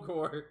like full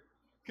gore.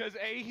 because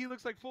A, he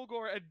looks like full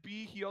gore, and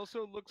B, he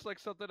also looks like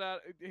something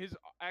out. His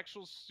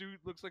actual suit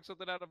looks like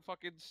something out of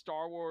fucking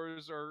Star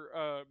Wars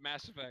or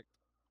Mass Effect.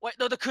 Wait,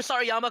 no, the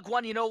Kusariyama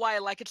one. You know why I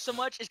like it so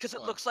much? Is because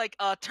it What? looks like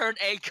Turn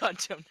A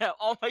Gundam now.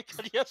 Oh my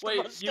god, he has the Wait,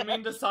 you mustache.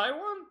 mean the Sai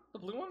one? The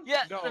blue one?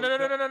 Yeah, No, no, no,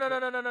 no, the- no, no, no,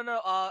 no, no, no,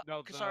 no.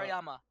 No, the-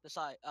 Kusariyama, the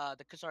Sai,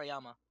 the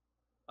Kusariyama.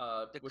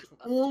 The Which Ku-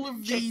 one? All of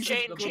Chain- these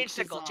chain- are good chain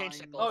sickle, chain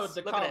designs. sickle. Oh,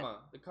 the Look at it. comma.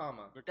 The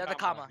comma. Yeah, the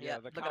comma, yeah,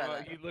 the look at comma.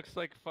 that. He looks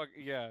like fuck.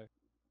 Yeah.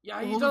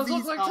 Yeah, he All does of look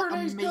these like are Turn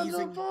A's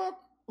amazing. Gundam, fuck!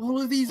 All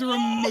of these are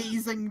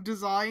amazing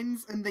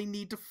designs, and they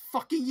need to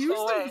fucking use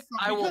Oh, them. wait, for something.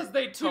 I will- Because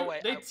they Oh,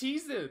 wait, they I-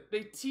 tease it.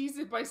 They tease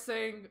it by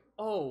saying,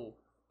 "Oh,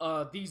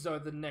 these are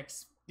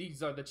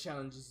the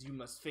challenges you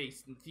must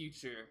face in the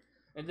future."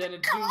 And then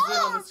it Come zooms in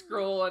on on! the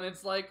scroll, and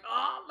it's like,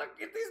 "Oh, look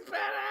at these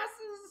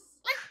badasses!"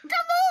 Like, come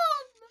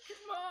on!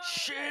 Come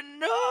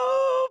on!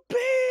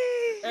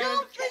 Shinobi.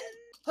 And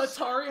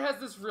Hatari has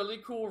this really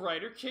cool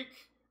rider kick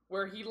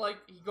where he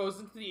goes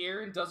into the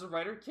air and does a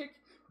rider kick,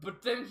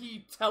 but then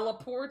he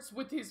teleports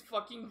with his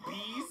fucking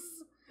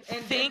bees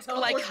and Think then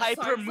like teleports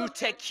Hyper inside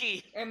something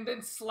Muteki. and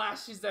then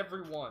slashes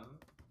everyone.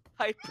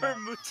 Hyper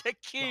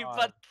Muteki, God.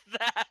 but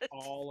that.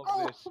 All of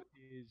Oh. this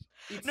is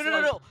It's No, no, no,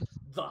 like no.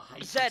 the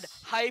hype. Zed,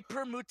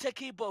 Hyper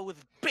Muteki, but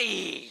with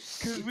bees.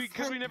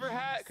 because we never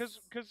had Yes.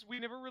 because we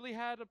never really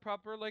had a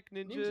proper like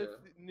Ninja.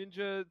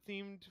 ninja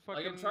themed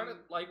fucking. Like I'm trying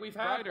to we've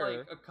had rider.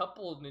 like a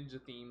couple of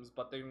ninja themes,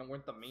 but they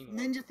weren't the main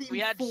ones. Ninja themed We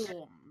had-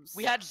 forms.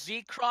 We had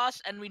Z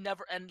Cross, and we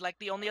never, and like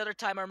the only other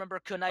time I remember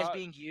kunai's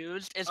being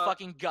used is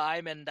fucking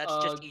Gaiman. That's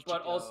just Ichigo.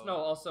 But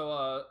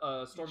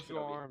also Storm Ichigo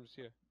Shinobi. arms,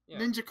 yeah. Yeah.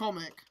 Ninja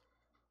comic,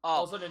 Oh,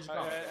 Also Ninja Uh,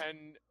 Comic.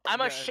 and I'm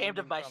yeah, ashamed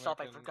of Ninja myself.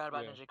 Comic I forgot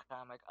about yeah. Ninja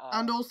Comic.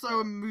 and also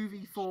a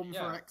movie form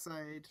Yeah. for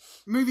Xaid.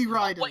 Movie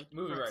Rider. wait.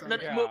 Movie for Rider. No,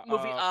 Xaid. Yeah,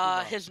 movie.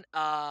 Fuma. His wait,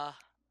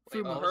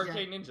 Fuma, what was it?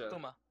 Hurricane Ninja.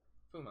 Fuma.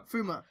 Fuma.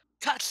 Fuma.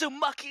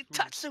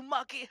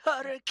 Tatsumaki,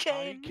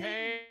 Hurricane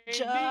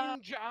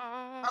Ninja.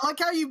 I like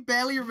how you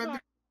barely remember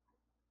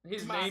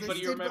His My name, but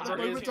you existed, but remember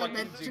the his moment I fucking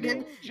mentioned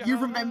jingle. him, you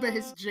remember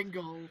his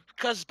jingle.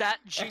 Cause that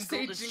jingle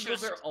X8 is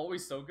jingles just are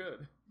always so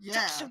good. Yeah.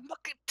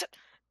 Tatsumaki.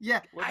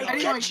 Yeah. I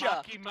Anyway,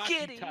 getcha. Maki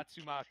Kitty.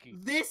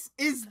 Tatsumaki. this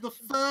is the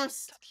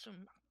first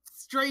Tatsumaki.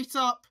 straight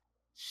up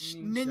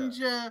Ninja.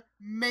 ninja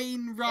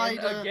main And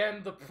rider.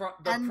 again, the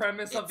and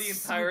premise of the it's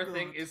so entire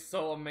thing good. is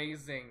so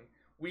amazing.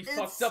 We It's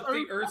fucked up so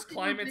the Earth's fucking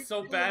climate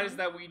so bad ridiculous. is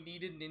that we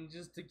needed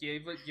ninjas to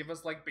give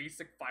us like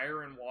basic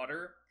fire and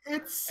water.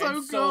 It's so and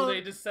good. so they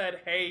just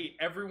said, "Hey,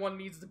 everyone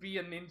needs to be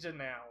a ninja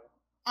now."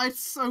 It's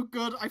so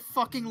good. I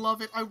fucking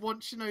love it. I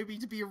want Shinobi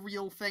to be a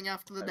real thing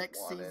after the I next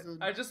want it. season.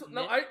 I just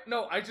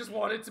I just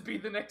want it to be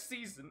the next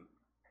season.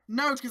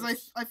 No, because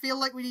I feel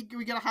like we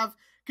gotta have.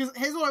 Because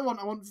here's what I want.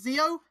 I want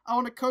Zio. I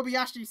want a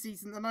Kobayashi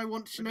season, and I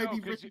want No, Shinobi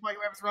 'cause written you- by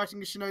whoever's writing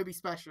the Shinobi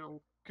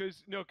special.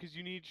 Because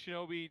you need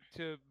Shinobi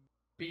to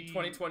Be be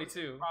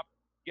 2022.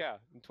 Yeah,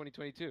 in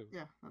 2022.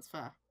 Yeah, that's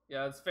fair.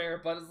 Yeah, it's fair,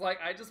 but it's like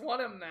I just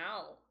want him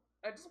now.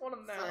 I just want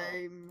him now.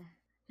 Same.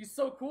 He's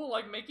so cool.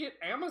 Like, make it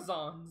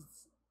Amazons.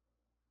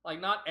 Like,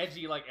 not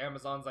edgy like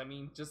Amazons. I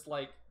mean, just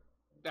like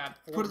that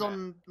format. Put it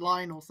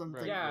online or something.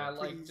 Right, Yeah, yeah.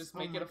 like please. just Oh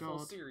make my it a full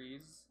God.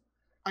 series.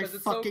 I 'cause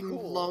it's so fucking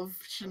cool. love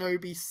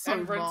Shinobi so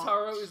And much.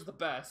 Rentaro is the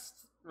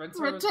best.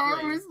 Rentaro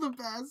Rentaro is is the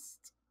best.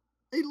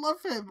 I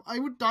love him. I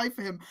would die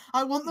for him.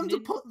 I want them to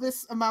Nin- put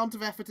this amount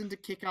of effort into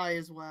Kick-Eye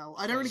as well.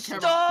 I don't really care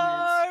about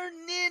Star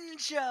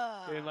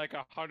Ninja. In like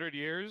 100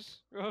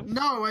 years. Quiz.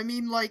 No, I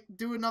mean like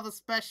do another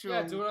special.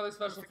 Yeah, do another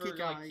special for for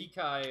like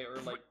Kikai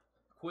or like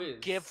Quiz.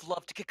 Give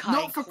love to Kikai.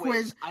 Not and for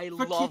Quiz, I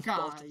for love Kikai.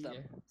 both of them.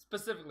 Yeah,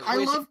 specifically. I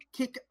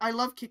Quiz-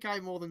 love Kick-Eye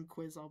more than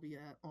Quiz. I'll be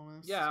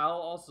honest. Yeah, I'll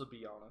also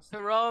be honest.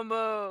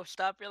 Hiromu,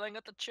 stop yelling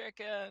at the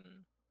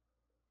chicken.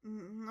 I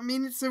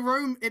mean it's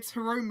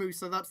Hiromu,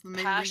 so that's the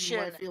main reason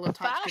why I Passion, feel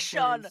attached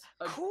fashion, to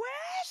Quiz.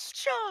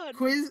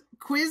 question.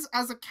 Quiz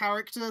as a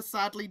character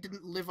sadly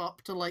didn't live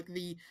up to like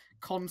the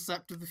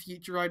concept of the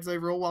future rides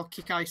overall, while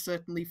Kick-Eye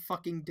certainly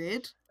fucking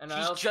did. And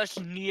He's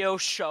just Neo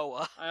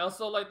Showa. I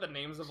also like the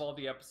names of all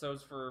the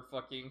episodes for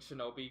fucking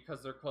Shinobi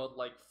because they're called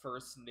like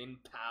first Nin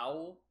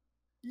Pao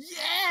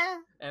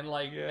Yeah. and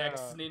like Yeah.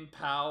 next Nin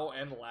Pao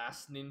and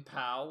last Nin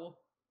Pao.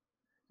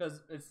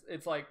 Because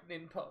it's like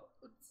Nin Pao.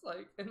 It's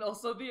like, and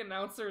also the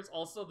announcer is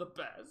also the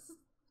best.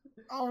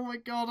 Oh my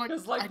god,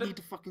 'Cause, I like, the- need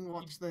to fucking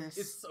watch this.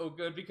 It's so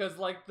good because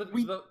like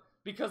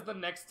because the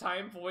next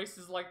time voice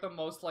is like the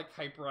most like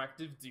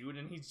hyperactive dude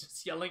and he's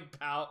just yelling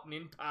pow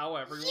Nin Pao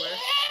everywhere.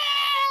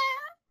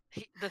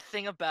 The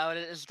thing about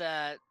it is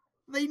that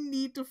They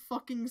need to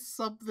fucking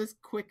sub this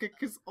quicker,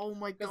 cause oh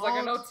my god. Because like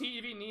I know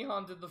TV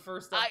Nihon did the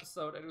first I-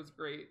 episode and it was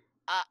great.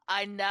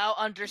 I now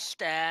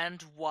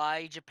understand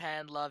why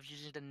Japan loves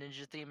using the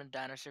ninja theme and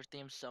dinosaur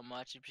theme so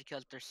much. It's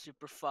because they're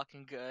super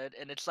fucking good.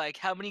 And it's like,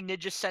 how many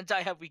ninja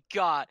sentai have we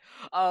got?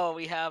 Oh,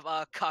 we have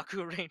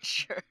Kaku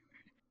Ranger.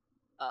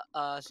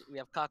 we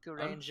have Kaku I'm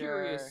Ranger,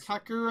 curious.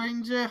 Kaku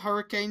Ranger,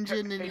 Hurricane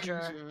Ranger.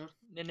 Ninja.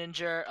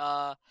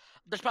 Ninja.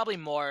 There's probably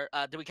more.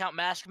 Do we count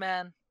Mask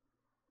Man?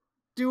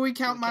 Do we count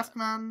we count- Mask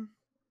Man?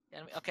 Yeah,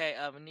 okay.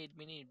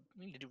 We need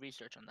to do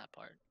research on that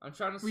part. I'm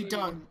trying to see. We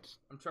don't.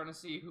 I'm trying to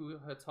see who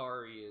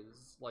Hatari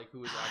is, like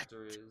who his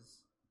actor is.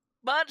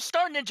 But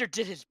Star Ninja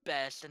did his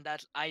best, and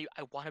that's I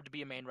want him to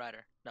be a main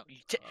rider. No,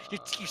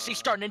 you see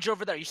Star Ninja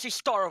over there. You see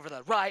Star over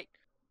there, right?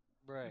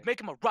 Right. Make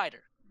him a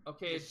rider.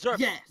 Okay. Deserve it.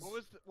 Yes.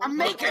 I'm was-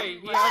 making okay,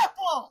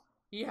 purple.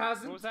 He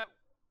hasn't. What was that?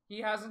 He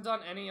hasn't done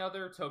any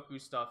other Toku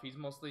stuff. He's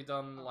mostly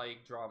done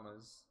like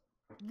dramas.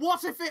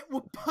 What if it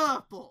were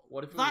purple?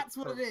 What if it That's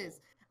was what it is.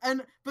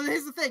 purple? But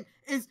here's the thing: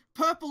 is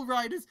purple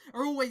riders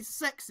are always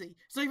sexy.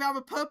 So if you have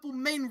a purple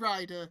main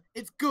rider,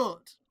 it's good.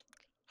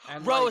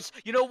 And Rose,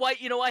 you know why?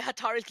 You know why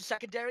Hatari's the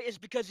secondary is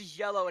because he's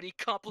yellow and he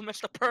complements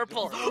the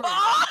purple. He's orange.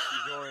 Ah!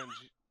 He's orange.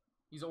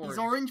 he's orange. He's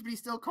orange, but he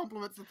still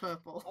complements the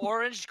purple.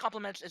 Orange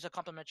is a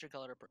complementary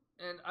color to purple.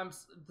 And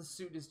the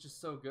suit is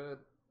just so good.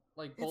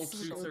 Like It's both so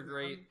suits are good.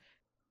 great.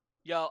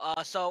 Yo,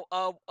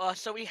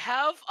 so we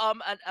have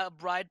a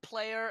bride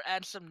player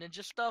and some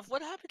ninja stuff.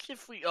 What happens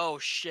if we? Oh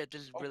shit,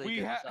 this is really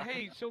good. stuff.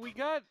 Hey, so we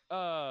got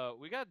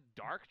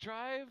Dark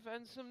Drive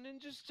and some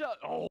ninja stuff.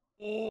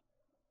 Oh.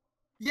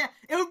 Yeah,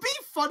 it would be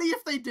funny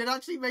if they did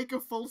actually make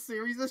a full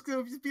series. This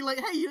could just be like,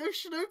 hey, you know,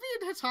 Shinobi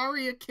and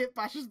Hatari are kit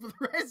bashers, but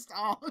the rest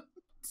aren't.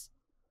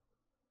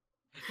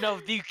 No,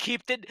 you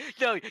keep the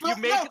no. You But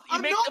make no, you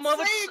I'm make not them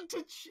over.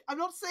 saying I'm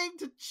not saying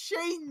to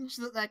change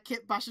that they're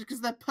kit bashers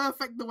because they're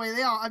perfect the way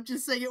they are. I'm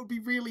just saying it would be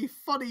really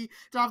funny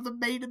to have the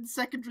main and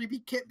secondary be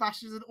kit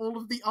bashers and all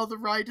of the other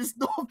riders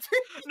not be.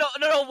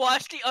 No.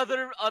 Watch the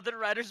other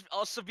riders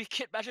also be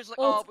kit bashers.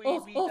 Like,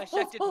 we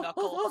dissected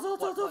Knuckles.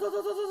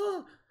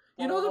 What?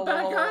 You know the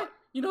bad guy?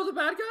 You know the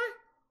bad guy?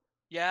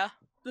 Yeah.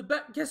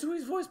 Guess who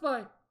he's voiced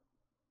by?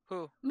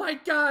 Who?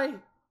 Mike Guy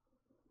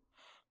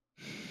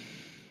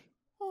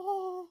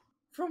Oh,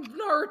 from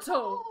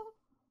Naruto.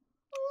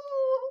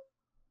 oh.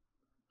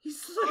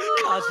 He's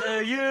literally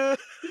Kazuya.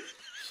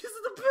 he's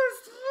the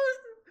best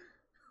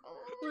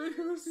one. Wait,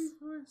 who's he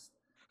voiced?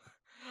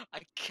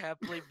 I can't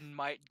believe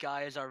Might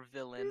Guy is our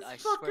villain. He's I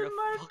swear to fucking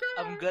Might fuck,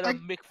 Guy. I'm gonna I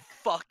make I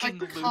fucking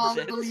lose can't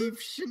it. believe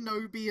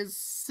Shinobi has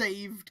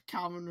saved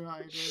Kamen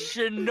Rider.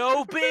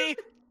 Shinobi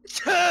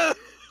 2!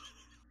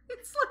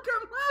 It's like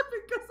I'm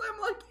laughing because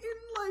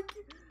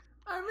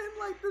I'm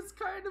in this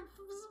kind of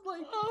like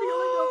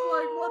feeling of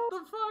like what the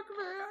fuck,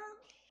 man.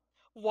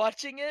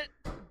 Watching it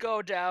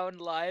go down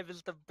live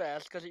is the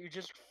best because you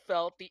just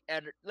felt the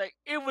energy. Like,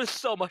 it was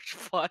so much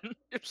fun.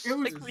 It was, It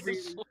was like, we really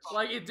just-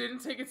 Like it didn't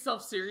take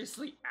itself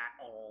seriously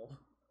at all.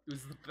 It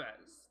was the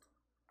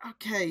best.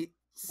 Okay,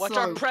 What's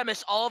so our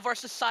premise? All of our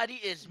society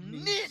is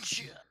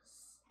ninja.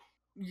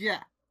 yeah,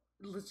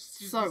 Let's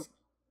just so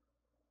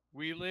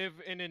We live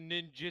in a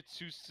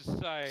ninjutsu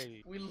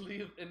society. we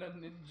live in a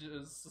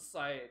ninja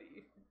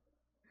society.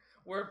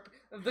 Where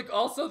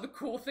also the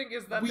cool thing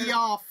is that we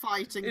are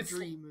fighting it's-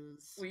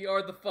 dreamers. we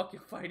are the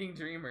fucking fighting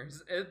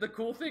dreamers. The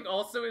cool thing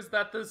also is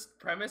that this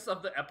premise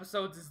of the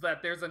episodes is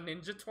that there's a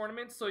ninja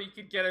tournament, so you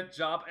could get a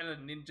job at a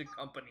ninja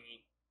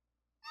company.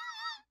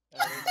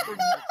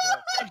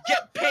 And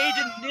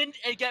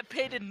get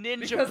paid in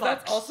ninja Because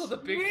that's bucks. also the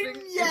big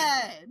thing.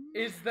 Yen!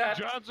 Is that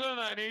Johnson,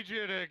 I need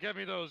you to get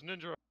me those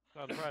ninja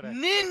on Friday.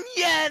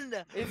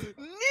 Ninjen! is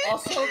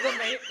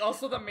Ninja!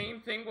 also the main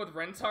thing with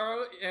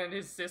Rentaro and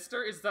his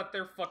sister is that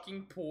they're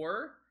fucking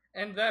poor,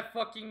 and that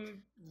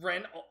fucking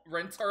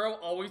Rentaro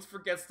always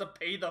forgets to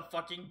pay the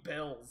fucking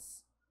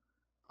bills.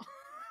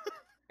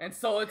 And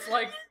so it's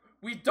like,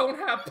 we don't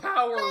have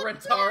power,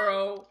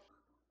 Rentaro.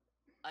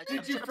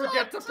 Did you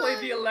forget to pay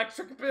the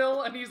electric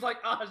bill? And he's like,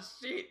 ah,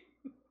 shit.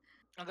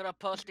 I'm gonna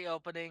post the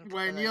opening.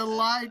 When and your then,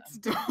 lights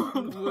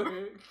don't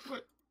work.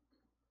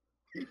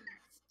 It's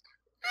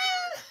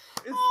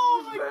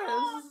Oh the my best.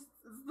 God.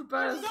 It's the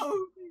best.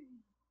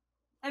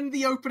 And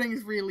the opening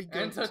is really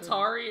good. And too.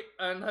 Hatari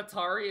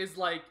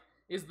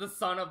is the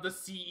son of the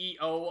CEO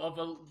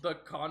of the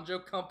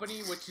Konjo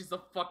company, which is a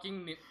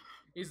fucking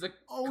is a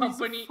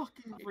company. He's a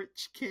fucking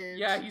rich kid.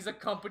 Yeah, he's a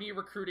company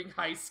recruiting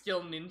high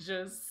skill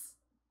ninjas.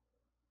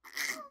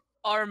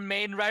 Our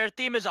main rider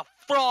theme is a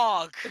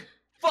frog.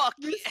 Fuck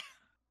yeah.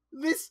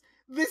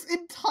 This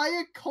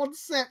entire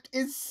concept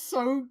is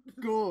so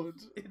good.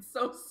 It's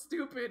so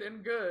stupid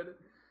and good.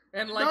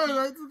 And No, like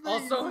that's the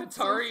thing, also it's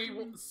so Hatari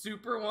stupid.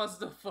 super wants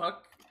to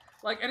fuck.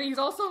 Like, and he's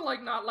also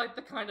like not like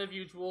the kind of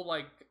usual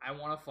like I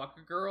want to fuck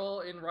a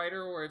girl in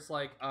Rider where it's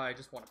like I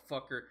just want to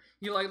fuck her.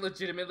 He like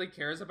legitimately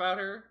cares about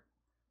her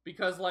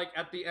because like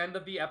at the end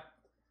of the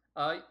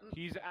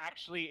He's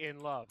actually in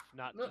love,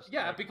 not no, just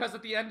yeah, like- because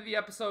at the end of the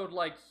episode,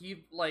 like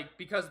he like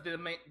because the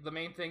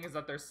main thing is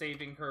that they're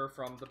saving her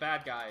from the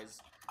bad guys,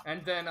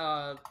 and then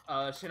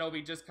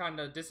Shinobi just kind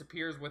of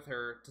disappears with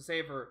her to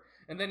save her,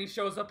 and then he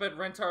shows up at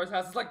Rentaro's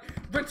house. It's like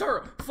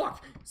Rentaro,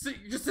 fuck,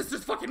 your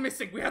sister's fucking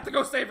missing. We have to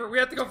go save her. We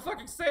have to go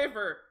fucking save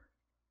her.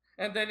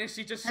 And then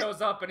she just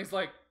shows up, and he's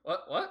like,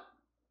 what?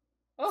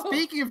 Oh,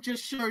 Speaking of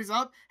just shows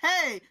up,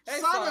 hey, Hey,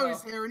 Sano is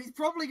Sano. here, and he's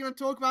probably going to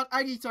talk about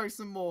Agito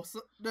some more.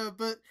 So, no,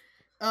 but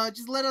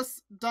just let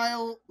us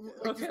dial.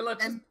 Like, okay,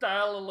 let's just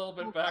dial a little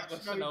bit talk back about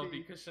with Shinobi, Shinobi.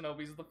 because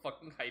Shinobi's the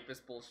fucking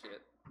hypest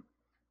bullshit.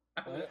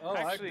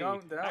 I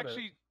don't doubt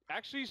it.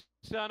 Actually,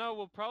 Sano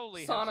will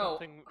probably have Sano,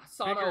 something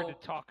Sano, bigger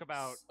to talk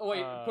about. Oh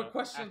wait, quick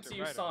question after to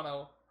you, Rider.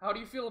 Sano. How do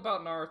you feel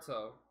about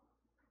Naruto?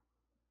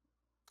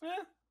 Eh,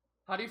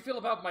 How do you feel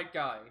about Mike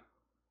Guy?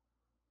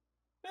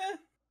 eh.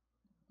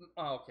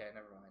 Oh, okay,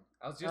 never mind.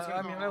 I was just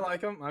I gonna... mean,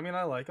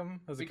 I like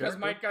him as a because character.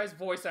 Mike Guy's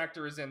voice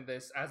actor is in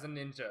this as a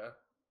ninja.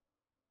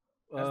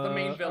 As the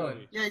main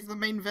villain. Yeah, he's the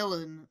main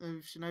villain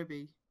of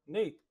Shinobi.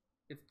 Neat.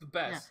 It's the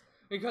best.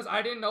 Because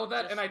I didn't know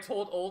that, and I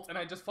told Ult, and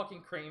I just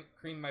fucking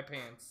creamed my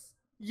pants.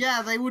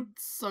 Yeah, they were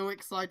so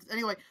excited.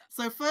 Anyway,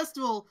 so first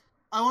of all,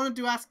 I wanted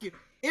to ask you,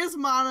 is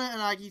Mana an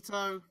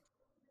Agito?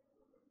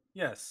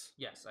 Yes.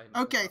 Yes, I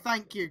know. Okay,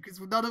 thank you, because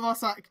none of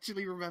us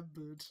actually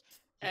remembered.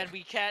 And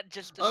we can't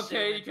just assume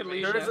Okay, you can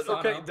leave information.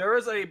 Sano. There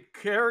is a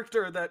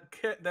character that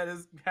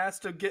has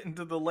to get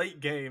into the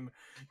late game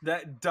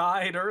that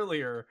died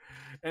earlier,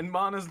 and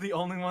Mana's the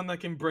only one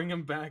that can bring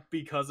him back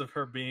because of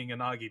her being an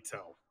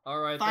Agito.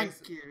 Alright, Thank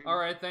thanks. you.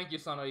 Alright, thank you,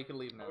 Sano. You can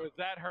leave now. Or is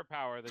that her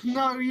power? That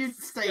No, you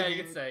stay. Yeah, you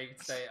here. can stay. You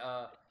can stay.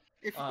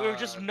 If We were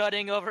just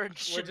nutting over and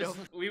We're just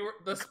Shinobi.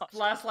 the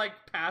last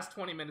past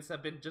 20 minutes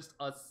have been just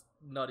us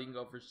nutting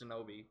over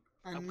Shinobi.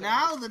 And Okay.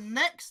 now the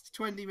next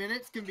 20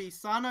 minutes can be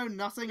Sano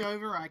nutting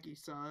over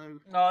Agito.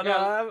 No,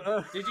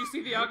 Yeah, Did you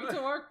see the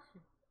Agito arc?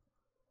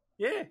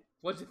 yeah.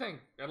 What'd you think?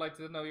 I'd like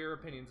to know your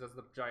opinions as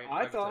the giant.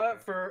 I Agito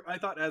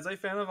thought as a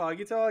fan of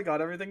Agito, I got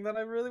everything that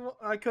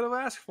I could have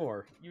asked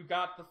for. You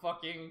got the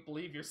fucking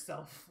believe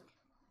yourself.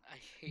 I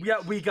hate Yeah,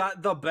 we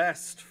got the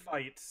best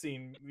fight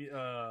scene,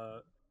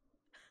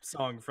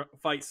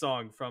 fight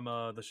song from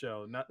the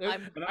show.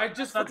 I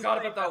just Not to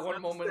forgot say- about that that's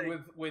one not to moment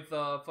say- with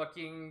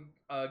fucking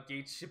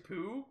Gate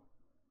Shippu,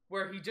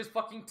 where he just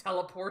fucking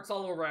teleports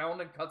all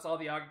around and cuts all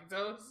the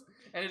Agitos,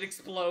 and it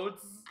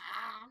explodes.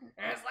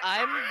 And it's like,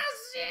 I'm-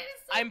 shit,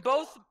 it's so I'm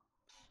cool." both.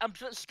 I'm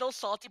still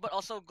salty, but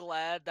also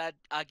glad that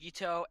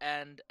Agito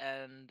and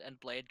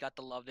Blade got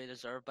the love they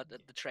deserve. But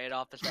the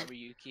trade-off is that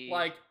Ryuki,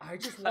 Like, I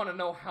just want to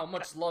know how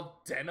much love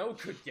Deno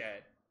could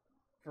get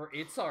for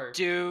its art.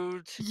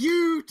 dude.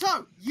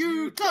 Yuto!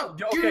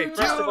 Okay,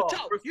 first of all, okay,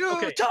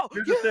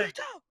 here's the thing.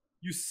 Yuto!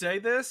 You say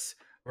this,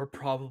 we're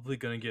probably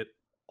gonna get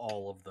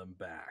all of them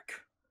back.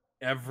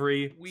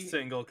 Every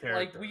single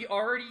character. Like,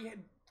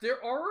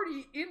 they're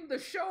already in the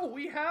show.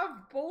 We have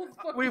both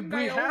fucking we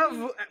Naomi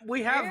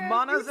have and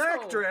Mana's Yuto.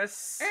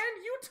 actress. and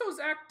Yuto's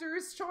actor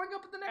is showing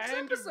up in the next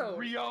and episode.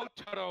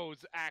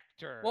 Ryotaro's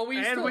actor. Well,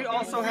 we We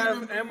also have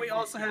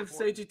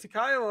Seiji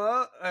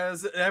Takaiwa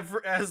as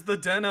the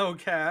Deno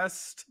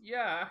cast.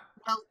 Yeah,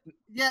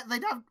 Yeah,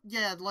 they'd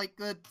have, like,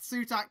 the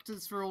suit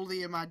actors for all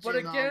the Imagine. but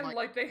again, are,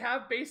 like they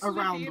have basically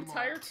around the the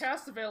entire lot.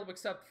 cast available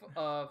except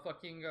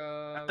fucking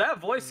That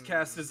voice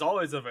cast is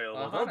always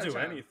available. They'll do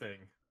Hana-chan. anything.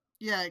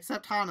 yeah,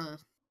 except Hana.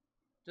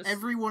 just,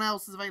 Everyone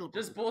else is available.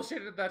 just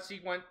bullshitted that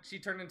she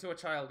turned into a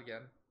child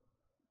again.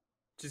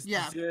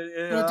 Yeah,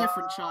 a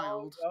different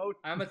child. Oh,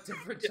 I'm a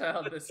different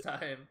child this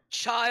time.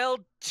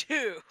 Child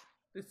 2.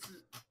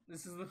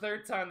 This is the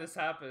third time this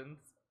happens.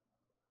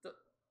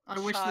 I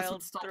wish this Child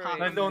would stop 3.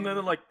 happening. and then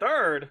they're like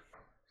third.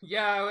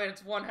 Yeah,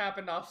 it's one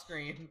happened off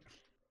screen.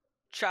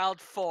 Child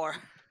 4.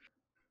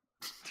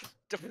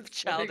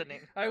 Childening.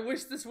 I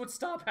wish this would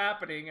stop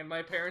happening and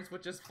my parents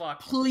would just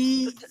fuck.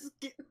 Please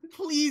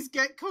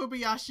get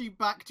Kobayashi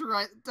back to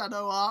write the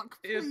Deno arc.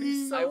 It'd be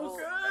Please. so I will-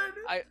 good.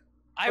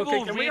 I Okay,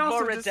 will can we read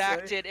more also just say-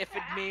 redacted if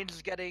it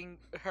means getting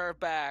her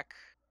back.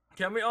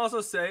 Can we also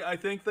say I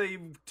think they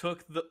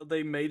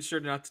made sure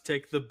not to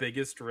take the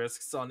biggest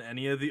risks on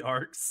any of the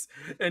arcs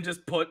and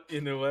just put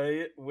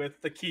Inoue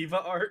with the Kiva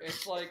arc.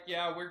 It's like,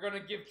 yeah, we're gonna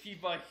give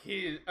Kiba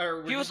his,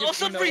 or He we're was gonna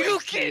also give Inoue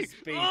Ryuki! his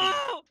baby.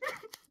 Oh!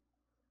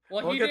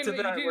 Well, We'll he get to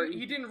didn't. that He where didn't, he-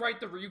 he didn't write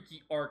the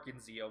Ryuki arc in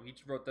Zio. He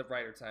wrote the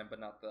writer time, but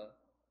not the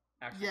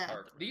actual Yeah.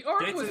 arc. The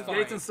arc was fine.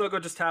 Gates and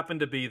Sogo just happened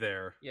to be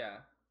there. Yeah.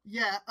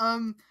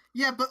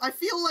 Yeah, but I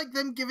feel like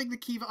them giving the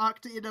Kiva arc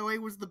to Inoue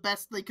was the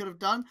best they could have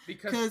done.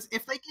 Because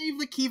if they gave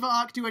the Kiva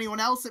arc to anyone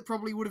else, it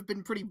probably would have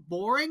been pretty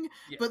boring.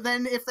 Yeah. But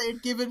then if they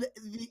had given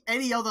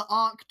any other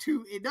arc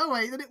to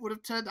Inoue, then it would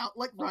have turned out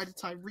like Rider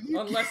Time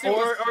Ryuki. Unless it Or-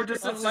 was, or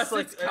just- it's unless just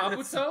like- it's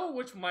Kabuto,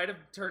 which might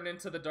have turned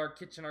into the Dark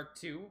Kitchen arc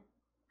too.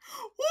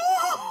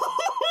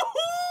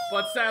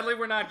 But sadly,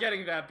 we're not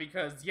getting that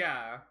because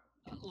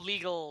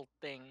Legal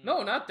thing.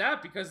 no, not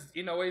that because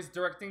Inoue's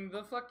directing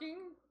the fucking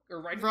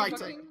or writing Writing. the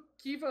fucking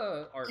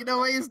Kiva arc.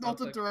 Inoue is not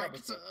the a director.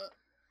 Kabuto.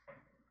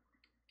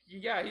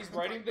 Yeah, he's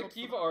writing the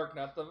Kiva arc,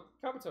 not the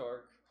Kabuto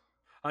arc.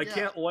 I Yeah.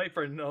 can't wait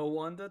for no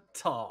one to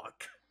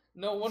talk.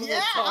 No one Yeah,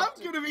 will talk.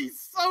 I'm gonna be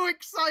so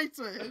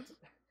excited.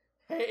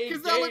 Hey,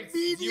 'Cause they'll Gates, do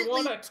you immediately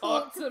want to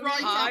talk talk to me?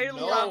 right High after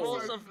the levels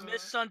episode. of No, I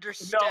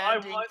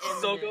misunderstanding. want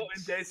Sogo imminent.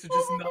 and Dace to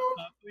just not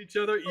talk to each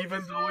other,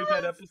 even though we've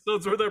had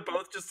episodes where they're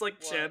both just like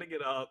What? chatting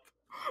it up.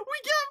 We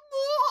get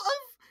more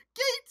of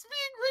Gates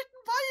being written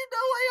by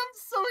Inoue. I'm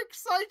so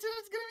excited.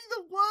 It's gonna be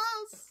the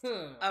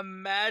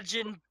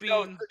Imagine No,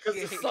 being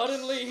because gay.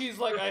 Suddenly he's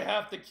like, I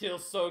have to kill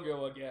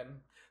Sogo again.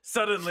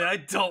 Suddenly, I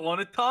don't want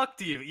to talk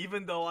to you,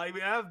 even though I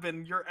have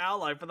been your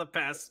ally for the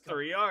past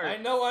 3 I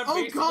arcs. know I'm Oh,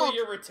 basically God!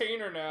 your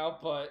retainer now,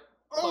 but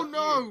Oh fuck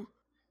no! you.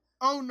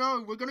 Oh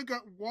no, we're gonna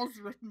get was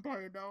written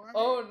by now.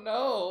 Oh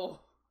no!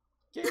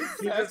 Get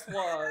sex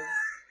was.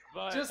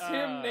 But, Just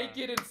him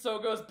naked in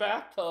Sogo's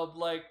bathtub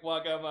like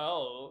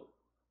Wagamao.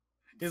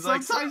 He's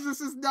like, Sometimes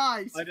this is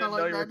nice, I didn't fellow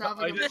know you were men co-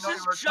 having I a didn't This know is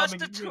you were just coming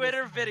the in here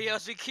Twitter this morning.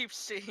 videos we keep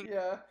seeing.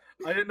 Yeah,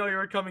 I didn't know you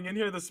were coming in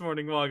here this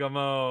morning,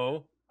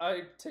 Wagamo.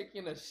 I'm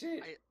taking a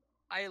shit.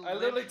 I I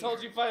literally live told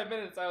here. you 5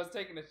 minutes I was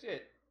taking a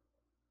shit.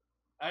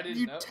 I didn't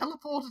You know.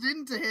 teleported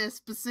into here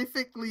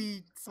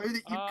specifically so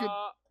that you could.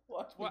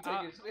 Watch me What, take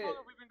how a long shit. have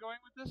we been going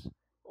with this?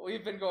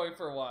 We've been going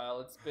for a while.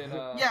 It's been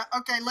Yeah,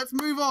 okay, let's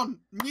move on.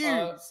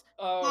 News.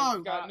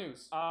 Oh. got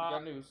news. We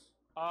got news.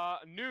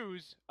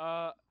 News.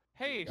 What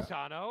Hey, you got?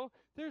 Sano.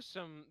 There's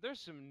some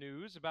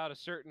news about a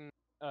certain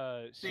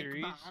Big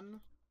series. man.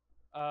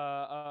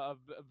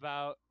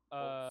 About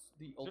The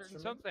certain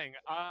Ultraman? something.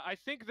 I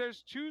think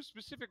there's 2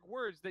 specific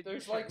words that There's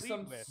you should like lead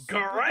some with.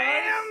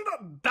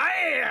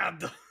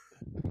 Granddad!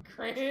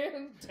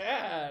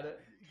 Granddad.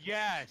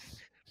 Yes.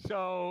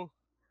 So,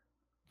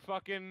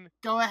 fucking.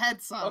 Go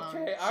ahead, Sano.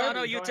 Okay,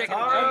 Sano, you take it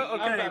Taro,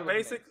 away. okay, bad with the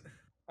basic. names.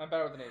 I'm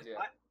better with the names, yeah.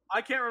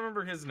 I can't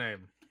remember his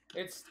name.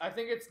 I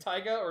think it's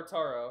Taiga or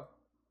Taro.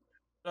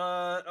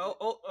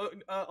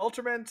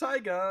 Ultraman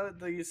Taiga,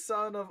 the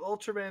son of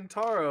Ultraman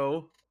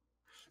Taro,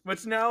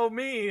 which now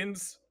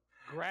means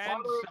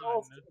Grandson.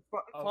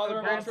 Father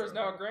of grandson. Ultra is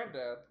now a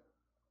granddad.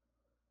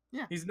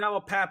 he's now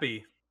a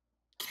pappy.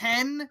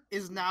 Ken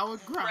is now a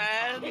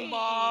grandpa.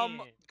 Grandmom,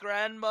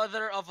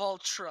 grandmother of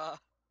Ultra.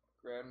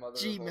 Grandmother of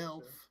G-MILF.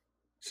 Ultra.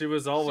 She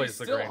was always She's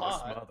the still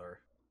grandest hot. mother.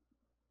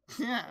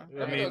 Yeah. I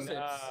Look at mean, those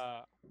hips.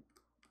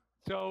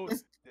 So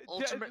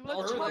Ultimate- let's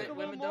ultimate talk a little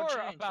women don't more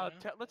change, about. you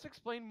know? Let's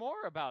explain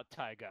more about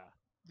Taiga.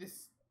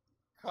 This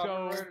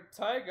Kamen Rider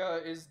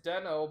Taiga is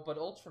Deno, but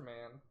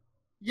Ultraman.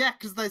 Yeah,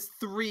 because there's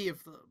 3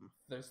 of them.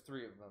 There's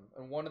 3 of them,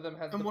 and one of them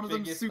has And the one of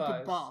them's biggest super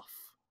thighs. buff.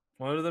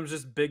 one of them's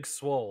just big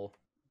swole.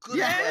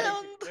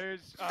 Yeah.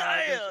 There's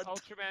Dad!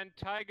 Ultraman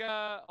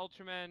Taiga,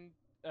 Ultraman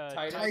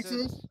Titus.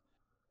 Titus.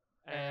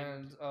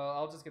 And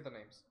I'll just get the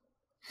names.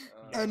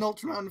 And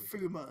Ultraman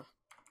Fuma.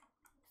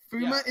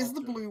 Fuma Yeah, is the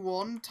Ultra. blue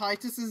one,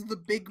 Titus is the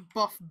big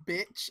buff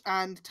bitch,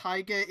 and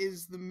Tiger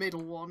is the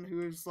middle one,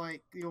 who is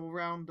like the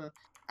all-rounder.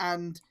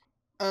 And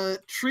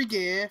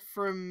Trigger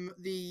from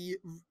the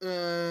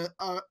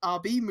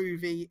RB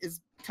movie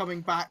is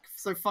coming back,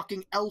 so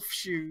fucking elf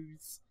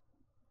shoes.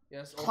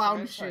 Yes,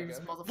 Clown Ultraman shoes,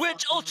 Taiga. motherfucker.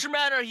 Which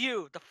Ultraman are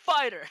you? The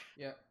fighter.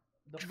 Yeah.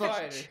 The The-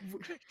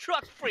 fighter.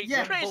 Truck freak.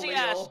 Yeah. Crazy Bully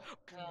ass.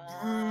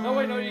 No,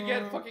 wait, no, you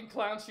get fucking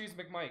Clown Shoes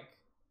McMike.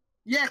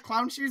 Yeah,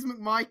 Clown Shoes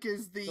McMike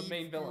is the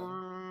main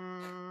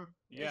villain.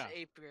 Yeah.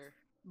 His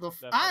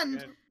Apier.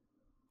 And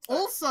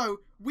also,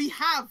 we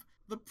have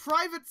the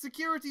private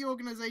security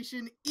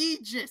organization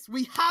Aegis.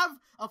 We have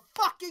a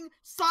fucking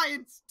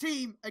science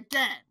team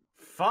again.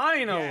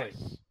 Finally!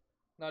 Yes.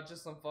 Not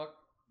just some fuck.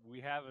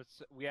 We have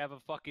a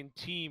fucking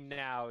team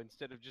now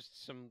instead of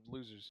just some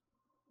losers.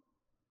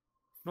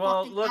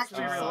 Well, Fucking let's be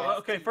actual real. science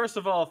Okay, team. first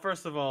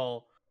of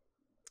all,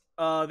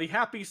 the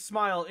Happy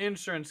Smile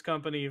Insurance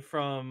Company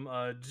from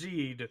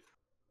Jeed,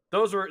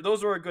 those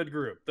were a good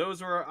group.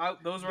 Those were a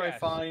Yes,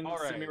 fine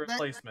alright. semi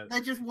replacement.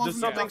 There just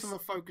wasn't something enough of a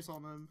focus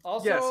on them.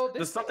 Also, Yes, the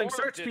this something Orb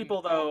search didn't-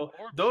 people though,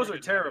 Orb those sure are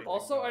didn't have terrible.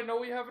 anything. Also, I know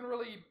we haven't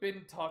really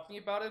been talking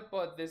about it,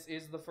 but this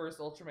is the first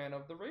Ultraman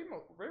of the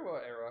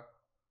Reiwa era.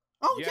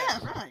 Oh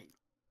Yes. yeah, right.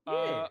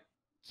 Yeah.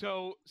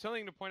 So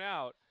something to point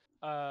out.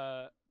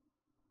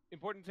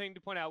 Important thing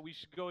to point out. We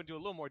should go into a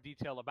little more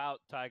detail about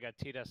Taiga,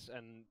 Titus,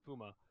 and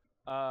Puma.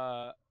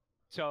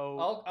 So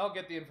I'll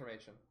get the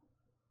information.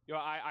 you know,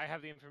 I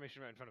have the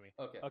information right in front of me.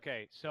 Okay.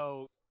 Okay,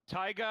 so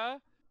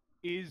Taiga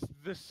is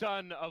the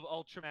son of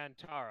Ultraman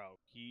Taro.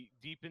 He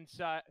deep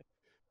inside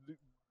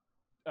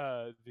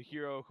the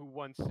hero who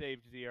once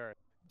saved the Earth.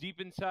 Deep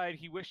inside,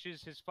 he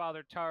wishes his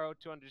father Taro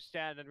to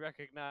understand and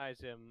recognize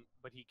him,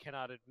 but he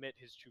cannot admit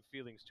his true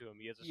feelings to him.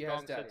 He has a He has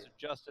strong daddy. sense of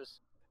justice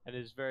and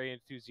is very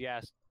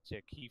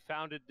enthusiastic. He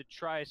founded the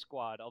Tri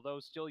Squad. Although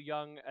still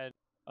young and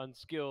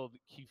unskilled,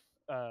 he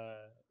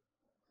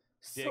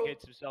So,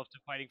 dedicates himself to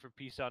fighting for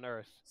peace on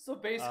Earth. so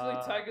basically,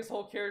 Taiga's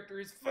whole character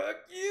is "fuck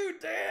you,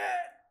 Dad."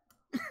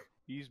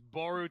 He's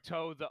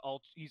Boruto,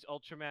 he's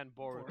Ultraman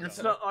Boruto.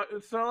 It's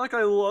not like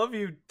I love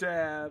you,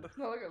 Dad. It's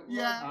not like I love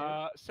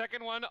Yeah. you.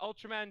 Second one,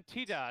 Ultraman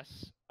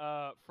Tidas,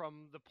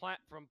 from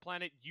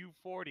planet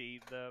U40,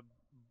 the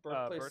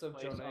Birthplace of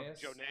birthplace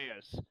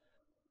Joneus.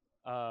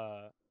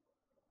 Joneus.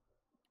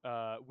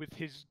 With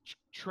his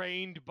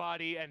trained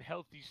body and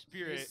healthy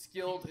spirit, He's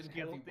skilled he's in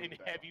skilled in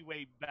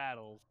heavyweight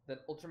battles. Then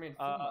Ultraman And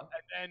Fuma.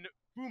 then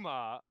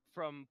Fuma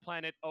from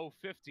planet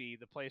O50,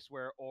 the place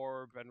where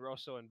Orb and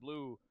Rosso and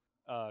Blue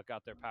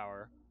got their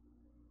power.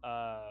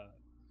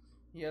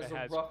 He has It a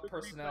has rough quick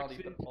personality,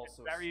 but reflexes and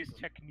also various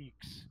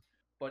techniques.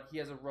 But he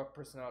has a rough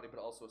personality, but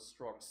also a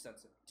strong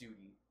sense of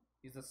duty.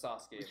 He's the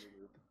Sasuke of the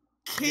group.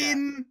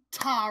 Kintaros.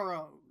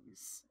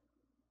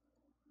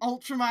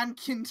 Ultraman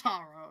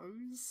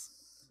Kintaros.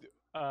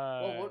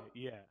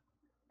 Yeah.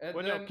 And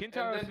Well, then, no,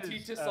 Kintaros and then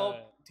is,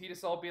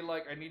 Titus will be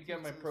like, I need to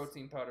get my Titus.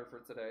 protein powder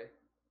for today.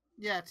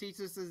 Yeah,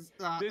 Titus is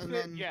that, This and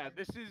is, then yeah,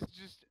 this is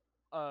just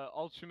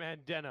Ultraman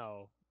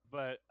Deno,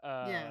 but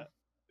Yeah.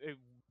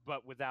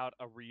 but without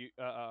a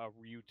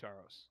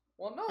Ryutaros.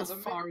 Well, no, As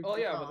far as oh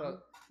the yeah,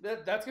 bomb.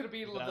 that's gonna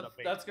be Without a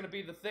that's base. gonna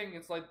be the thing.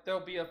 It's like there'll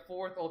be a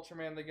fourth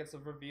Ultraman that gets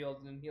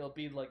revealed, and he'll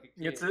be like a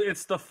kid.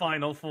 It's the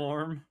final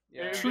form.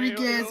 Yeah.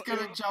 Trigger's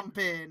gonna jump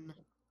in.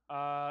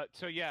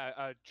 So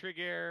yeah,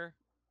 Trigger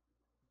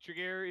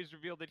is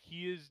revealed that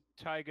he is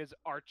Taiga's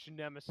arch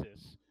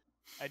nemesis,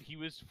 and he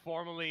was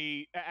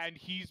formerly, and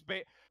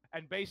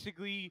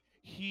basically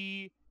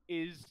he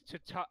is to,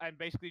 and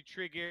basically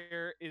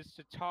Trigger is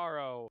to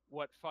Taro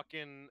what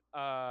fucking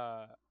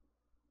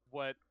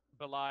what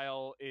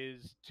Belial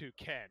is to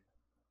Ken.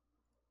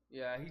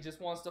 Yeah, he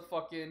just wants to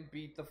fucking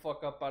beat the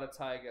fuck up out of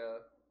Taiga.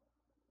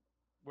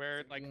 Where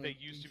It's like, like they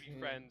used to be yeah.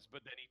 friends,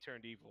 but then he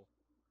turned evil.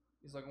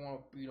 He's like, I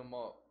want to beat him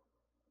up.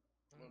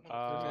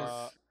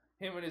 Uh,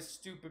 Him and his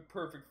stupid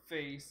perfect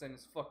face and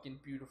his fucking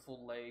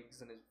beautiful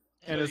legs and his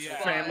And So, his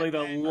yeah, family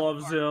that and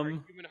loves our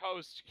him. human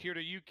host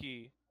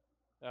Hiroyuki,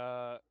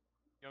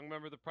 young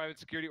member of the private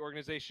security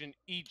organization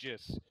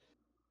Aegis.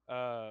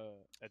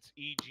 That's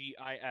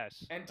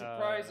EGIS.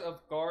 Enterprise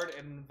of Guard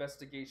and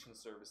Investigation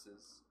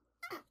Services.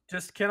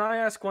 Just can I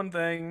ask one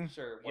thing?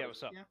 Sure. Yeah, is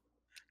what's it? up? Yeah.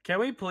 Can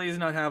we please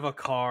not have a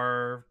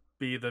car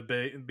be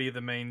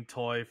the main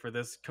toy for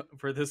this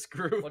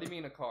group? What do you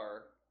mean a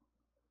car?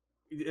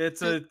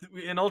 It's in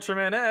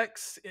Ultraman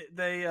X.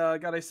 They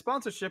got a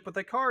sponsorship with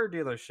a car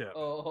dealership.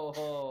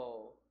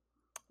 Oh.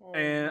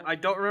 And I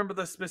don't remember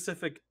the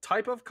specific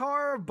type of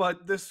car,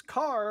 but this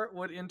car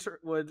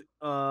would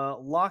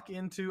lock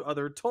into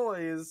other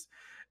toys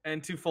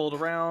and to fold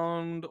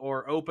around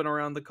or open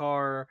around the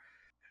car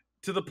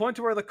to the point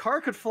to where the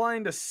car could fly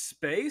into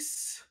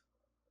space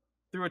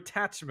through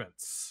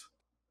attachments.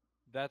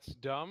 That's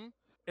dumb.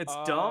 It's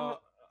dumb,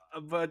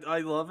 but I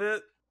love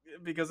it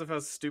because of how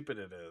stupid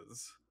it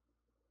is.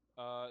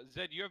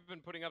 Zed, you have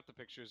been putting up the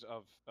pictures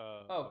of.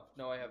 Oh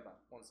no, I have not.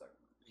 1 second.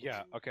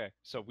 Yeah. Okay.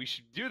 So we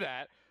should do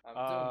that. I'm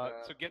doing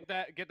that. So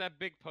get that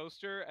big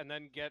poster, and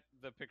then get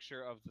the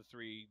picture of the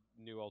 3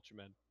 new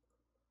Ultramen.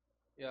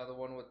 Yeah, the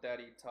one with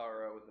Daddy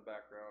Taro in the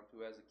background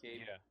who has a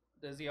cape. Yeah.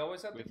 Does he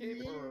always have the With-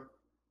 cape?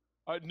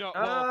 Or... No.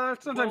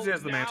 Sometimes he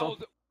has the mantle.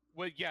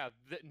 Well, yeah.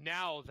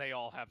 Now they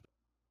all have,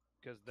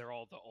 because they're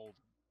all the old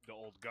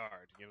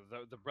guard. You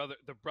know, the brothers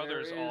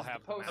There all is the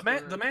have poster.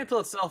 mantle. The mantle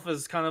itself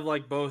is kind of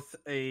like both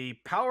a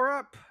power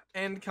up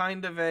and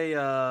kind of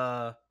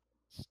a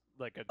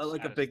like a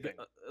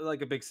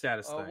like a big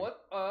status thing.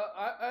 What?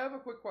 I have a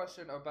quick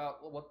question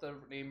about what the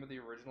name of the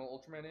original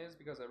Ultraman is,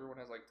 because everyone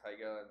has like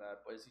Taiga and that.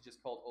 But is he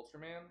just called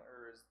Ultraman,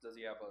 or does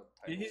he have a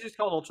title? He's just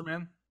called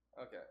Ultraman.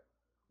 Okay.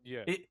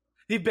 Yeah.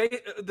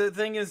 The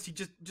thing is,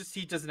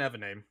 he doesn't have a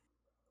name.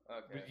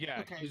 Okay.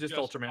 Yeah. Okay. He's just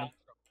Ultraman.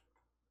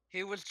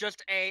 He was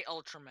just a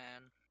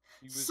Ultraman.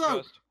 He was So-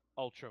 just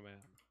Ultraman.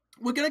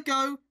 We're gonna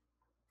go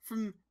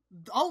from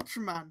the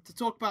Ultraman to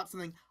talk about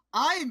something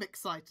I'm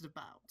excited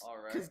about.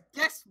 Alright. Because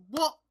guess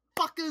what,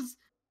 fuckers?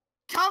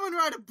 Kamen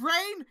Rider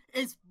Brain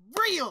is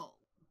real!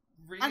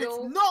 Real? And it's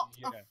not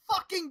Yeah. a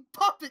fucking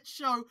puppet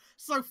show,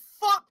 so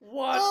fuck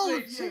What? all They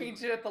of you.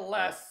 changed it at the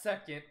last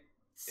second.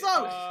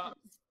 So,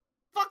 it's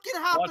fucking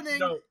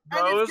happening, and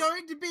Rose? it's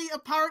going to be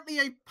apparently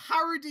a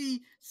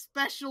parody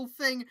special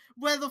thing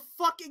where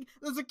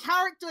there's a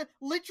character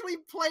literally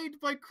played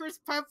by Chris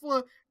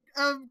Pepler,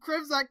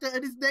 Cribs actor,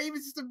 and his name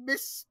is just a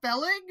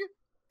misspelling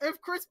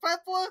of Chris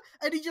Pepler,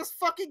 and he just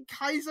fucking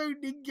Kaizo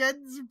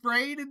Ningen's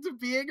brain into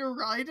being a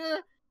rider,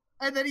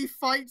 and then he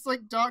fights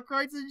like Dark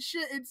Riders and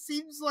shit. It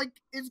seems like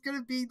it's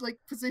gonna be like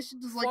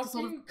positioned as like a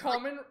sort of Fucking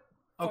common.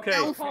 Okay,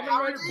 elf Kamen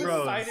parody, Rider Rose.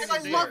 Poseidon and I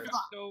is love there.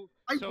 that.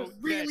 I So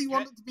really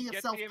want it to be a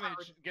get self the parody.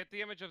 image. Get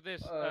the image of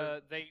this.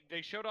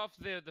 They showed off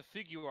the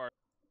figure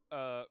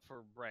art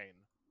for Brain.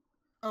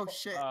 Oh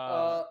shit.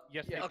 Yes,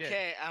 yeah. they did.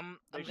 Okay, I'm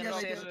They gonna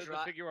showed say off as a the dri-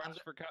 figure I'm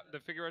arts the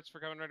figure arts for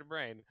Kamen Rider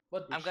Brain.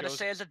 But I'm gonna shows-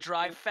 say as a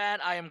Drive fan,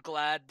 I am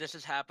glad this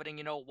is happening.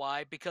 You know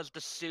why? Because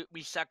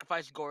we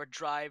sacrificed Gore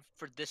Drive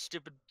for this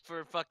stupid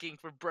for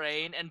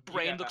Brain, and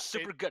Brain Yeah, looks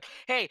super good.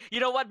 Hey, you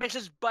know what makes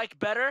his bike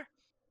better?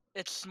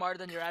 It's smarter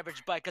than your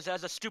average bike because it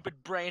has a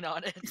stupid brain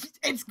on it.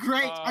 It's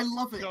great. I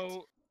love it.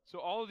 So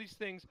all of these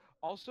things.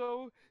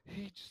 Also,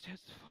 he just has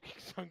the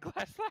fucking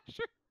sunglass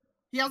slasher.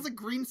 He has a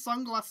green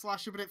sunglass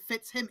slasher, but it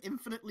fits him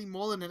infinitely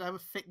more than it ever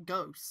fit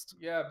Ghost.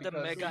 yeah, The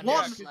because Mega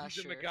One- He's a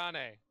slasher.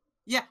 Megane.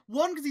 Yeah,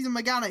 1, because he's a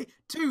Megane.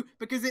 2,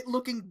 because it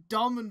looking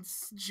dumb and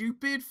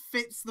stupid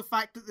fits the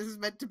fact that this is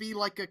meant to be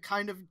like a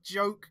kind of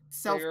joke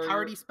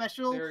self-parody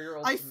special. they're your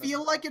I ultimate-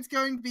 feel like it's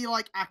going to be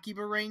like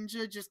Akiba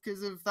Ranger just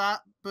because of that,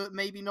 but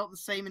maybe not the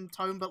same in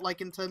tone, but like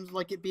in terms of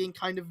like it being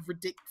kind of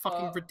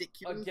fucking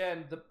ridiculous.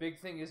 Again, the big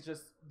thing is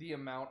just the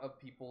amount of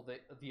people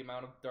the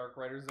amount of Dark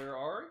Riders there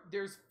are.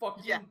 There's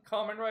fucking Yeah.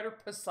 Kamen Rider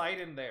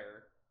Poseidon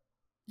there.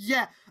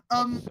 Yeah,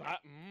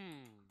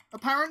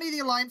 apparently the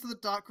Alliance of the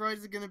Dark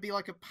Riders are going to be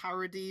like a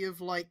parody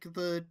of like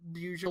the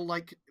usual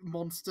like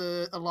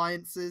monster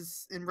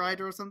alliances in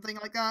Rider or something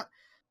like that.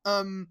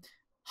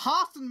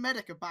 Heart and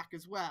Medic are back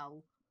as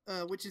well,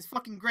 which is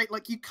fucking great.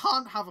 Like, you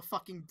can't have a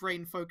fucking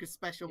brain focus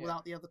special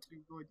without the other two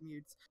droid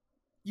mutes.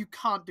 You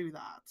can't do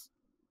that.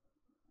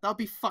 That would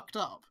be fucked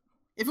up.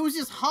 If it was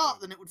just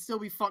Heart, then it would still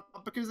be fucked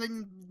up because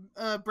then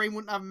Brain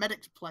wouldn't have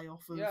Medic to play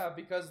off of. Yeah,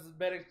 because the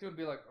Medic would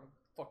be like, oh,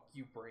 fuck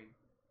you, Brain.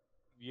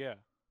 Yeah.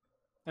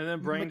 And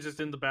then Brain's just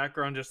in the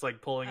background, just like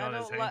pulling on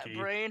his hanky.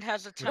 Brain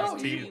has a No,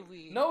 tiny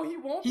No, he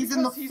won't. He's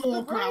in the because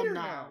foreground the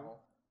now. now.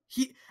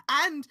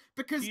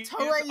 Because He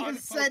Toei is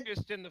has said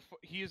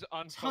he is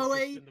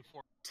unfocused in the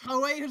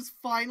Toei has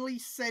finally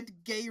said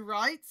gay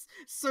rights,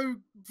 so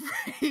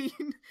Brain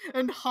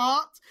and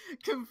Heart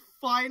can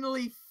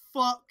finally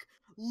fuck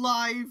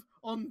live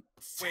on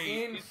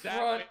Wait, In is that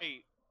front-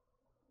 wait?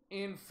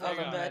 In front of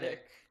Hang on.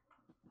 Medic.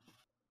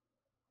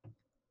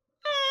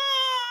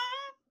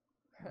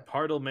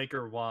 Heart'll make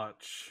her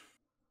watch.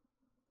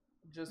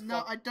 Just No,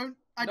 fuck-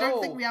 I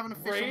don't think we have an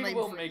official Brain name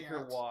will for make it her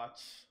yet. watch.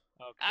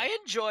 Okay. I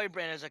enjoy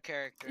Brain as a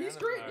character. He's I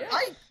don't great, know.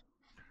 yeah.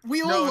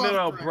 We all No,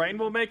 love Brain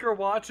will make her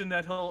watch, and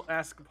then he'll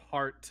ask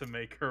Heart to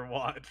make her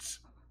watch.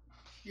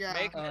 Yeah.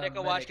 Make Medic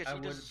a watch Medic, because I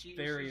would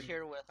she's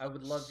here with I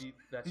would us. love you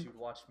that you'd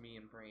watch me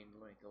and Brain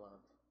make love.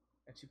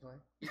 And she play?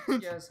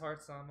 Yes,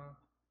 Heart Sama.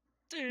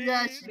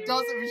 Yeah, she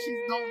does it, but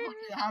she's not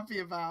fucking happy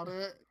about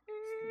it.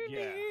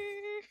 Yeah.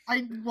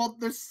 I want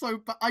this so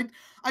bad.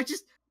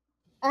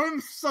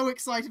 I'm so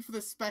excited for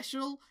this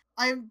special.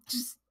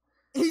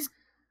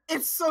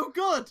 It's so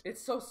good.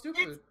 It's so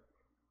stupid.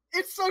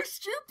 It's so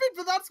stupid,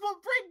 but that's what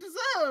Brain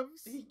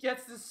deserves. He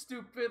gets this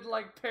stupid,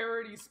 like,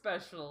 parody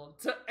special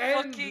to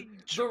end Fucking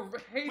the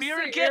Heisei We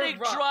are getting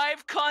era.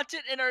 Drive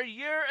content in our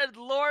year and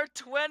lore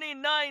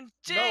 2019.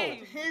 No.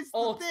 Here's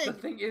Oh, the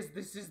thing. is,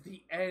 this is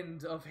the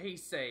end of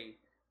Heisei.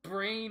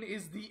 Brain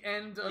is the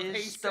end of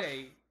Is the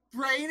Heisei.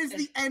 Brain is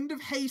the end of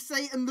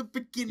Heisei and the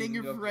beginning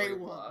of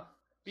Reiwa.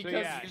 Because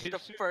yeah, He's his the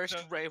suit- first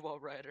so-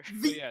 Reiwa rider.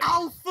 The yeah.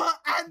 Alpha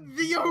and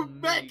the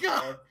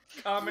Omega.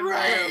 Kamen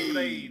Rider Brain.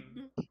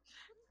 Brain.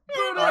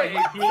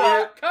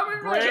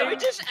 Kamen Rider. Can we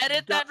just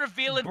edit that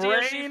reveal in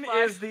Brain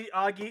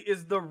DSC5?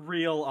 is the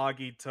real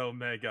Agito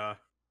Mega.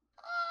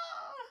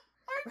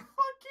 I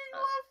fucking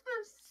love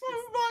this so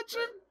much.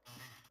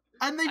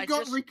 And they've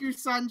got Riku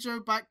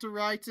Sanjo back to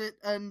write it,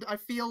 and I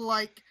feel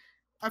like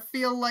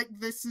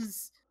this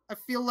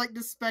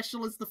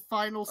special is the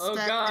final Oh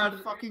step god. in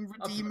fucking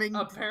redeeming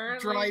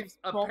Apparently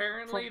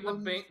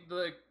problems.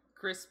 the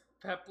Chris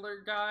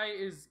Pepler guy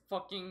is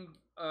fucking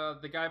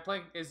the guy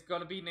playing is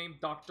gonna be named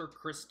Dr.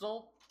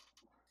 Crystal.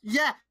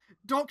 Yeah,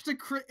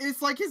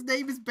 it's like his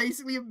name is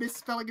basically a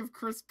misspelling of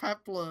Chris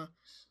Pepler.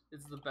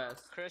 It's the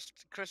best. Crystal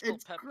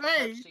It's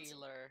great.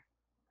 Pepsi-ler.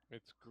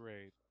 It's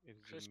great. It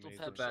is Crystal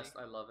amazing. It's the best.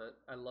 I love it.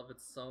 I love it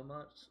so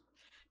much.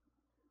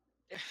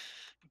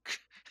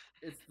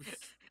 It's the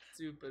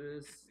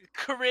stupidest.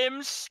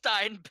 Krim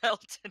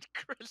Steinbelt and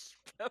Chris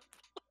Pepler.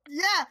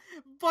 Yeah,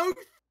 both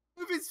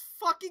of his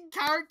fucking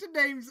character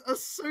names are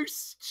so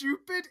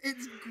stupid.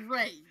 It's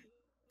great.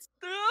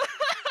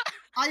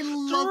 I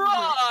love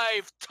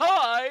Drive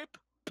type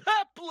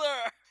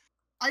Pepler.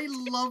 I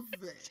love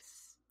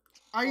this.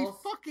 I Also-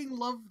 fucking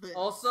love this.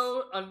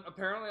 Also,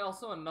 apparently,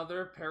 also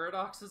another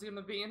Paradox is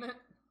gonna be in it,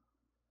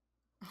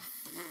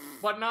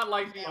 but not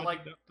like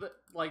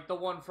the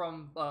one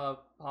from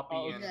Poppy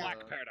Oh, and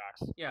Black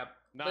Paradox. yeah.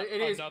 Not but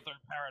it is another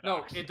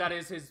no, Paradox. that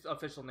is his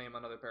official name.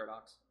 Another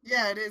Paradox.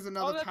 Yeah, it is Oh,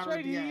 another that's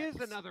right. He parody is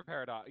X. another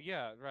Paradox.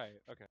 Yeah,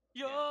 right. Okay.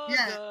 You're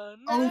Yeah. the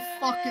Oh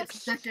fuck!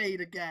 It's next.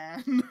 Decade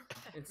again.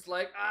 It's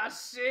like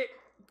shit.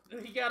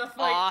 He gotta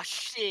fight Aw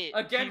shit.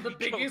 again. The Here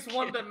we go biggest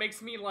one again. that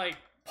makes me like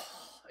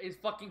is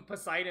fucking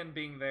Poseidon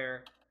being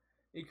there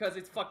because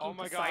it's fucking Oh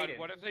my Poseidon. god,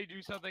 what if they do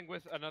something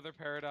with another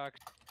Paradox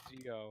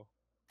Geo?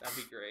 That'd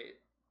be great.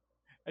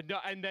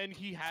 And then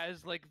he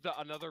has like the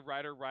another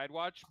rider ride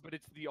watch, but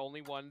it's the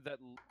only one that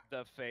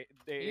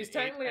He's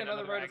technically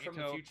another writer from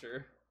the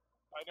future.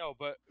 I know,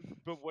 but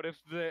what if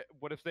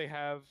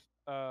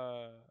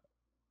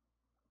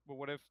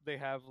they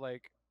have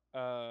like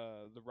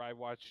the ride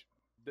watch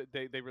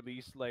they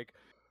release like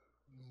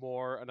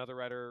more another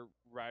rider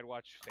ride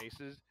watch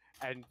faces,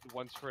 and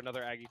ones for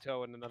another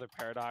Agito and another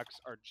Paradox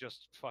are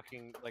just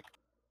fucking like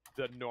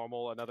the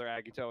normal another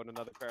Agito and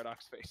another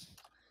Paradox face.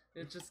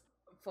 It just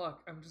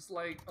fuck. I'm just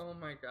like, oh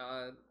my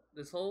god.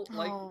 This whole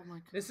like Oh my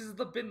god. this has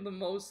been the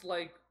most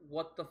like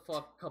what the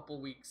fuck couple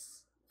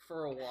weeks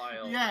for a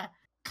while. Yeah,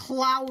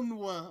 Clown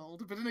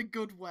World, but in a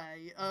good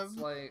way. It's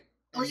like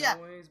oh yeah.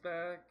 Inoue's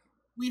back.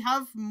 We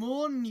have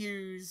more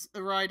news,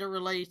 Rider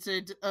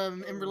related,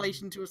 in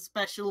relation to a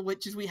special,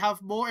 which is we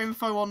have more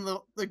info on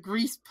the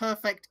Grease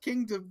Perfect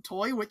Kingdom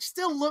toy, which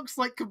still looks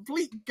like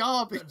complete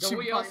garbage. Don't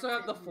we in my also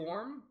have the opinion.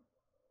 form?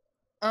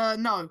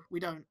 No,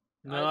 we don't.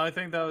 No, I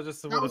think that was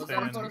just That what was a a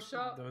fan.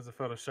 Photoshop? That was a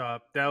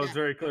Photoshop. That was Yeah.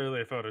 very clearly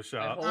a I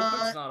Photoshop. hope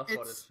it's not a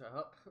it's-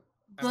 Photoshop.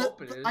 I The-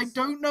 hope it is. I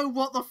don't know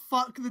what the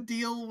fuck the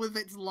deal with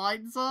its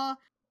lines are.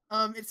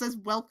 It says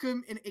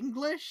welcome in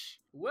English.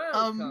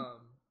 Welcome.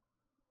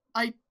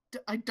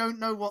 I don't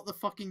know what the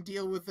fucking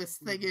deal with this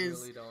thing We is.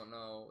 really don't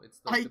know.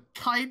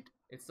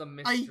 It's a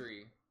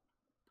mystery.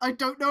 I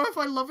don't know if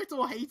I love it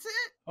or hate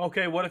it.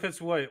 Okay, what if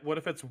it's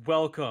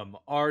welcome?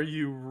 Are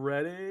you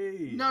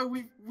ready? No,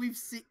 we've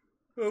seen.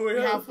 Oh, we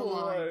have the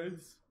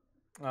lines.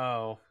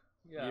 Oh.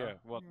 Yeah.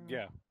 Well,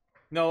 yeah.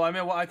 No, I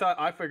mean, well,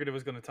 I figured it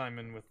was going to time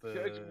in with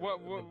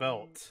the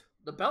belt.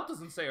 The belt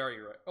doesn't say "Are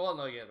you right?" Oh,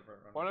 no, yeah.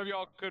 One of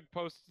y'all could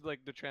post like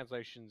the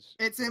translations.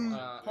 It's in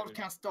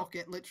podcast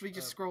docket. Literally,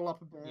 just scroll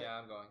up a bit.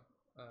 Yeah, I'm going.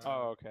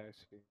 Oh, okay. I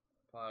see.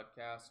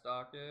 Podcast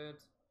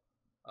docket.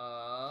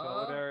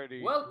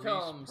 Solidarity.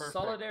 Welcome, Grease Perfect.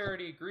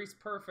 Solidarity, Grease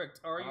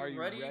Perfect. Are you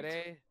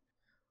ready?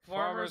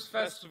 Farmers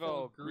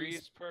Festival,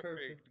 Grease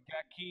Perfect.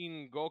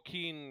 Gakin,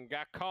 Gokin,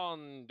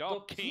 Gakon,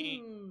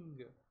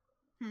 Doking.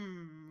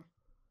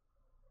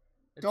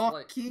 It's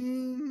like-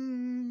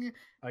 Docking.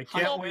 I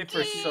can't wait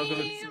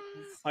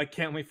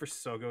for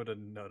Sogo to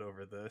nut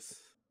over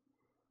this.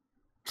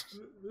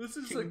 This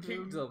is a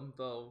kingdom,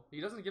 though.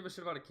 He doesn't give a shit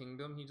about a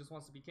kingdom. He just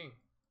wants to be king.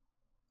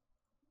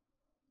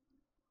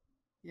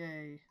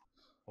 Yay.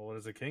 Well, what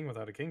is a king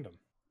without a kingdom?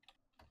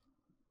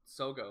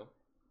 Sogo.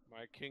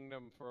 My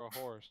kingdom for a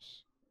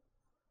horse.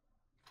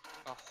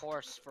 A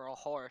horse for a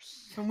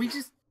horse. Can we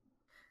just...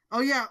 Oh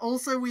yeah,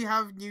 also we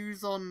have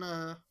news on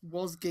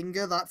Was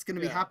Ginga. That's going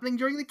to be happening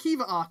during the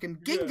Kiva arc. And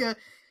Ginga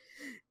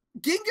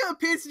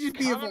appears to just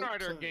be Kamen Evolved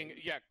Rider 2. Ginga.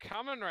 Yeah,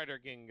 Kamen Rider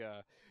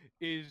Ginga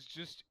is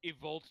just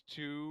Evolved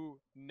 2.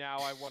 Now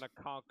I want to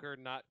conquer,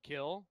 not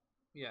kill.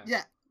 Yeah.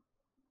 Yeah.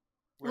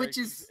 Where Which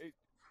is...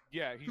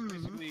 Yeah, he's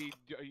basically...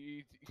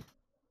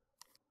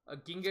 A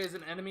Ginga is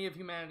an enemy of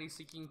humanity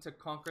seeking to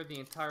conquer the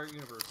entire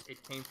universe.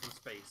 It came from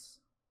space.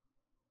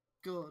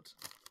 Good.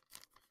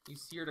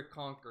 He's here to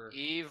conquer.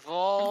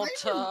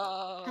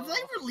 Evolta. Have they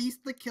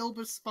released the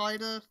Kilber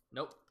Spider?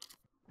 Nope.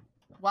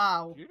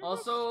 Wow.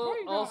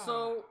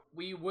 Also,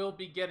 we will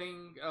be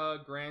getting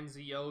Grand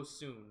Zio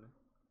soon.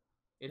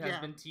 It has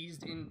been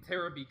teased in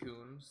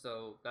Terabikun,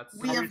 so that's...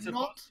 We have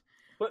not...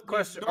 But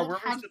question: We've not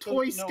had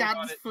toy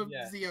scans for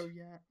Zio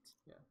yet.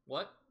 Yeah.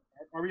 What?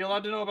 Are we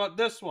allowed to know about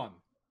this one?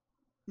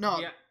 No.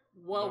 Yeah.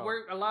 Well, No.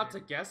 we're allowed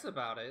to guess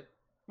about it.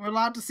 We're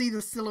allowed to see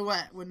the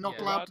silhouette. We're not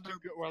allowed to...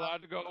 We're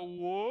allowed to go,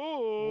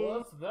 whoa!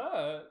 What's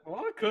that?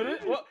 What could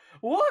it?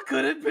 What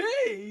could it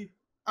be?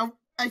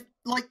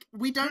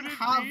 We don't Could it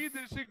have... be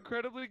this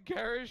incredibly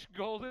garish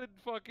golden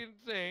fucking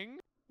thing?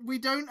 We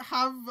don't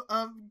have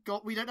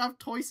we don't have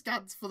toy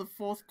scans for the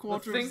fourth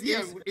quarter The of thing Zio,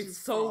 is, which it's is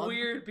so fun.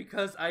 weird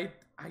because I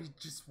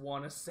just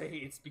want to say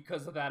it's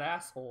because of that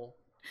asshole.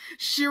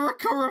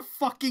 Shirakura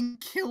fucking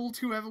killed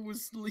whoever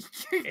was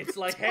leaking. It's the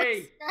like, toy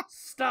hey, scans.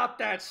 stop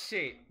that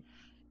shit.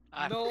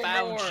 I No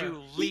found more.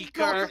 you, He leaker.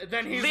 got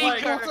Then he's Leaker.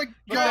 like, Got a but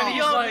then gun.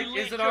 he's The like, only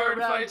is it leaker alright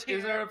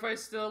around if I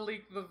still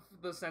leak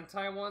the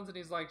Sentai ones? And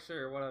he's like,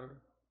 sure, whatever.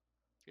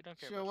 You don't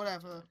care Sure, about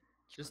whatever.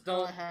 Just Go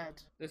don't.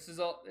 ahead. This is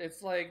all.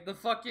 It's like the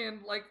fucking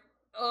like.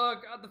 Oh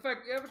god, the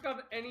fact we haven't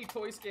gotten any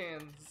toy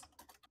scans.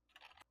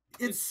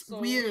 It's so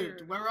weird.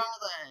 weird. Where are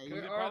they?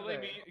 Where It are probably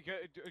they? mean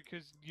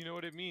because you know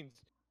what it means.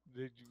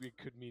 It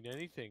could mean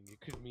anything.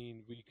 It could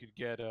mean we could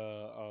get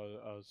a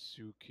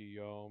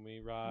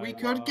Tsukiyomi ride. We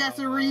could get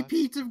a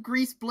repeat of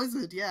Grease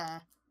Blizzard, yeah.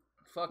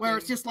 Fucking, Where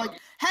it's just like,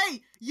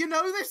 hey, you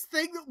know this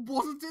thing that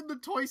wasn't in the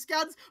toy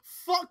scans?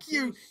 Fuck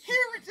you! Here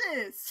it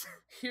is!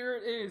 Here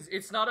it is.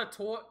 It's not a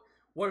toy.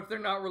 What if they're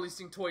not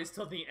releasing toys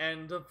till the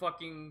end of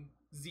fucking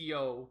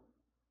Zio?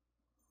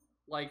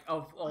 Like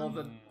of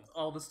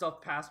all the stuff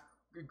past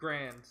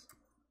Grand.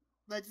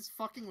 They're just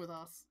fucking with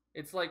us.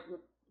 It's like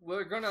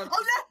we're gonna.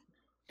 Oh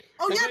yeah!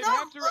 Oh Well, yeah, they'd no!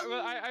 have to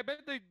I bet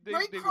they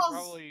Great would Cross-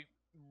 probably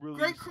release.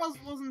 Great Cross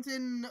wasn't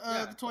in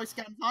Yeah. the toy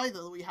scans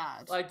either that we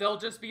had. Like they'll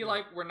just be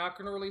like, we're not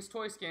gonna release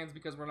toy scans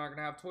because we're not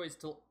gonna have toys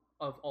till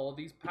of all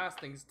these past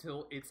things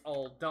till it's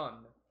all done.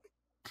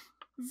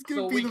 This is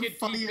gonna So be we the could keep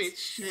funniest it.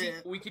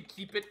 shit. We could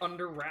keep it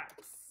under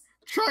wraps.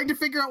 Trying to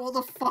figure out what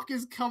the fuck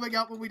is coming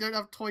up when we don't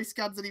have toy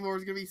scans anymore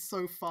is gonna be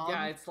so fun.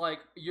 Yeah, it's like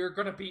you're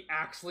gonna be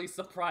actually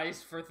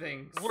surprised for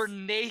things. We're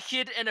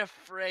naked and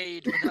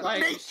afraid. without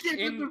like naked and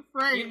in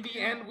afraid. the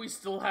end, we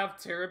still have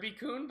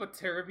Terabikun, but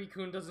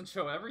Terabikun doesn't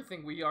show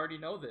everything. We already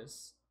know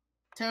this.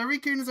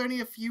 Terry-kun is only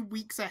a few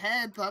weeks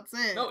ahead, that's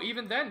it. No,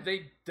 even then,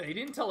 they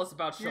didn't tell us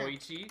about Yeah.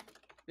 Shoichi.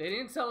 They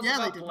didn't tell us Yeah,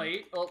 they about didn't.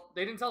 Blade. Well,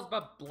 they didn't tell us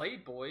about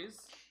Blade Boys.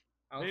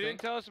 I don't They think.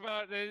 didn't tell us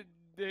about they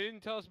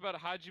didn't tell us about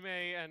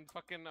Hajime and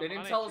fucking. They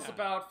didn't tell us Amane-chan.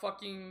 about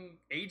fucking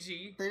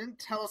AG. They didn't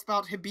tell us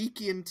about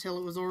Hibiki until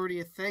it was already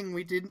a thing.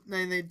 We didn't.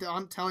 They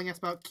aren't telling us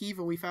about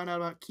Kiva. We found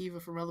out about Kiva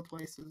from other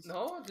places.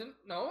 No, it didn't.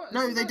 No,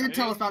 No, isn't they that- did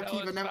tell us didn't about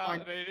Kiva. Never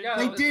mind. Yeah,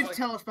 They it's did like-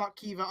 tell us about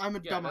Kiva. I'm a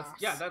dumbass.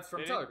 That's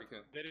from They didn't-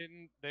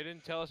 Terabikun. They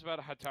didn't tell us about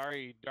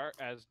Hatari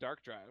as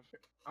Dark Drive.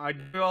 I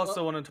do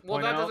also wanted to Well,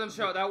 point that out. doesn't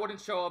show. That wouldn't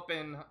show up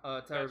in true.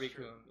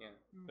 Terabikun. Yeah.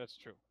 That's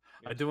true.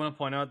 I do want to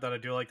point out that I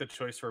do like the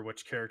choice for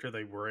which character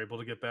they were able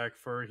to get back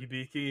for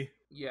Hibiki.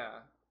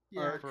 Yeah.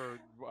 Yeah. For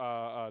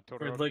Or,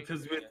 Todoroki. like,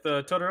 because with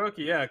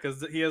Todoroki, yeah,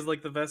 because he has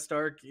like the best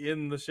arc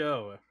in the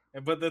show.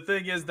 But the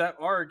thing is, that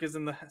arc is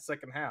in the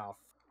second half.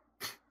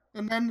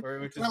 And then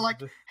Which they're is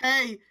like,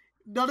 hey,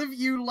 none of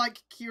you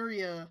like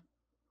Kyria,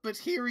 but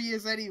here he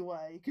is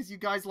anyway, because you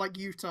guys like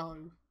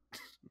Yuto.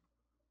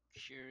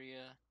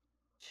 Kyria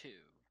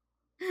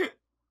 2.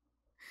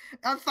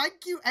 And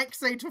thank you,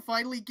 Exe, for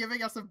finally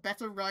giving us a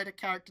better rider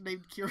character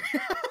named Kyria.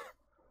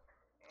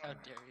 How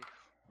dare you?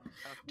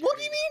 How What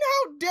do dare you mean,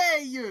 how dare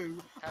you?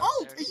 How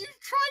Alt, dare are you you.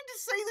 trying to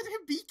say that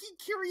Hibiki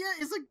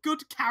Kyria is a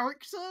good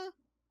character?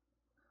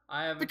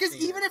 I haven't Because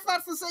seen even it, if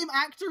that's the same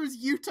actor as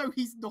Yuto,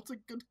 he's not a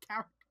good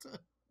character.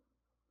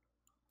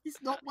 He's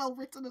not well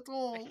written at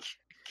all.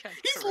 Can't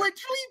He's correct.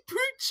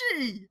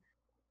 literally Poochie!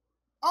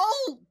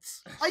 Alt!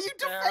 Are you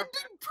Fair.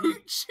 defending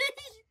Poochie?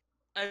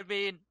 I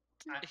mean,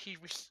 I- he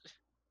was.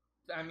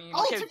 I mean,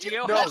 Oh, Okay, to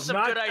Dio No, has some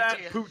not good that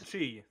ideas.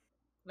 Poochie.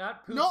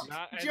 not Poochie. Not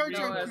Not Jojo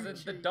No, as in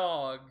Poochie. the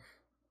dog.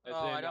 As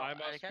Oh, in, I don't- I I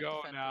must can't go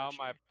defend now. Gucci.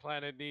 My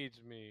planet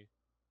needs me.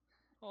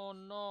 Oh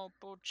no,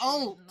 Poochie.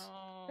 Alt.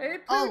 No. Hey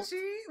Alt.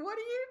 Poochie, what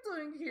are you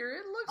doing here?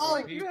 It looks Alt.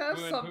 like you have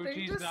When something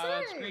Poochie's to not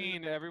on say.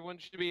 screen, everyone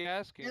should be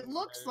asking. It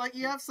looks like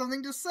you have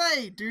something to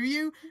say, do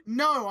you?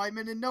 No, I'm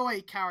an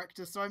Inoue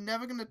character, so I'm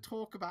never gonna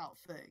talk about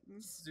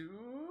things. Do?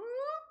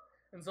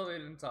 And so they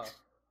didn't talk.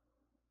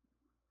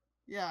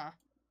 Yeah.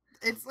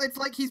 It's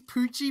like he's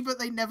Poochie, but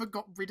they never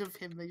got rid of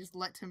him. They just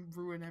let him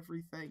ruin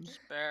everything.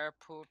 Spare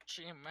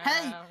Poochie, man.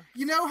 Hey,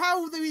 you know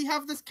how we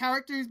have this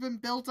character who's been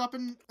built up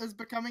as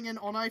becoming an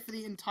Onai for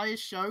the entire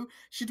show?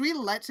 Should we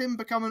let him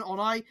become an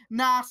Onai?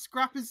 Nah,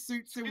 scrap his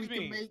suit so we Excuse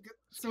can me. make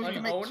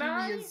An Onai?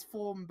 Kyria's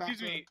form better.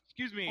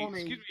 Excuse me.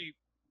 Oni.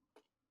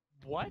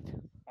 What?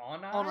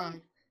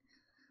 Onai?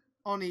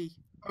 Oni.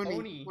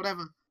 Oni.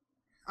 Whatever.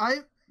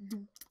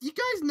 You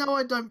guys know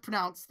I don't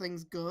pronounce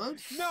things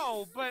good.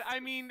 No, but I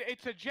mean,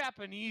 it's a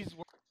Japanese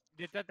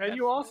word. And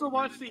you also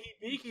watched the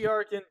Hibiki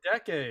arc in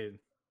Decade.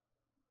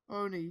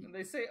 Oni. And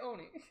they say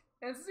Oni.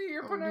 And see,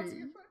 you're Oni.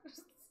 pronouncing it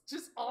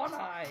just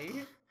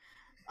Onai.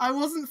 I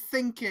wasn't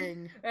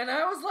thinking. And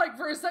I was like,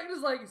 for a second,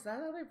 is like, is that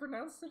how they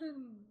pronounced it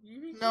in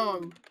Hibiki?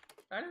 No.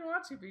 I didn't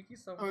watch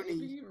Hibiki, so Oni.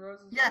 maybe Rose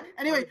is Yeah, right.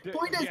 anyway, Oh,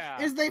 point yeah.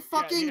 is they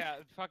fucking... Yeah,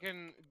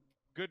 fucking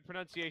good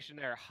pronunciation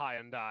there,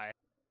 Hyundai.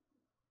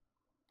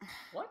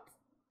 What?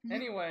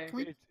 Anyway. Can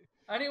we-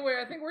 Anyway,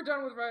 I think we're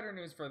done with Rider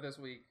News for this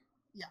week.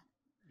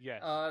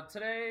 Yes.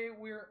 Today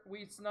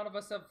none of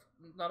us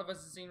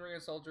have seen Rio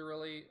Soldier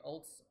really,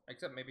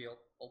 except maybe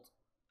Ult.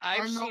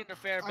 I've I'm seen not- a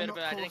fair I'm bit not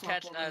of it. I didn't caught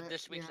catch up on it,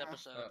 this week's yeah.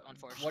 episode,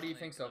 unfortunately. What do you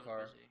think so 'cause I was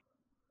far? busy.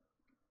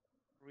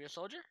 Real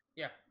Soldier?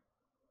 Yeah.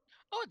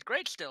 Oh, it's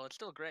great still. It's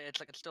still great.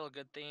 It's still a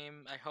good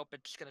theme. I hope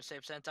it's gonna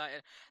save Sentai.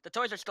 The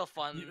toys are still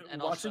fun. And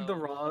Watching also... the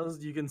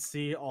Raws, you can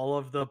see all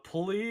of the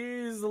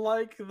please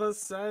like the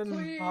Senpai.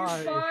 Please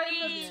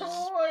find the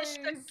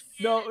toys!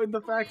 No, and the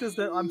fact is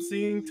that I'm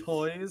seeing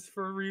toys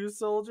for Ryu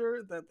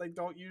Soldier that they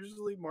don't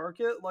usually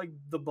market, like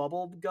the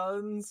bubble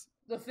guns.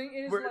 The thing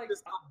is, Where like,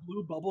 it's a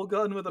blue bubble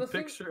gun with a the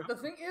thing, picture. the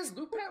thing is,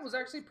 Lupet was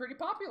actually pretty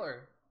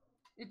popular.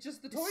 It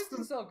just the It's toys the-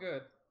 didn't sell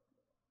good.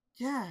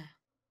 Yeah.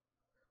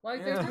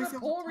 Like Yeah. they did Toys a are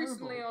poll terrible.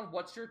 recently on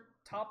what's your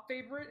top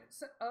favorite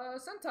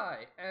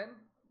Sentai, and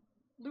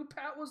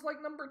Lupet was like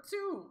number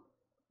 2.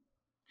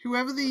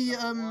 Whoever the,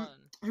 number one?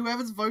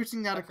 whoever's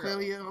voting that I are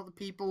clearly forgot. not the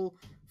people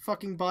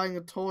fucking buying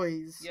the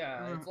toys.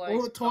 Yeah, it's all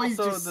like- the toys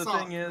Also, just the suck,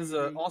 thing is,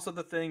 really.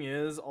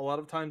 a lot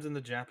of times in the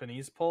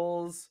Japanese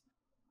polls,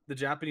 the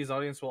Japanese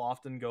audience will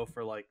often go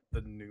for like the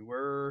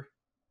newer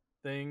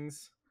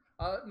things.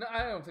 No,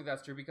 I don't think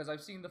that's true because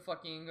I've seen the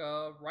fucking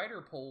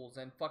writer polls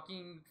and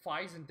fucking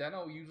Fies and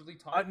Deno usually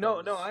talk. No,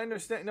 those. no, I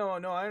understand. No,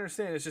 I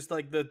understand. It's just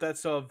like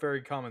that's a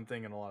very common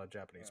thing in a lot of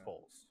Japanese Yeah.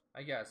 polls.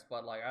 I guess,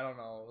 but like I don't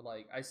know.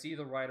 Like I see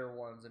the writer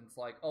ones, and it's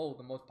like, oh,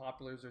 the most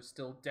populars are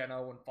still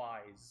Deno and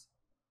Fies.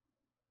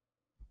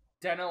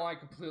 Deno, I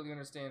completely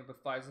understand,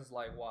 but Fies is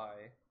like, why?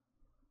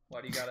 Why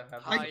do you gotta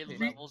have High this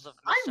opinion? levels of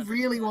I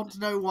really want to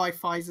know why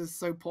Pfizer's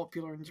so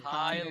popular in Japan.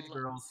 High Teenage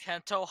girls.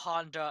 Kento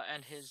Honda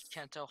and his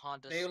Kento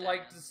Honda They stand.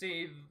 like to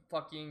see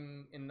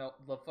fucking in the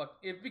fuck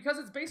because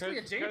it's basically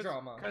a J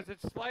drama. Because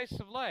it's slice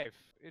of life.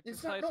 It's a It's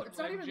slice not. No, of it's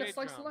not life even a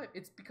slice of J-drama. life.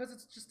 It's because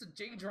it's just a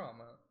J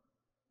drama.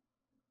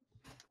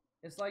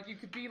 It's like you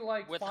could be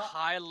like with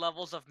high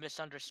levels of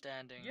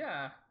misunderstanding.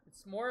 Yeah,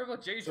 it's more of a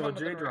J So a drama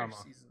than a J-drama.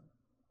 regular season.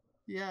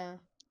 Yeah.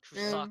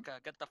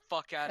 Chusaka, get the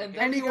fuck out of And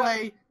here. then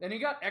Anyway, Then you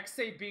got Exe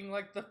being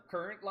like the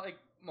current like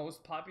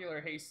most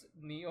popular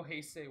Neo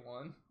Heisei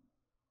one.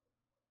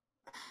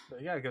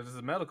 But yeah, because it's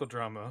a medical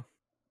drama.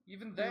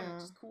 Even then, Yeah.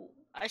 which is cool.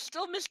 I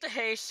still miss the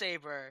Hey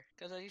Saber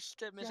because I used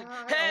to miss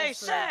Yeah, it. I Hey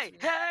also- say,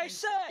 hey it-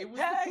 say, It was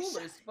hey the say.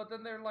 coolest, but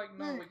then they're like,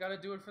 no, we gotta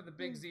do it for the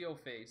big Zeo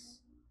face.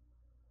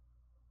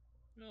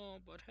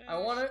 No, but hey.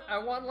 I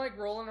want like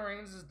Roland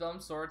Reigns' dumb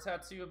sword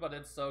tattoo, but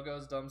it's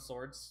Sogo's dumb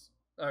swords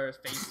or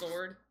face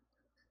sword.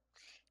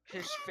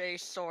 His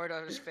face sword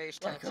on his face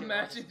Like tattoo. on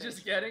imagine his just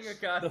face. getting a The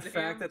goddamn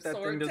fact that that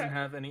sword thing doesn't tat-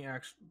 have any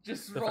action.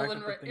 just the fact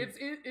Roland that the Reigns.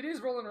 thing- It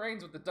is Roland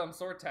Reigns with the dumb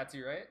sword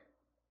tattoo, right?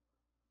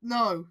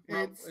 no, Ro-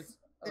 it's who is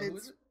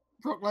it's it?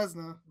 Brock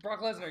Lesnar.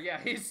 Brock Lesnar. Yeah,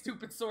 his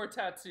stupid sword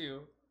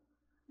tattoo.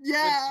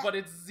 Yeah. But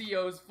it's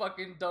Zio's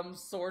fucking dumb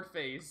sword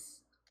face.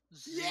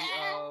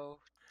 Zio.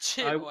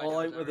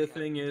 The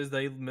thing is,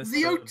 they missed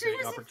Zio a 2 big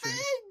is a opportunity.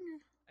 thing!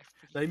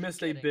 They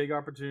missed a big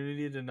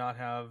opportunity to not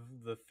have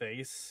the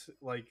face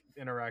like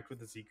interact with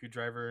the Ziku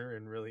driver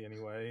in really any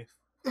way.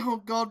 Oh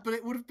god, but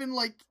it would have been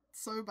like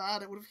so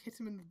bad. It would have hit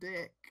him in the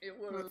dick. It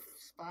would with have.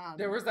 span.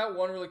 There was that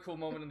one really cool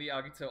moment in the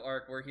Agito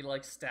arc where he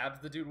like stabs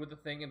the dude with the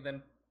thing and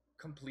then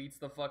completes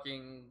the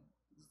fucking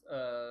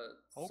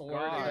sword.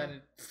 God. And then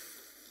it...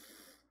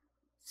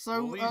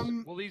 So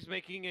Woolie's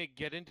making it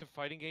get into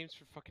fighting games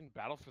for fucking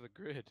Battle for the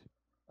Grid.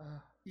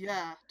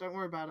 yeah, don't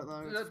worry about it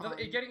though. It's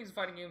fine. Getting into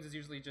fighting games is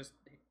usually just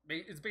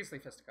it's basically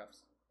fisticuffs.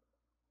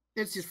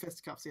 It's just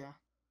fisticuffs, yeah.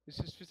 It's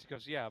just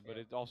fisticuffs, yeah, but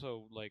it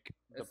also like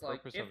the It's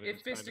purpose like of it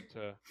is kind of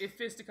to. if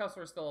fisticuffs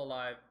were still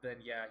alive, then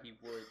yeah, they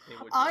would.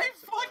 I do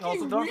that. fucking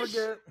Also, don't wish-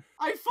 forget.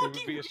 I It fucking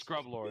would be a wish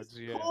Scrub you Lords,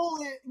 could yeah. call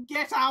it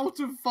get out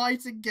of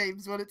fighting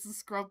games when it's a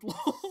Scrub Lord.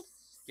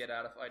 Get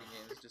out of fighting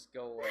games, just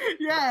go away.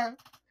 Yeah,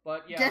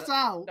 But yeah, get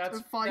out that's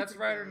of fighting that's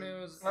Rider games.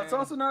 news. Let's and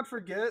also not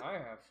forget. I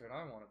have shit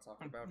I want to talk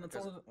about That's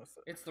because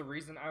all- it's the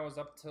reason I was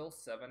up till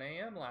 7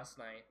 a.m. last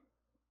night.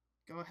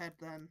 Go ahead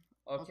then.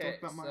 Okay,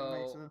 talk about mine so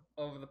later.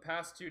 over the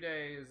past 2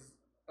 days,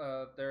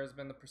 there has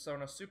been the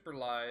Persona Super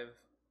Live,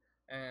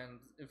 and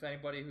if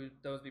anybody who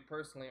knows me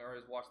personally or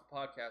has watched the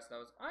podcast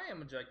knows, I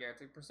am a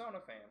gigantic Persona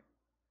fan.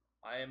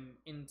 I am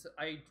into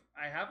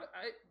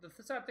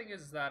the sad thing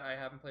is that I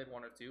haven't played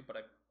 1 or 2, but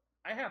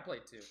I have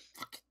played 2.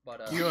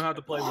 But You don't have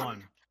to play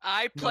one.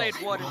 I played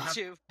No. 1 and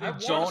 2. I You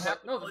want don't to,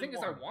 have to no, the play thing is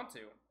I one. want to.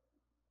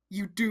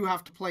 You do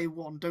have to play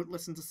 1. Don't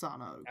listen to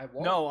Sano. I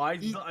won't. No,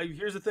 He-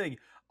 here's the thing.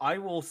 I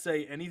will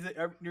say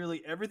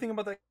nearly everything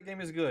about that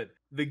game is good.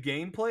 The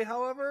gameplay,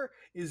 however,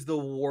 is the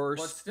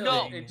worst. But still,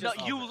 No, thing it no,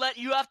 just-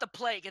 you have to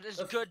play it. It's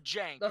The- good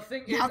jank. The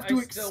thing You is, have to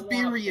I still want to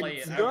play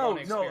experience it. it. I No,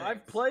 wanna no, I've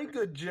experience played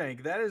good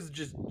jank. That is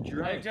just I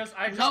jank. just No,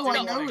 I don't know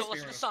wanna it. Go listen to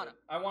experience Sonic. it.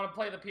 I want to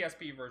play the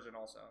PSP version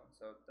also.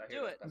 So I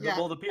hear Do that it. that's- Yeah.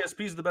 Well, the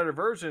PSP is the better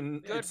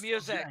version. Good It's still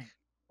music. jank.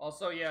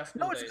 Also, yeah,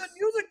 School No, it's Days. good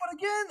music,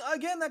 but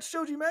again, that's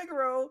Shoji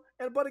Meguro.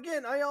 But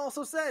again, I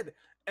also said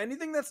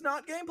anything that's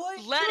not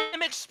gameplay. Let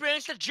him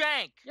experience the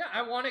jank. Yeah,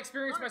 I want to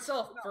experience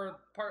myself for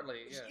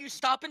partly. Yeah. You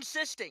stop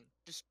insisting.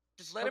 Just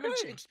let him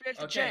Okay. experience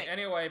the Okay. jank.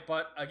 Anyway,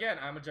 but again,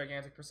 I'm a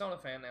gigantic Persona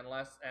fan,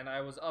 and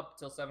I was up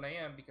till 7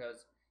 a.m.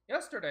 because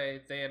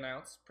yesterday they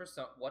announced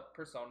what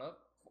Persona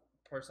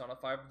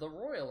 5 The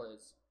Royal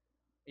is.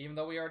 Even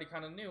though we already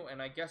kind of knew,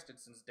 and I guessed it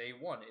since day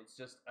one, it's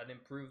just an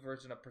improved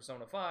version of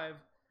Persona 5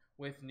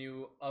 with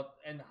new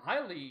and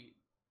highly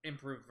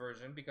improved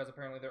version because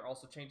apparently they're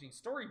also changing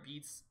story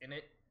beats in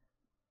it,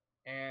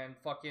 and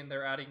fucking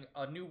they're adding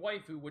a new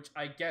waifu, which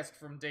I guessed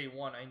from day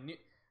one. I knew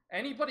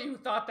anybody who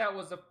thought that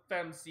was a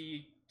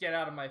femc, get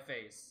out of my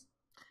face.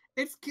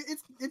 It's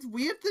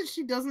weird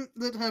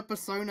that her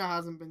persona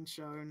hasn't been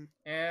shown.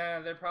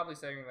 And they're probably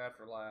saving that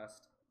for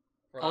last.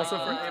 Also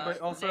for anybody-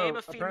 also, name a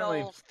apparently-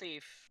 female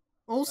thief.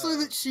 Also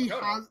that she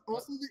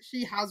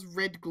Makoto. has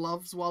red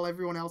gloves while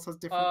everyone else has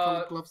different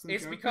colored gloves than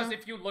It's Joker. because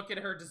if you look at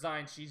her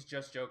design, she's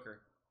just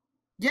Joker.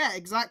 Yeah,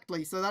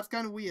 exactly. So that's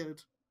kind of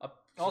weird.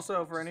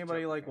 Also, for She's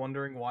anybody Joker. like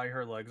wondering why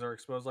her legs are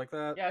exposed like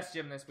that. Yeah, it's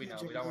gymnast. We Yeah,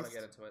 know. We don't want to get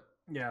gymnast. into it.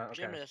 Yeah. Okay.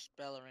 Gymnast,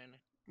 ballerina.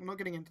 I'm not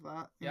getting into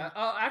that. Yeah.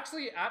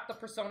 Actually, at the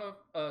Persona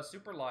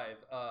Super Live,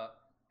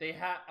 they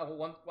had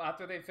one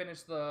after they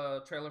finished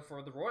the trailer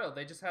for the Royal.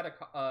 They just had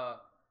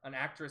an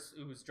actress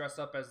who was dressed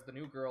up as the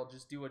new girl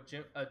just do a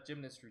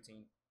gymnastic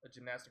routine.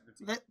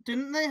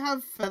 Didn't they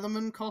have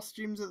Featherman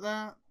costumes at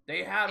that?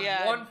 They had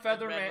Yeah, one and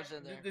Featherman. Red was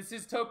in there. This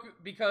is Toku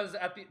because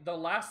at the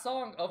last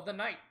song of the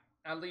night,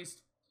 at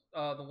least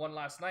the one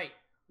last night,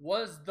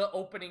 was the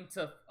opening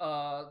to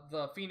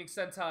the Phoenix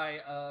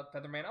Sentai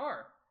Featherman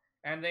R,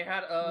 and they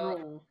had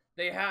a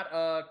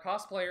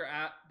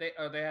cosplayer they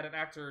had an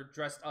actor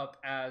dressed up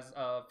as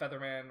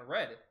Featherman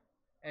Red,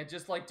 and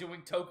just like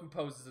doing Toku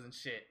poses and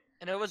shit.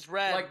 And it was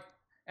red. Like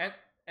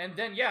and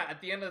then yeah,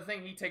 at the end of the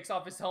thing, he takes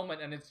off his helmet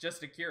and it's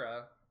just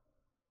Akira.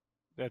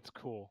 That's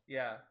cool.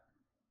 Yeah.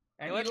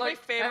 And You know he what's my and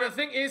favorite- the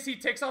thing is, he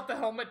takes off the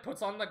helmet,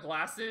 puts on the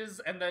glasses,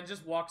 and then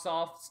just walks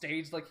off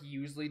stage like he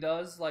usually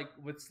does, like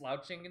with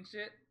slouching and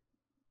shit.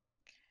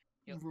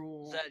 Yo,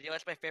 Raw. Zed, you know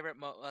what's my favorite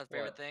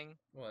What? thing?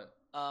 What?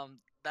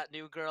 That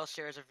new girl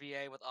shares a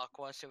VA with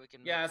Aqua, so we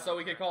can. Yeah, make so fun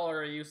we of could her. call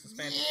her a useless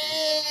fantasy.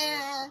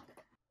 Yeah.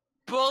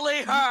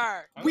 Bully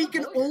her. I'm We not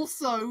can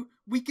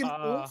bullying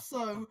her.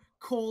 also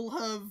call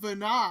her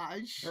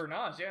Vernage.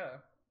 Vernage, yeah.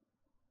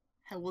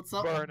 Hey, what's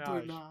up, Vernage.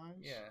 Vernage?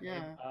 Yeah. Yeah.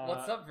 Hey,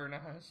 what's up,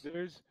 Vernage?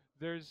 There's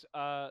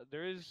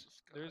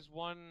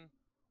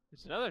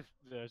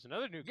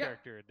another new Yeah.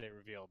 character they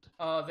revealed.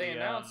 They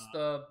announced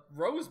the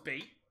rose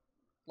bait,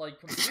 like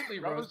completely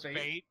rose bait.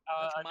 Bait.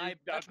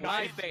 That's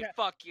my bait.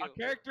 Fuck you. A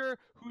character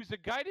who's a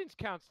guidance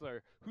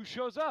counselor who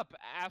shows up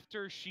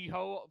after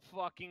Shiho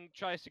fucking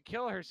tries to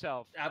kill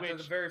herself. After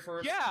which, the very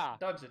first yeah,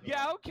 dungeon.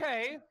 yeah,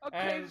 okay,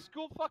 And- the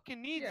school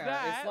fucking needs Yeah,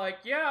 that. it's like,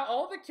 yeah,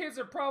 all the kids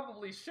are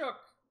probably shook,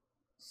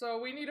 so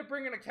we need to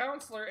bring in a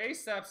counselor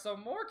ASAP so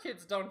more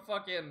kids don't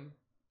fucking...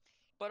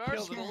 But our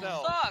Kill school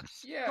themselves.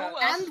 sucks. Yeah. Who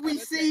else And we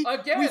gonna see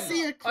Again, we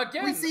see a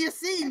again. we see a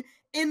scene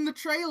in the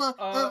trailer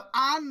of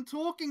Anne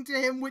talking to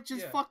him, which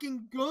is Yeah.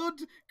 fucking good.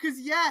 Cause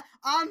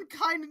Anne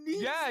kind of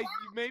needs. Yeah,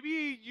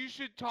 maybe you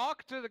should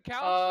talk to the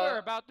counselor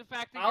about the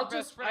fact that your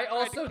best friend I tried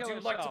also to kill do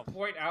herself. like to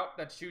point out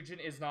that Shujin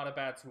is not a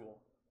bad school.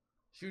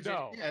 Shujin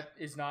No.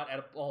 is not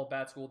at all a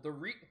bad school.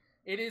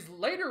 It is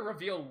later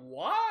revealed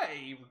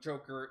why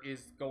Joker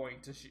is going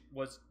to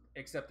was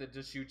accepted to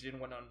Shujin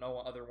when no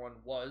other one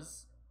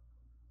was.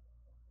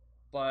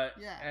 But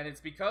and it's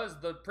because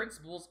the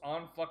principal's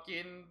on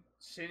fucking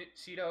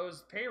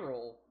Shido's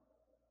payroll.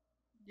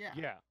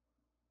 Yeah.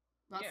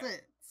 That's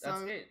it.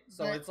 That's it.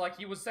 So it's like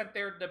he was sent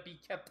there to be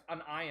kept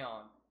an eye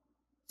on.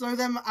 So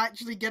them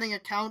actually getting a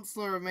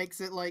counselor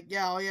makes it like,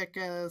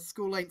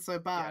 school ain't so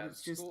bad. Yeah,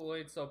 it's just school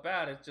ain't so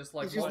bad. It's just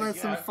like it's just there's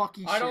some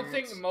fucky I don't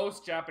shit. think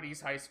most Japanese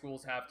high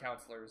schools have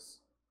counselors.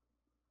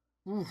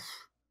 Oof.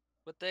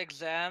 With the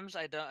exams,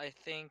 I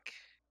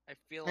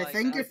feel I like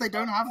think if they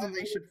don't have them,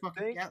 they should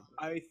fucking get them.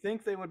 I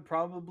think they would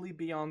probably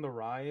be on the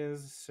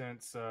rise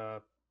since.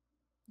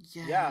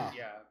 Yeah.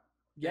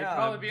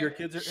 Your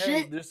kids are. Shit,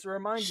 hey, just to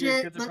remind you,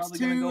 your kids are probably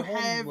going to go home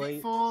heavy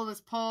late. for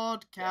this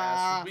podcast.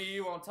 Yes,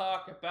 we won't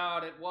talk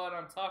about it. What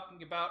I'm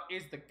talking about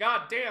is the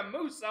goddamn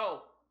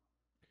Muso.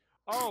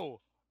 Oh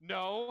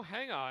no,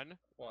 hang on.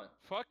 What?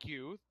 Fuck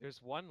you.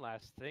 There's one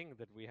last thing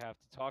that we have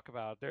to talk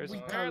about. There's We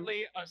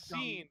apparently a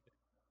scene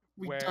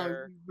We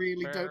where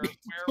really don't need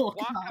to where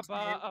talk about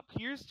Wakaba it.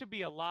 appears to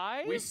be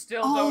alive. We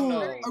still don't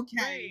know. Okay.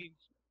 Strange.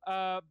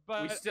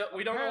 But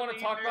we don't want to apparently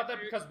talk about that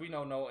there- because we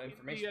know no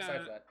information the,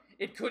 besides that.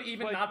 It could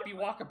even but- not be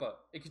Wakaba.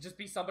 It could just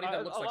be somebody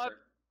that looks a like lot-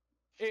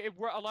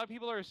 her. a lot of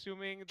people are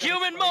assuming that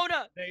Human it's like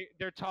Mona.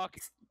 they're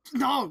talking.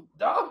 No.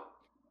 No.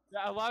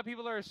 A lot of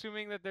people are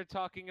assuming that they're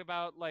talking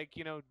about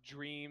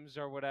dreams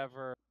or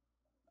whatever,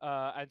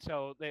 and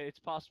so it's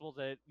possible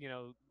that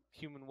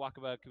human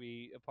Wakaba could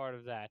be a part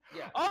of that.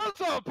 Yeah.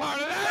 Also a part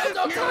of that.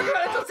 Don't talk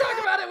about it. Don't talk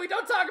about it. We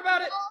don't talk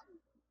about it.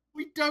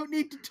 We don't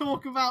need to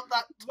talk about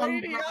that.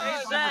 Lady,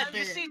 Zed,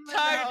 you seem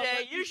tired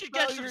today. You should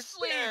get some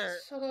sleep.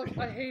 Shut up.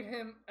 I hate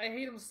him. I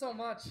hate him so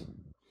much.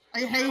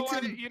 I hate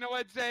him. You know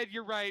what, Zed?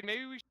 You're right.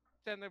 Maybe we should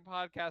end the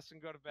podcast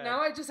and go to bed.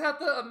 Now I just have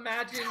to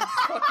imagine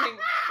fucking.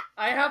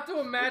 I have to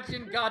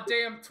imagine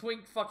goddamn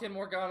twink fucking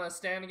Morgana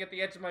standing at the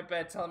edge of my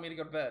bed telling me to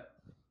go to bed.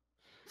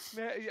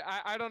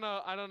 I don't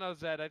know. I don't know,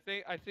 Zed. I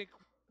think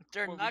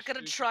They're what we not should gonna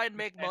do is try and just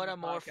make end Mona the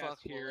more podcast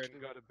here fuckable.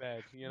 and go to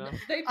bed. You know.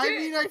 They did. I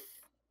mean,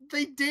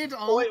 they did.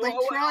 Wait, They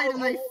wait, tried wait,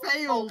 and they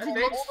hold failed. on, He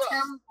hold looks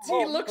on.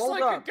 terrible. He looks hold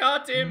like up. a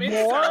goddamn More?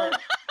 incel.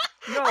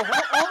 No,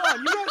 hold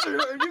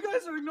on. You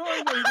guys are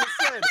ignoring what he just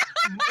said.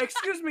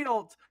 Excuse me,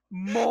 Alt.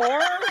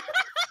 More?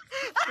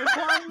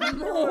 Implying that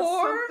there was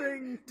More?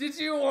 something- Did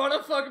you want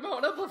to fuck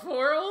Mona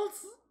before, Olds?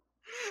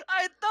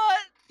 I thought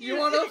You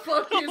want to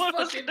fuck his no one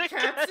was fucking gonna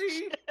catch Catsy?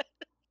 it.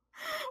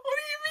 What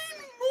do you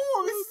mean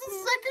more? This is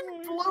the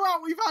second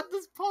blowout we've had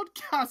this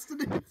podcast,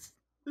 and it's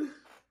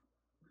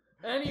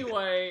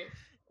Anyway,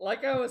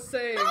 like I was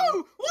saying, no. What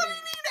do you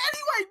mean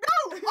anyway?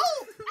 No.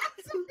 Oh,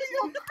 answer me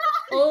your cry.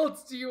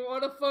 Olds, do you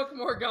want to fuck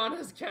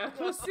Morgana's cat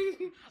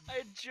pussy?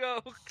 I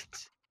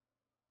joked.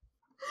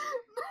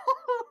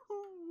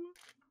 No.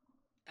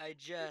 I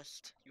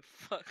jest. You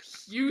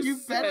fucks. You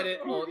said better-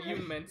 it. Well, you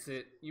meant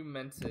it. You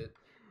meant it.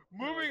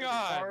 Moving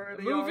on.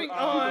 Already Moving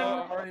already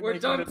on. We're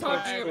making done the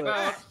talking twist.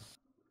 about.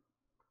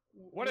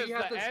 What we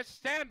does have the to- S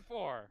stand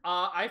for?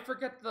 I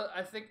forget the.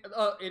 I think.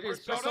 It is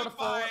Persona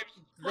 5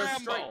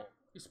 Scramble.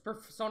 It's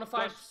Persona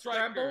 5 The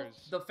Scramble.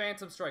 Strikers. The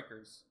Phantom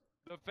Strikers.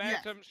 The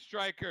Phantom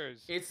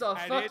Strikers. It's a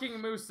And fucking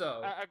it's,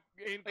 Muso.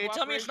 In Wait,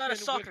 tell me it's not a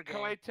cooperation soccer with game.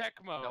 Koei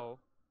Tecmo. No.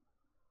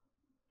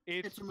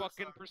 It's It's a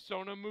fucking Muso.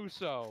 Persona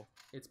Muso.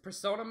 It's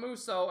Persona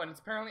Muso, and it's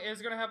apparently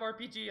is going to have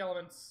RPG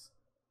elements.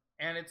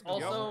 And it's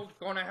also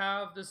going to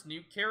have this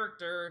new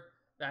character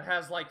that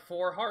has like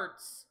 4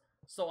 hearts.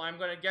 So I'm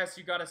going to guess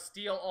you got to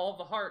steal all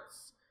the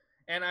hearts.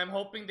 And I'm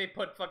hoping they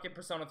put fucking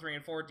Persona 3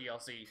 and 4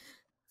 DLC.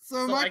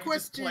 So So my I can just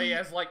question, play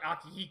as like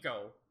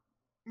Akihiko.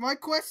 my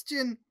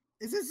question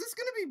is this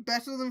going to be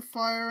better than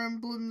Fire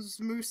Emblem's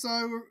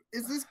Muso?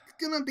 Is this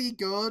going to be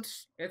good?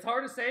 It's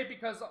hard to say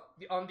because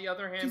on the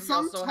other hand, Because we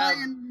some also have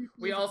tie-in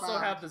we Musos are also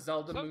bad. have the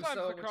Zelda Sometimes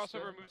Muso. the which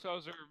crossover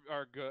Musos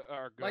are good.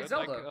 Like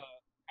Zelda.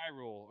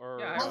 Hyrule or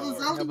Yeah, Well, the Hyrule.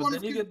 Zelda Yeah, but ones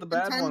then you do- get the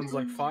bad Nintendo- ones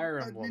like Fire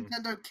Emblem.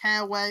 Nintendo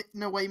care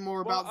way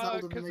more about Zelda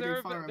than because they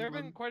do Fire there have been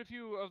Emblem. quite a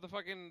few of the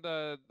fucking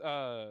the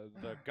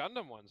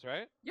Gundam ones,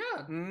 right? Yeah,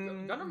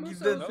 Mm, Gundam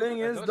Muso. the thing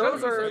is, Gundam those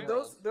Muso are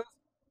rolls. those.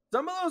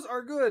 Some of those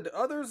are good.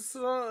 Others,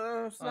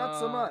 not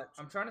so much.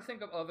 I'm trying to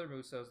think of other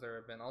Musos there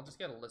have been. I'll just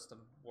get a list of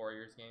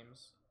Warriors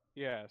games.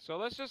 Yeah. So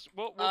let's just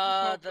we'll just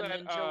hope The that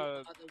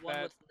ninja, the one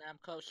that- with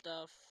Namco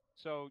stuff.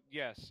 So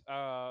yes,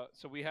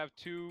 so we have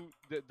two.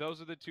 Those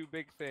are the two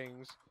big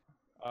things.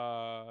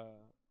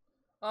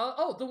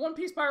 Oh, the One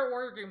Piece Pirate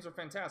Warrior games are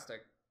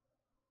fantastic.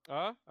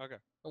 Okay.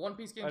 The One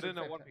Piece games. I didn't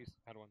are know One fantastic.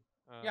 Piece had one.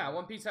 Yeah,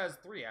 One Piece has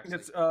 3 actually.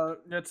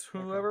 It's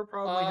whoever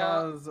probably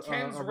has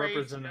Ken's a Rage,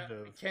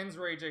 representative. Ken's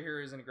Rage, I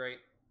hear, isn't great.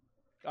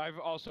 I've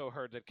also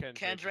heard that Ken's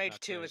Ken's Rage Rage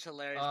 2 not is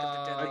hilarious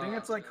because the I deadly think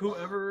it's like monsters.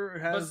 whoever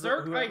has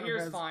Berserk, I whoever hear,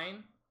 is has.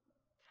 fine.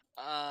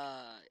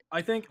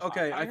 I think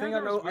okay. I heard think I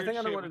there was know. I weird think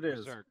I know shit what with it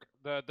is. Berserk.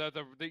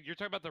 You're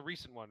talking about the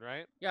recent one,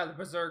 right? Yeah, the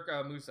Berserk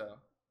Muso.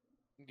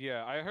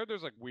 Yeah, I heard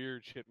there's like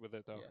weird shit with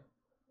it though. Yeah.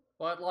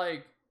 But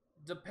like,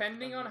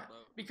 depending on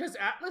because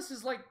Atlas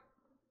is like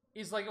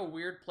a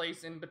weird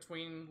place in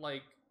between,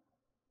 like,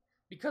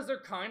 because they're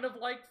kind of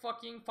like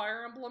fucking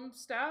Fire Emblem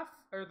staff,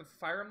 or the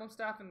Fire Emblem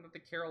staff, and that they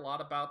care a lot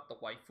about the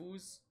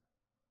waifus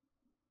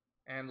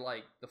and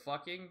like the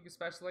fucking,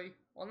 especially.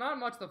 Well, not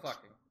much the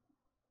fucking,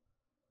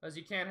 because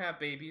you can't have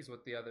babies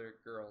with the other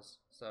girls.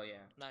 So yeah.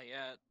 Not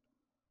yet.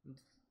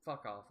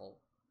 Fuck awful.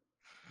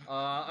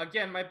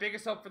 Again, my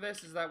biggest hope for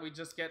this is that we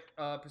just get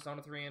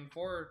Persona 3 and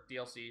 4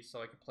 DLC so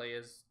I can play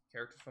as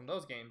characters from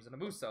those games in a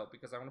Muso,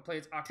 because I want to play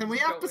as Akutsuko. Can we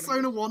have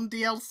Persona 1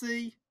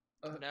 DLC?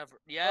 Never.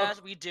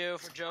 Yes, we do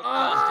for joke.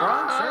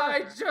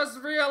 I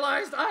just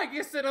realized I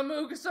guess in a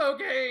Muso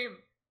game.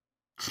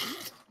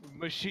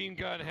 Machine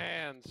gun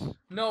hands.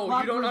 No,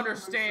 What you don't was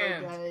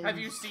understand. Muso Have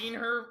you games? seen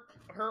her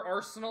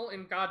arsenal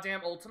in goddamn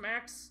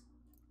Ultimax?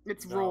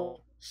 It's No. raw.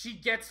 She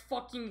gets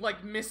fucking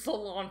like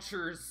missile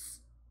launchers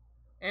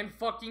and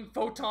fucking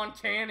photon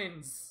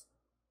cannons.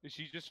 Is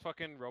she just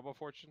fucking Robo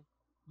Fortune?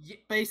 Yeah,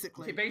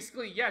 Basically.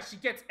 basically, yeah, she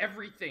gets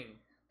everything.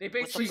 They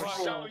basically She's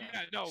Well, raw. no,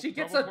 yeah, no. she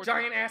gets Robo a Fortune-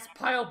 giant ass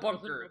pile doesn't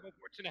bunker. Robo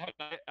Fortune have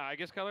an eye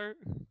color?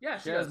 Yeah,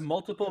 She has does.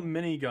 multiple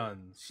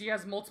miniguns. She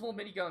has multiple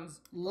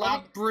miniguns.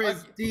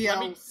 Lapras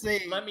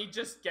DLC. Let me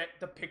just get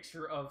the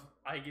picture of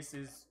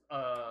Aegis's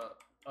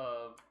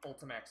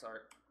Ultimax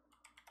art.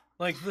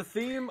 Like the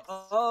theme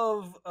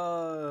of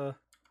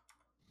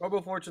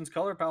Robo Fortune's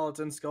color palettes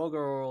in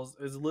Skullgirls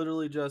is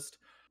literally just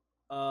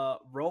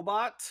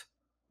robot,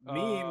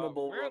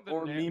 memeable where are the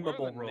or where are memeable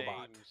the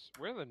robot. Names?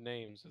 Where are the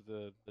names of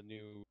the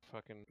new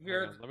fucking? hang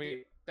Here, on, let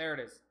me. there it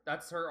is.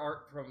 That's her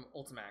art from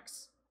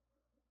Ultimax.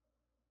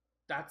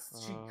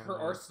 Her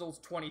arsenal's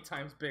 20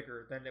 times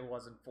bigger than it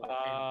was in 4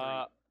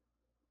 and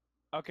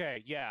 3.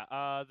 Okay, yeah.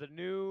 The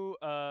new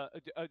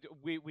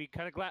we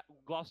kind of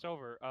glossed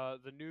over.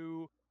 The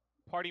new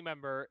party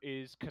member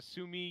is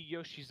Kasumi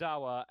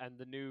Yoshizawa, and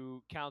the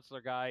new counselor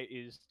guy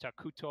is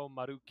Takuto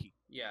Maruki.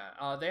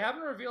 Yeah, they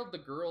haven't revealed the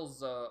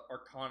girl's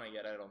arcana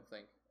yet, I don't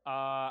think.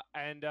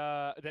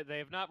 They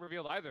have not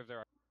revealed either of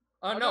their.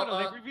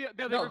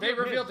 They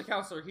revealed the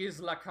counselor. He is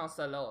La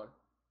Cancelor.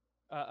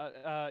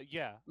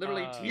 Yeah.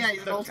 Literally, Yeah,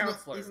 he's the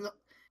counselor.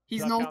 He's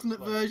The an alternate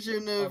counselor.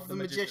 version of Of the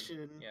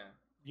magician. Yeah,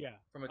 Yeah.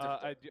 from a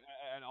different.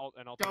 And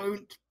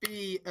Don't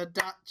be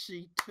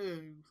Adachi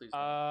too. Please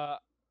don't.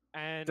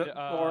 and D-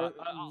 or-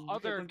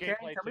 other can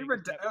gameplay we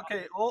things.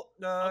 okay,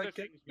 other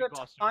can things you we get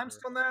glossed timestamp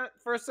over. on that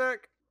for a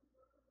sec?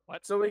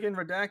 What? So we can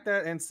redact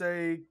that and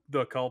say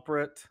the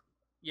culprit.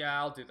 Yeah,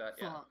 I'll do that.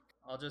 Yeah, Fuck.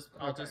 I'll just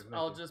thank you.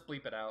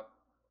 bleep it out.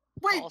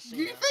 Wait, I'll do see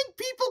you that. think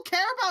people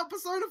care about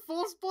Persona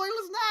 4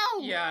 spoilers now?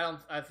 Yeah,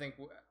 I think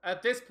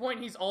at this point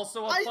he's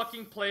also a I-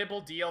 fucking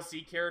playable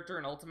DLC character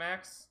in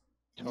Ultimax.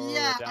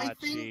 Yeah, I Tomodachi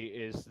think-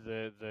 is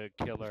the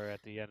killer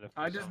at the end of.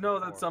 I just Persona know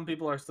that 4. some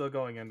people are still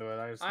going into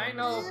it. I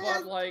know, Yeah,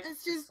 but like,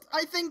 it's just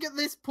I think at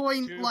this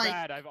point, Too like,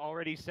 bad. I've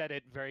already said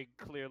it very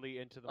clearly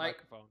into the Like,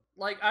 microphone.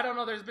 I don't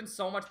know. There's been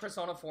so much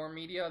Persona 4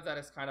 media that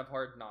it's kind of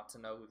hard not to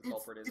know who the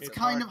culprit is. it's It's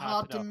kind hard of not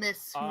hard to to know.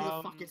 miss who the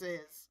fuck Um, it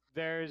is.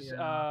 There's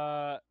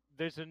Yeah.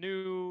 there's a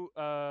new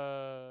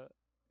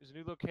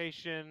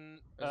location.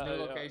 There's a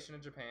new location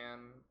in Japan.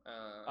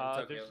 In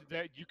Tokyo.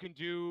 You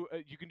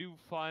can do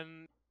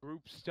fun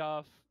group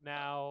stuff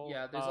now.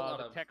 Yeah, there's a lot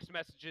the of- text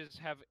messages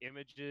have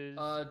images.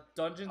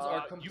 Dungeons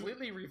are you-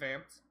 completely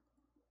revamped.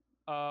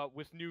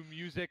 With new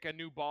music and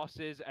new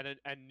bosses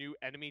and new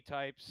enemy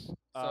types.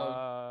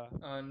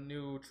 So,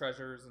 New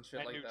treasures and shit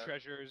and like new that.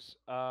 treasures.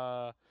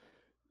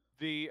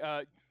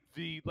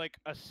 The like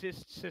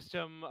assist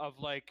system of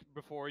like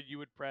before you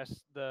would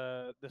press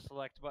the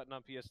select button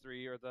on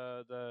PS3 or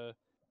the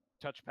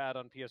touchpad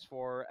on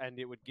PS4 and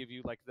it would give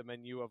you like the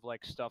menu of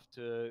like stuff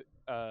to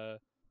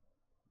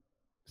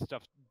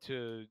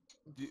do,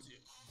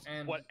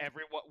 And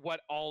what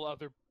all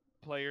other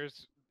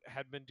players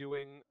had been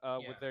doing Yeah.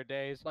 with their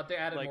days. but they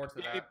added like, more to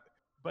it- that.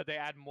 But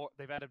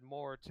they've added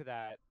more to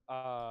that.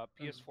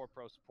 PS4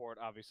 Pro support,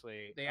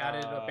 obviously. They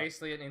added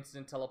basically an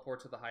instant teleport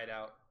to the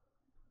hideout.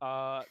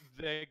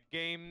 The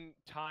game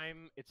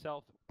time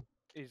itself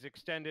is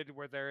extended,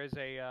 where there is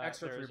a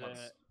Extra there's 3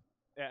 months.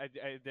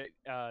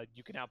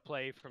 you can now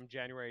play from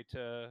January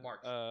to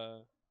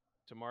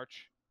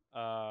March.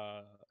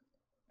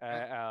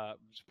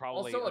 It's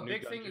probably Also, a new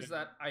big thing is dungeon.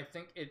 that I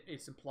think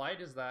it's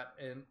implied is that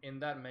in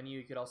that menu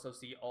you could also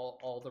see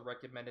all the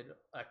recommended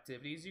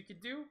activities you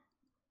could do.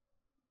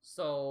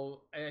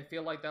 So I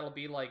feel like that'll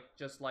be like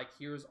just like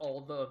here's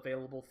all the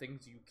available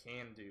things you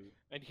can do.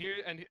 And here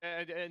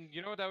and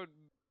you know what that would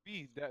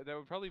be? That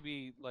would probably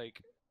be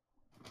like,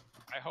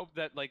 I hope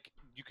that like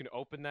you can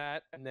open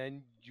that and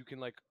then you can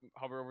like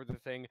hover over the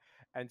thing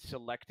and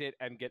select it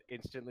and get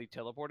instantly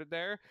teleported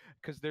there.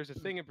 Because there's a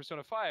thing in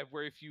Persona 5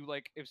 where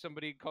if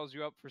somebody calls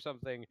you up for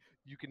something,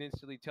 you can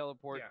instantly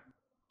teleport Yeah.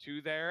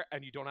 to there,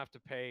 and you don't have to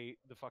pay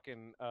the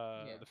fucking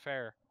the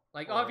fare.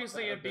 Like, Or,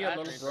 obviously, it'd be a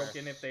little train fare.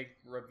 broken if they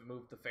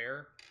removed the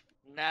fare.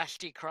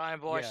 Nasty crime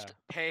boys Yeah.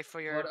 pay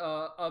for your.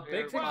 But a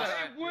big thing Well, that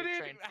it I, wouldn't.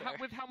 train fare.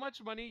 With how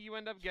much money you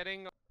end up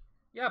getting.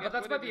 yeah, but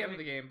that's by would it the end of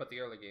the really- game. But the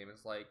early game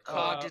is like,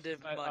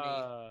 Cognitive but,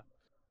 money.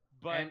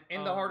 But and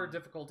in the harder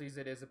difficulties,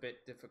 it is a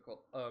bit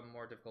difficult,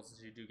 more difficult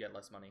since you do get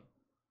less money.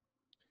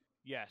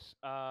 Yes.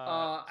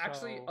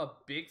 Actually, so- a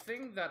big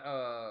thing that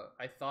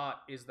I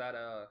thought is that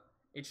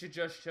it should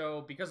just show,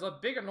 because a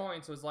big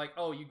annoyance was like,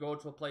 oh, you go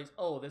to a place,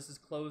 oh, this is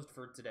closed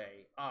for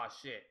today. Ah,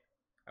 shit,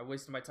 I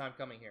wasted my time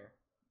coming here.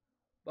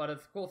 But the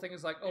cool thing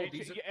is like, oh, It-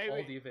 these are yeah,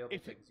 all the available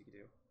if it- things you can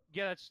do.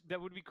 Yeah, that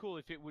would be cool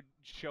if it would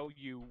show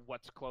you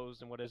what's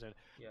closed and what isn't.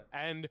 Yeah.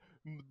 And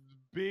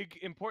big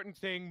important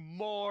thing,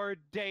 more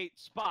date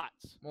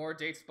spots. More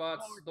date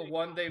spots. More The date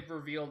one spots. they've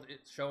revealed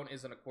it's shown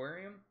is an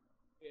aquarium.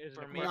 Is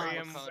For an me,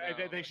 aquarium.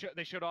 Makoto.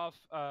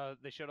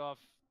 They showed off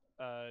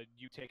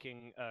you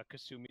taking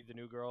Kasumi, the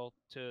new girl,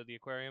 to the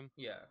aquarium.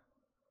 Yeah.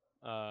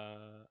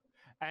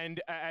 And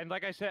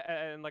like I said,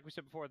 and like we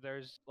said before,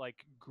 there's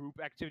like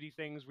group activity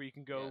things where you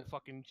can go Yeah.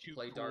 fucking shoot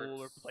Play pool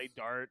or darts. play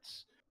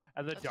darts.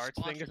 And the That's a darts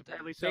thing sponsored is thing.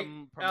 apparently They-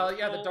 some.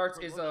 yeah, the darts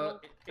is promotional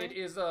thing?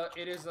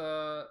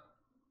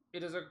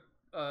 it is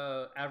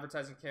a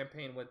advertising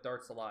campaign with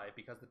Darts Alive,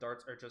 because the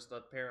darts are just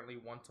apparently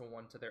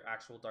one-to-one to their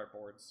actual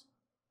dartboards.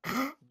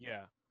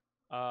 Yeah.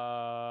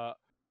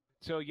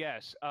 So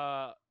yes.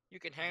 You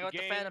can hang the out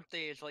with the game- Phantom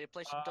Thieves while you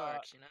play some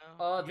darts, you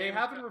know? They Games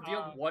haven't that,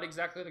 revealed what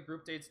exactly the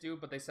group dates do,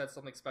 but they said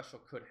something special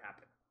could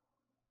happen.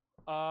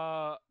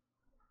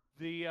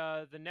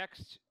 The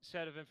next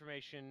set of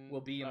information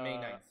Will be on May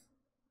 9th.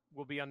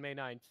 Will be on May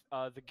 9th.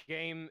 The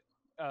game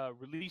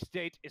release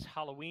date is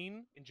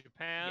Halloween in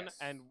Japan Yes.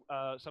 and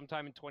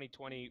sometime in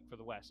 2020 for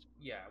the West.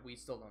 Yeah, we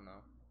still don't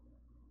know.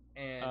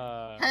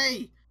 And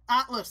Hey,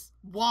 Atlas,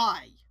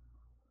 why?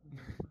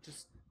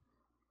 just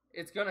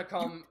it's gonna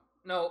come.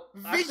 No,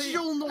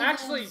 Visual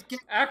novels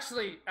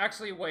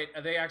actually, wait.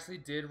 They actually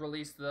did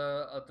release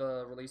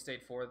the release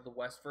date for the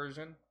West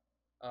version.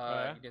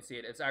 yeah? You can see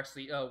it. It's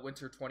actually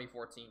winter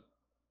 2014.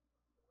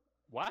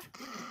 What?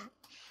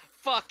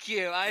 Fuck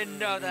you! I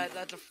know that.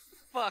 That's a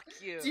fuck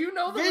you. Do you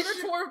know the Visu-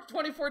 winter tour of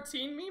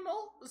 2014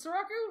 Mimo,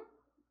 Soraku?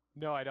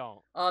 No, I don't.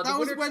 The That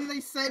was winter when they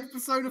said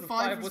Persona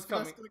 5 was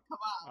coming. first gonna come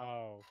out.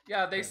 Oh.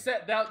 Yeah, they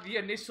said that the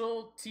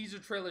initial teaser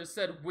trailer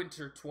said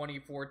winter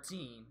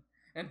 2014,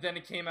 and then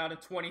it came out in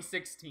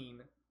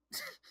 2016.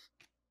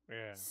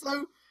 Yeah.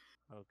 So,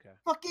 Okay.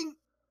 fucking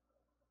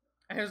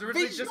And it was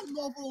originally visual just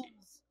novels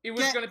it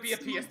was get gonna be a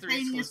PS3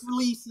 simultaneous exclusive.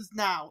 releases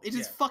now. It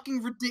is Yeah.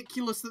 fucking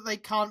ridiculous that they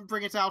can't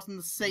bring it out in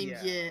the same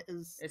Yeah. year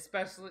as...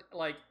 Especially,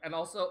 like, and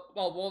also,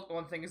 well,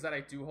 one thing is that I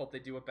do hope they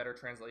do a better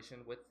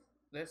translation with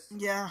this.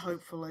 Yeah,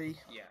 hopefully.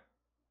 Yeah.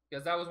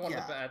 Because that was one of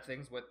Yeah. the bad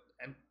things with,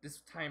 and this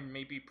time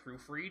maybe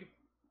proofread.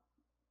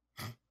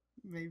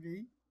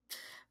 Maybe.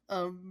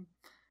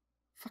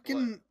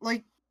 Fucking,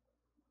 like...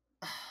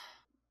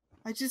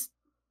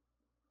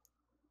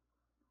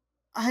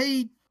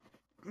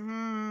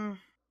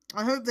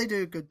 I hope they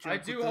do a good job. I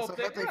do with this. hope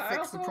I hope they- they yeah, I fix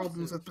also the hope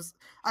problems so. with.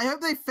 I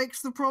hope they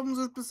fix the problems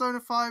with Persona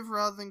 5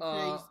 rather than create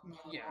more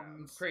Yeah,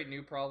 problems. create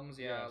new problems,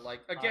 yeah. Yes.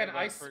 Like, again, I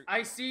like for-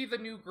 I see the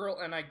new girl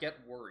and I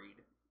get worried.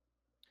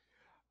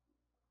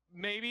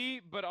 Maybe,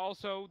 but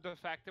also the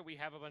fact that we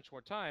have a bunch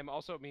more time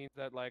also means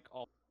that like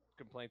all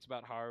complaints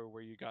about Haru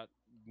where you got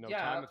no time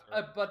Yeah, with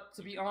her. but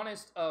to be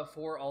honest,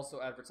 4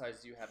 also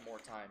advertised you had more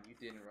time. You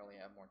didn't really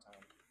have more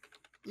time.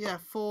 Yeah,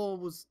 4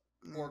 was.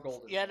 4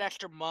 golden. You had an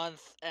extra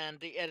month, and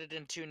they added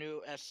in 2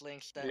 new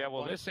S-links that Yeah, well,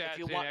 want- this if adds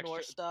you in want more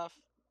extra- stuff.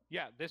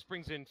 Yeah, this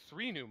brings in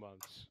 3 new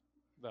months,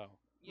 though.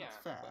 Yeah. That's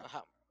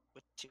fair.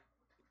 With 2,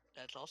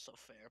 that's also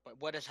fair. But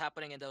what is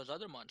happening in those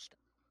other months?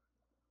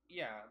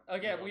 Yeah.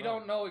 Again, don't we know.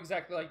 don't know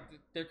exactly. Like,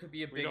 there could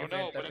be a We big don't event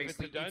know, that but if it's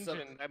a basically eats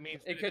dungeon, up. that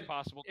means it that could- it's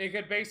possible. It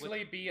could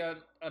basically be an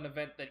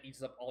event that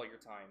eats up all your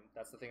time.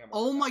 That's the thing I'm.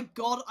 Oh worried my about.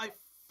 god! I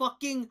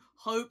fucking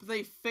hope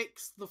they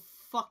fix the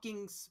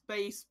fucking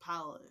space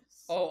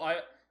palace. Oh,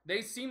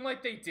 they seem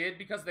like they did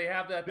because they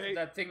have that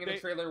thing in the they-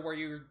 trailer where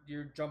you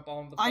jump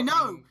on the. I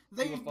know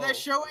fucking they're UFO.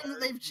 showing that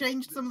they've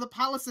changed some of the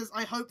palaces.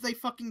 I hope they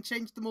fucking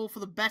changed them all for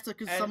the better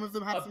because And some of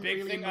them had a some big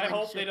really thing. I annoying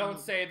hope they shit don't on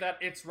them. say that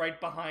it's right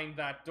behind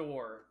that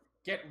door.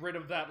 Get rid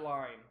of that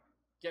line.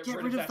 Get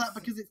rid of that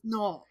because it's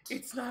not.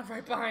 It's not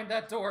right behind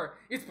that door.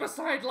 It's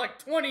beside like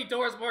 20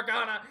 doors,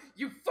 Morgana.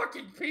 You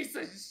fucking piece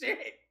of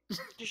shit.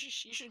 You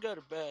should go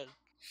to bed.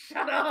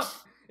 Shut up.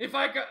 If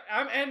I go,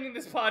 I'm ending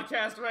this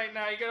podcast right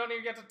now. You don't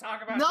even get to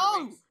talk about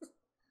No!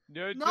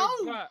 your weeks.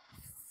 No!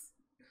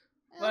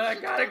 But I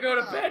gotta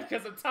go to bed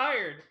because I'm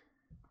tired.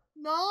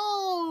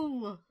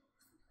 No!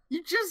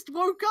 You just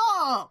woke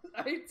up.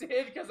 I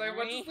did because I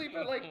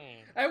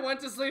went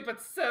to sleep at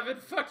 7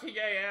 fucking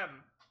a.m.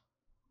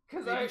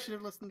 Because Maybe you should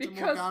have listened to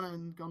because- Morgana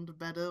and gone to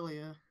bed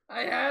earlier.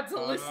 I had to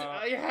listen.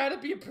 I had to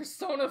be a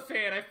Persona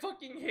fan. I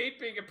fucking hate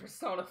being a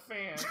Persona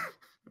fan.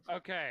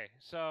 Okay,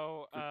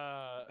 so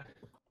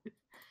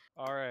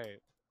all right,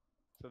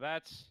 so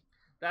that's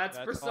That's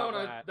all Persona.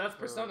 that That's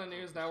for Persona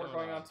news. Now we're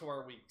going Persona. on to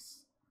our weeks.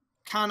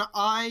 Can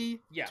I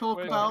Yeah. talk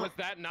Was, about? was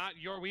that not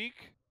your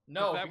week?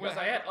 No, that because was-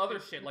 I had other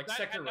shit like that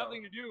had Sekiro.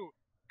 nothing to do.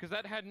 Because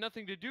that had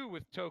nothing to do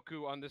with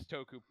Toku on this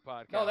Toku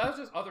podcast. No, that was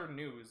just other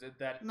news.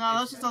 That No,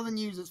 that's just other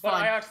news. It's But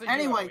fine. I actually do have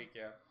a Anyway, week,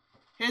 yeah.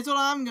 here's what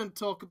I'm going to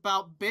talk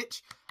about,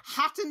 bitch.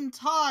 Hat in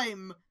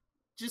Time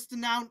just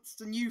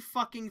announced a new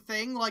fucking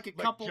thing like a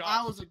couple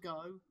hours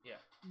ago. Yeah.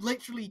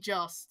 Literally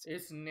just.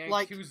 It's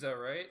Like- Yakuza,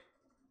 right?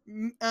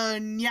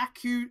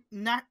 Nyaku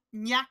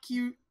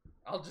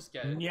I'll just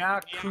get it.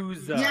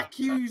 Yakuza.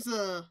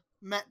 Yakuza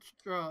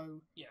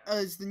Metro Yeah.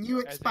 as the new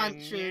As in,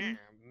 expansion.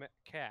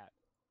 cat.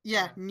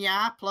 Yeah,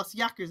 Nya plus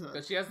Yakuza.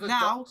 Because she has the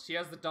Now- she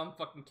has the dumb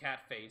fucking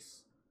cat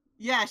face.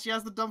 Yeah, she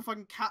has the dumb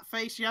fucking cat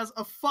face. She has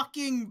a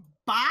fucking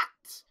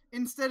bat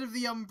instead of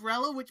the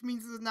umbrella, which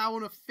means there's now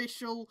an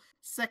official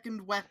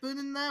second weapon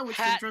in there, which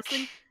is Hat.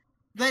 interesting.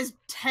 There's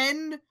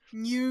 10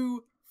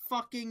 new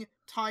fucking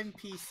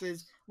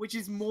timepieces, which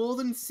is more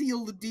than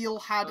Seal the Deal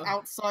had Ugh.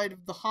 outside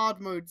of the hard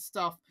mode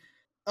stuff.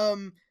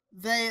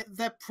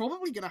 They're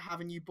probably gonna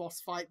have a new boss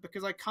fight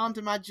because I can't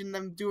imagine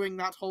them doing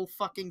that whole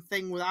fucking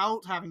thing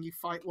without having you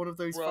fight one of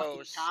those fucking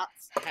Rose.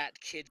 cats. Hat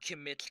kid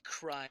commits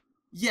crime.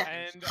 Yeah,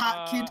 And,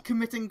 Hat Kid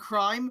committing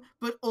crime,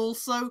 but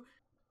also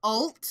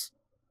Alt.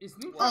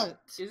 Isn't Alt.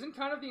 isn't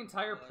kind of the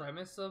entire What?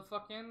 premise of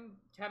fucking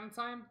Cat in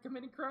Time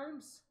committing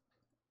crimes?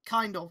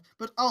 Kind of.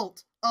 But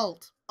Alt.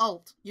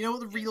 You know what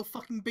the real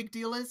fucking big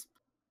deal is?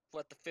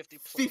 What the 50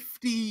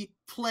 50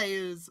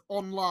 players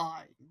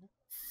online.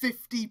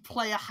 50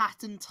 player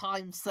Hat in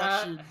Time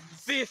sessions.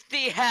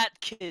 50 hat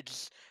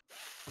kids.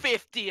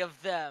 50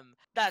 of them.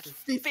 That's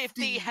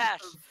 50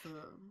 hats. of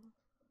them.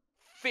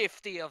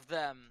 50 of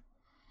them.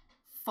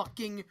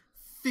 Fucking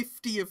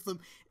 50 of them.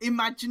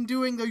 Imagine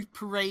doing those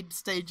parade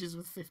stages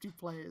with 50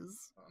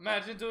 players.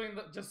 Imagine doing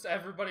just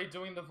everybody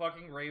doing the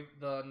fucking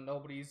the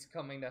nobody's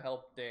coming to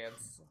help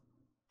dance.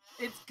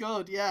 It's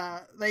good,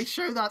 yeah. They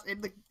show that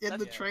in the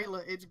That's-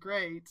 trailer. It's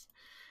great.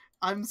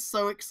 I'm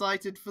so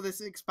excited for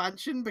this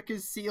expansion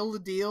because Seal the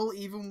Deal,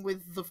 even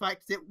with the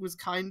fact it was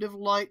kind of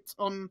light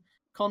on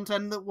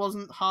content that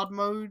wasn't hard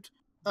mode,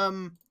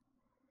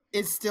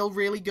 is still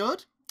really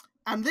good.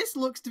 And this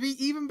looks to be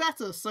even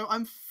better, so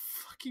I'm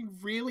fucking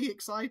really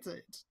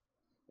excited.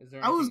 Is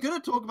there I was anything-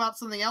 gonna talk about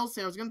something else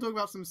here. I was gonna talk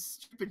about some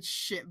stupid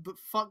shit, but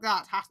fuck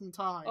that, Hat in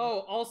Time. Oh,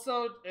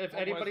 also, if What was the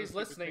anybody's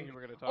stupid thing listening, you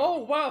were gonna talk oh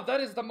about? wow, that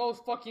is the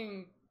most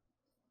fucking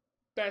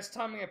best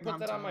timing. I put I'm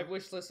that on my tired.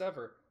 wish list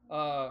ever.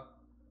 A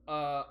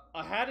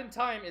Hat in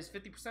Time is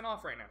 50%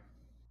 off right now.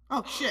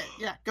 Oh shit,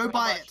 yeah, go How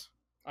buy much? it.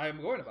 I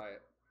am going to buy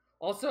it.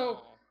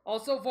 Also,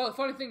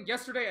 funny thing,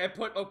 yesterday I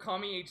put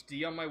Okami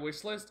HD on my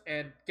wish list,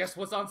 and guess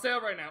what's on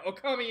sale right now?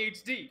 Okami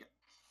HD.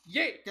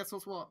 Yay! Guess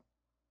what's what?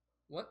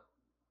 What?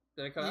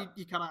 Did I cut out?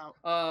 You cut out.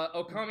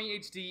 Okami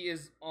HD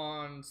is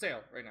on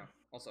sale right now.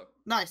 Also,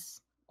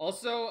 Nice.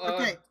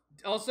 Okay.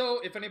 Also,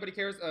 if anybody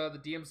cares, the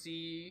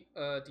DMC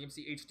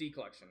HD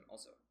collection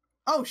also.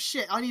 Oh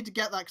shit, I need to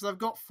get that because I've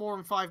got 4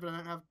 and 5, but I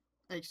don't have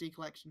HD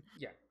collection.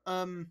 Yeah.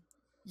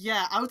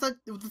 Yeah,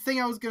 the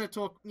thing I was gonna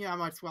talk. Yeah, I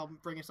might as well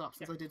bring it up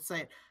since Yeah. I did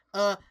say it.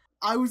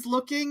 I was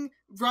looking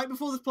right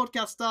before this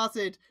podcast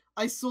started.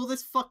 I saw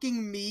this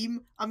fucking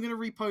meme. I'm gonna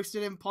repost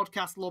it in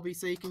podcast lobby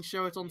so you can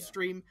show it on Yeah.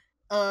 stream.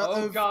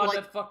 Oh of, god, like,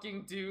 that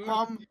fucking dude.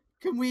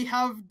 can we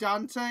have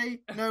Dante?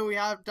 No, we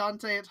have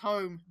Dante at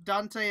home.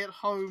 Dante at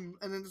home,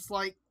 and then it's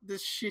like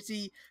this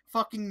shitty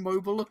fucking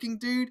mobile looking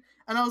dude.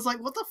 And I was like,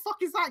 what the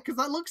fuck is that? Because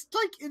that looks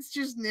like it's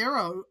just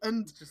Nero.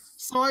 And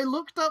Just so I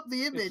looked up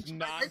the image. It's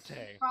and I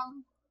literally Nante.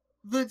 found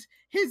that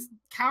his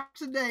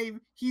character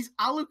name, he's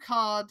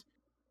Alucard.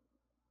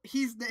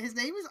 His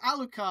name is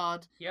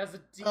Alucard. he has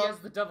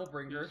the Devil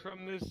Bringer. He's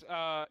from this.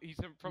 He's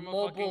from a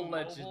Mobile fucking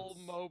Legends.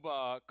 mobile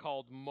MOBA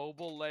called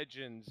Mobile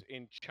Legends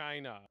in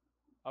China.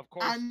 Of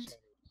course. And-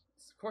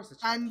 it's Of course,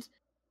 it's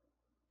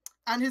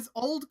And his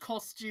old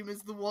costume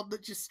is the one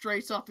that just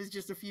straight up is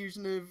just a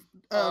fusion of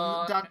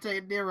Dante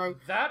and Nero.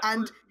 that.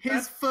 And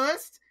his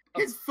first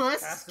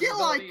casting skill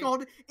ability.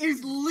 icon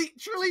is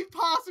literally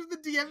part of the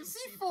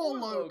DMC4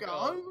 DMC4 logo.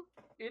 logo.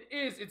 It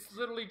is. It's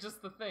literally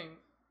just the thing.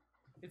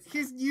 It's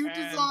His new And-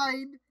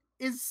 design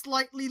is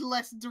slightly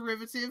less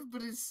derivative,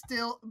 but he's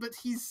still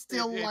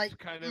it's like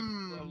kind of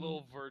a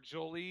little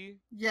Virgil-y.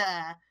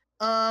 yeah.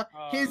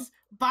 His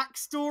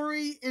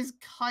backstory is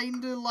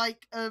kind of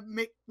like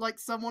like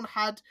someone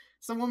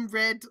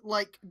read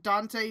like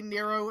Dante,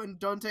 Nero, and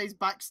Dante's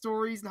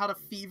backstories and had a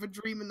fever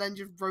dream and then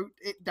just wrote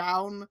it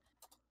down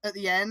at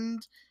the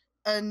end,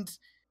 and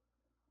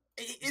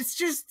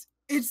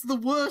it's the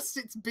worst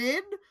it's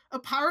been.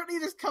 Apparently,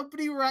 this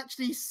company were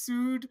actually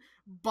sued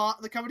by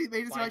the company that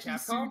made this By were actually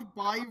Capcom? sued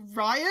by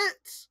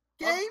Riot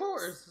Games. Of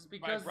course,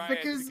 because By Riot,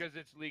 because- because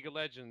it's League of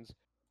Legends.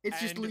 It's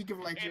just And- League of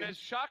In a Legends.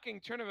 shocking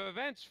turn of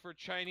events for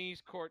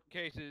Chinese court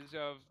cases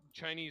of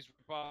Chinese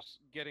boss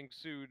getting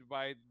sued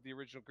by the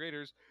original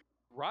creators,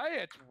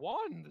 Riot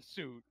won the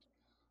suit.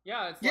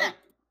 yeah, it's Yeah. like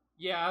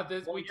yeah.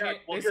 This Well, we yeah,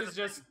 can't. well, This here's is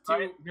the just thing,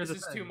 right? too. Here's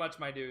This the is too thing. much,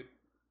 my dude.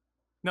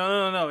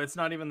 No. It's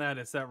not even that.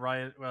 It's that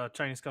Riot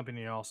Chinese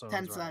company also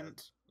owns Riot.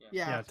 Tencent. Yeah.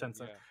 Yeah.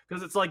 Tencent.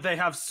 Because it's like they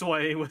have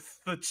sway with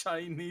the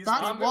Chinese.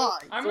 That's people. why.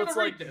 I'm So gonna it's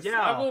read like, this.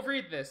 yeah. I will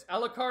read this.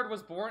 Alucard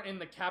was born in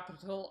the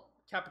capital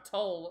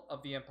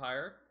of the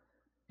empire.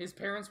 His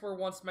parents were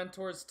once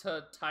mentors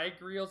to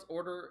Tigreal's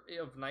Order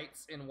of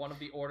Knights in one of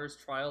the Order's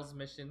trials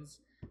missions.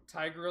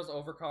 Tigreal's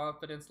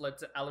overconfidence led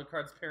to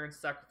Alucard's parents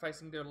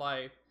sacrificing their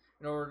life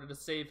in order to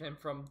save him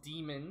from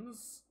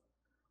demons.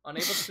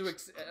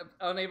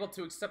 Unable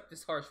to accept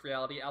this harsh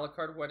reality,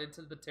 Alucard went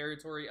into the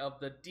territory of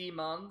the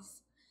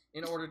demons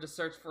in order to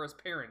search for his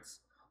parents.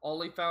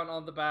 All he found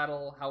on the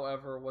battle,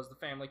 however, was the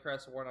family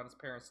crest worn on his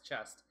parents'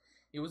 chest.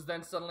 He was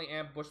then suddenly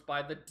ambushed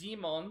by the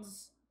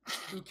demons,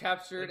 who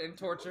captured and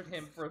tortured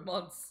him for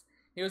months.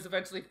 He was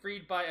eventually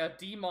freed by a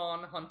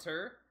demon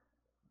hunter,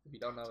 if you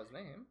don't know his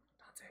name,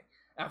 Dante,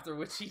 after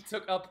which he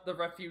took up the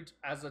refuge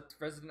as a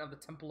resident of the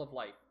Temple of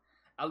Light.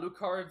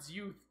 Alucard's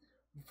youth,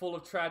 full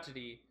of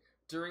tragedy.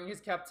 During his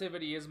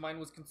captivity, his mind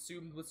was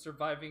consumed with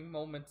surviving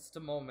moments to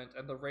moment,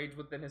 and the rage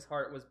within his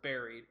heart was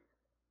buried.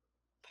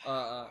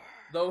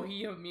 Though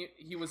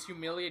he was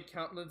humiliated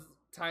countless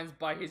times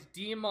by his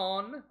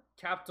demon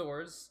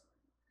captors,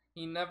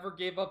 he never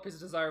gave up his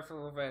desire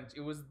for revenge.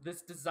 It was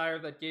this desire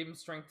that gave him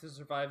strength to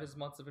survive his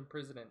months of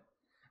imprisonment.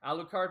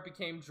 Alucard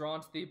became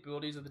drawn to the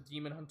abilities of the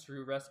demon hunter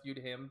who rescued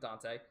him,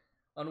 Dante,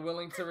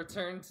 unwilling to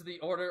return to the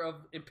Order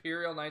of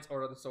Imperial Knights,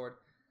 Order of the Sword,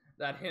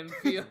 that him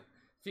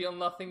feel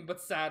nothing but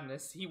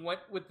sadness. He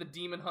went with the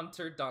demon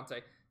hunter,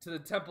 Dante, to the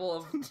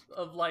Temple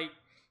of Light.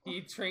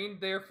 He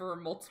trained there for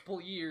multiple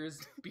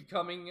years,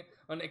 becoming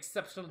an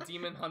exceptional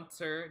demon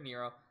hunter.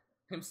 Nero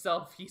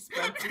himself, he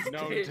spent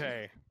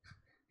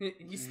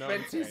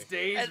his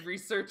days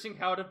researching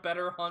how to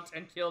better hunt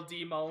and kill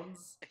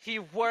demons. He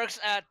works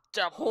at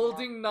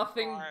holding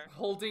nothing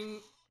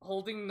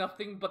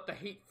but the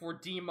hate for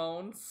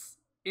demons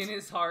in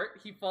his heart.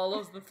 He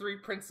follows the 3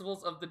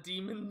 principles of the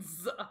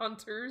demons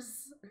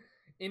hunters: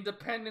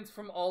 independence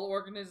from all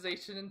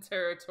organization and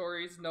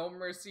territories, no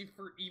mercy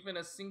for even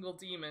a single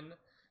demon,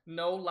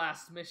 no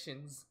last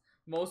missions.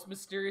 Most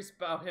mysterious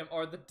about him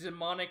are the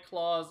demonic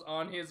claws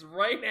on his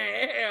right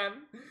hand.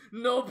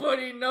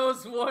 Nobody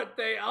knows what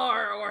they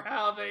are or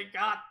how they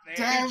got there.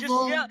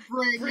 Devil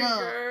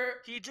Bringer.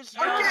 He just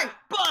Okay,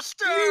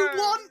 Buster. You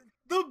want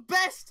the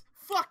best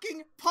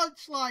fucking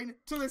punchline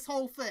to this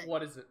whole thing?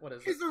 What is it?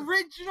 His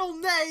original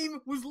name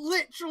was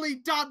literally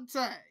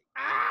Dante.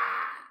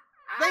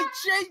 They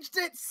changed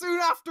it soon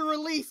after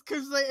release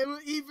because they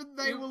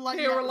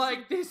were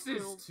like, this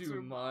is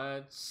too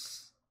much.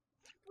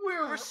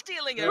 We're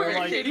stealing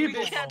everything. Like,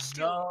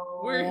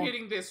 we're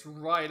hitting this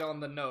right on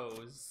the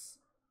nose.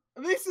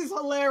 This is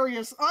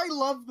hilarious. I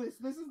love this.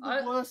 This is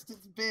the worst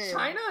it's been.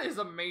 China is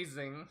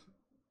amazing.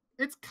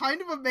 It's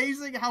kind of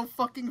amazing how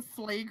fucking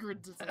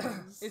flagrant it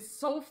is. It's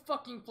so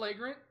fucking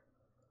flagrant.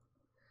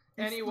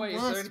 Anyway,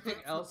 is there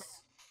anything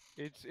else?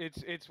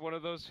 It's one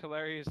of those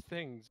hilarious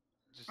things.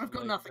 Just I've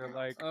got nothing. They're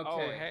like, okay. Oh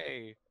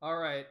hey.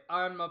 Alright,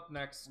 I'm up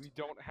next. We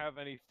don't have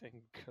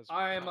anything because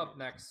I am up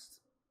next.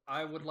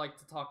 I would like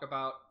to talk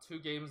about 2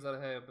 games that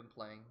I have been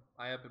playing.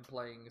 I have been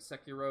playing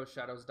Sekiro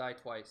Shadows Die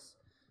Twice,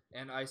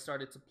 and I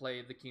started to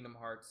play the Kingdom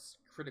Hearts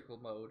Critical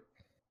Mode.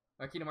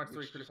 Kingdom Hearts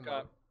 3 Critical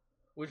Mode.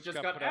 Which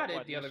just got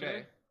added the other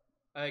day.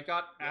 It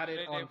got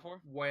added on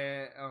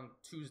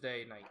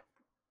Tuesday night.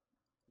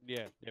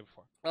 Yeah, day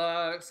before.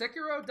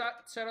 Sekiro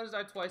Shadows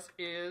Die Twice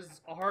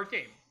is a hard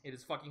game. It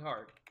is fucking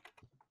hard.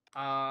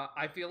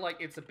 I feel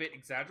like it's a bit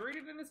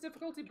exaggerated in its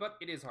difficulty, but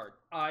it is hard.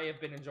 I have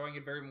been enjoying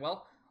it very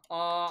well.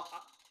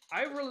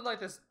 I really like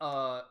this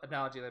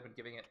analogy that I've been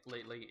giving it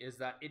lately, is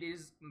that it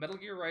is Metal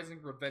Gear Rising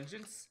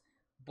Revengeance,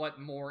 but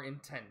more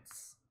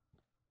intense.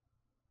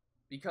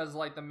 Because,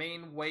 like, the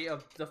main way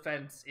of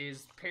defense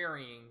is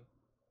parrying,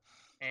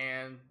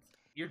 and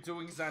you're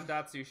doing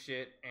Zandatsu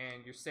shit,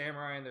 and you're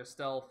samurai and their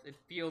stealth. It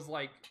feels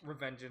like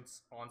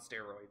Revengeance on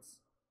steroids.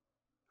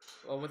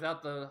 Well,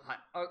 without the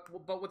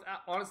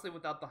honestly,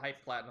 without the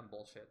hype platinum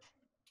bullshit.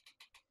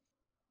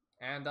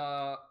 And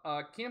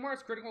Kingdom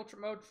Hearts Critical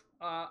Mode,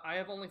 I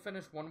have only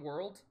finished 1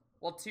 world.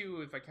 Well,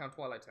 2 if I count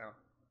Twilight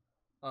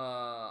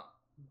Town.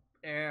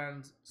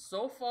 And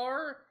so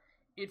far,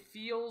 it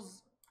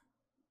feels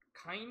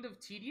kind of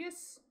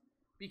tedious,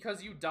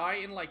 because you die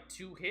in like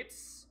 2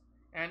 hits,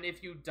 and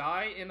if you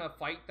die in a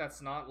fight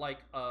that's not like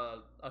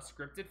a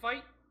scripted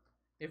fight,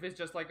 if it's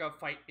just like a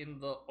fight in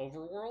the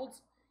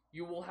overworld,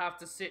 you will have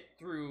to sit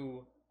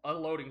through a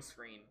loading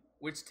screen,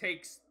 which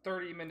takes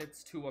 30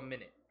 minutes to a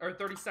minute, or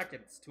 30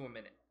 seconds to a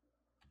minute.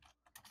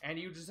 And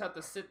you just have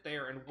to sit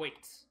there and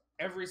wait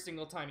every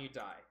single time you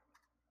die.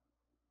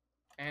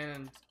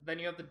 And then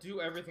you have to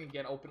do everything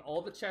again, open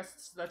all the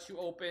chests that you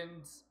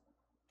opened,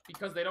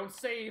 because they don't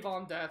save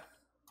on death,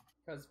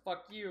 because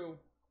fuck you.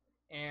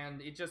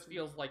 And it just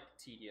feels like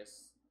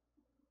tedious.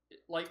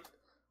 Like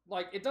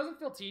it doesn't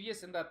feel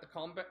tedious in that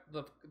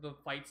the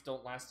fights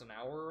don't last an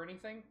hour or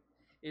anything.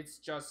 It's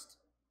just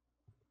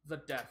the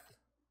death.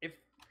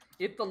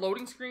 If the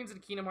loading screens in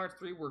Kingdom Hearts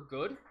 3 were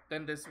good,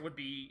 then this would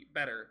be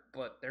better,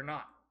 but they're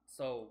not.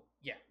 So,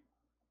 yeah.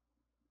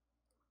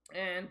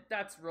 And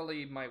that's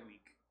really my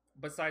week.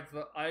 besides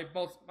the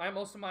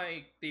most of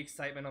the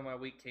excitement of my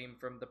week came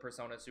from the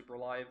Persona Super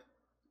Live.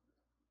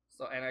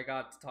 So and I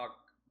got to talk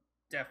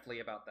deftly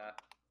about that.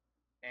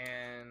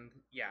 And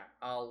yeah,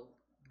 I'll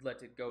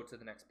let it go to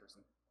the next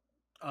person.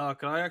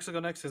 Can I actually go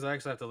next? Because I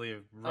actually have to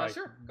leave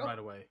Sure, go. right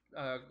away.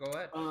 Go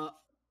ahead.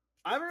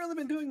 I haven't really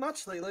been doing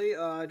much lately.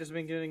 I just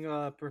been getting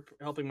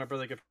helping my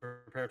brother get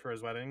prepared for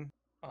his wedding.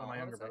 My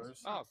younger that's nice.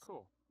 brothers. Oh,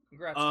 cool.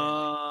 Congrats,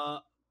 family.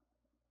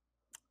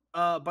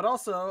 But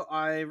also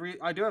I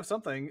do have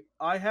something.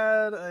 I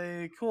had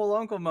a cool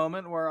uncle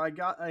moment where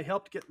I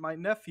helped get my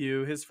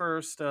nephew his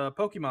first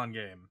Pokemon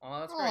game. Oh,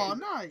 that's great. Oh,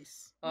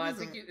 nice. I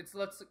think it's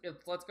let's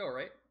go,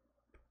 right?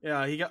 Yeah,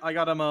 I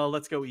got him a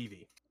Let's Go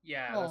Eevee.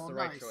 Yeah, that's the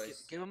right nice.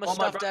 choice. Give him a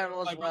stuffed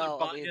animal my as brother well.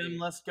 bought him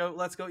Let's Go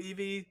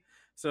Eevee.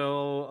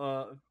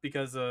 So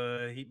because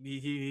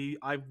he's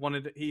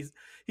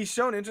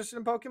shown interest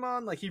in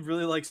Pokemon, like he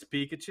really likes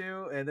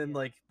Pikachu, and then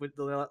like with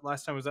the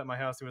last time I was at my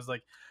house, he was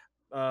like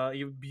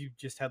you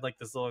just had like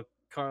this little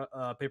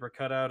paper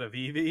cutout of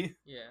Eevee.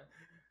 Yeah,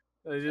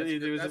 he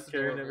was that's just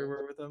carrying adorable.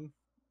 everywhere with him.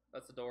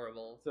 That's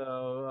adorable.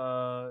 So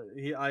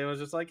I was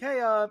just like,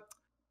 hey,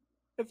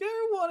 if you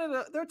ever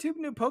wanted there are 2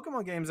 new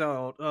Pokemon games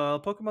out,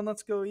 Pokemon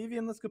Let's Go Eevee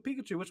and Let's Go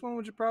Pikachu. Which one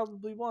would you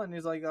probably want? And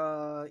he's like,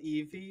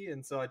 Eevee.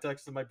 And so I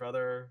texted my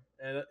brother,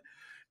 and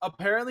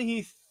apparently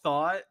he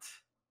thought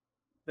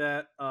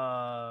that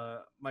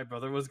my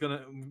brother was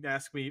gonna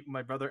ask me.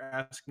 My brother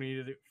asked me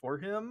to do it for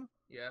him.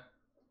 Yeah.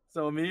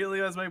 So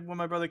immediately when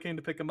my brother came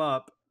to pick him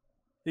up,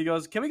 he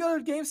goes, "Can we go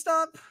to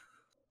GameStop?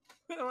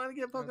 I want to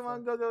get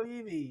Pokemon Go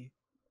Eevee."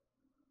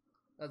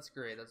 That's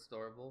great. That's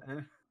adorable.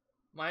 Eh.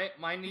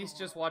 My niece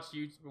just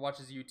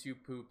watches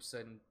YouTube poops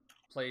and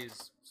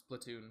plays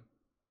Splatoon.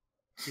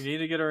 You need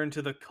to get her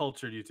into the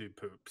cultured YouTube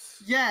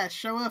poops. Yeah,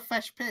 show her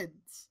Fesh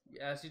Pins.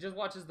 Yeah, she just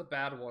watches the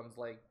bad ones,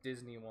 like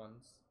Disney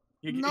ones.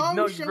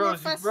 Rose, you gotta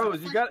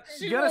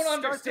She you gotta won't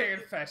start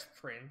understand Fesh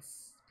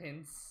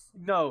Pins.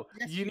 No,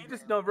 Yes, you you need to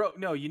will.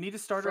 no, you need to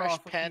start her Fresh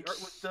off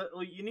pants. with the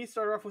you need to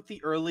start her off with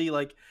the early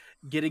like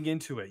getting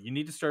into it. You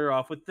need to start her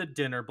off with the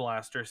Dinner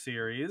Blaster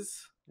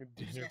series.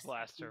 Dinner Yes,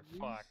 Blaster, please.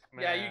 fuck,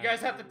 man. Yeah, you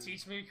guys have to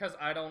teach me because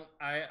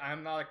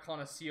I'm not a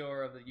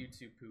connoisseur of the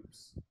YouTube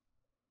poops.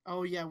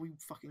 Oh yeah, we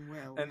fucking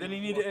will. And then yeah.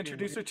 you need to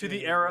introduce her to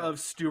the era of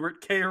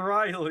Stuart K.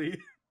 Riley.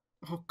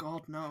 Oh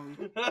god, no.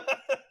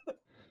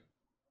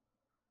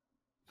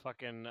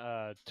 Fucking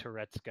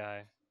Tourette's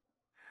guy.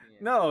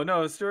 Yeah.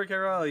 No, Stuart K.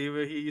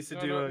 Riley. He used to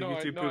do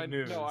YouTube poop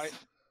news.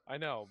 I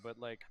know, but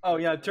like. Oh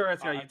yeah,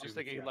 Tourette's got I'm YouTube. just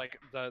thinking yeah. like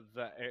the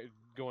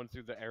going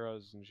through the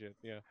arrows and shit.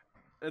 Yeah.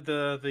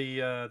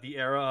 The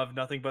era of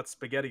nothing but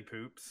spaghetti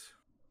poops,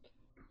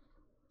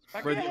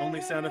 where the only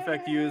sound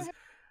effect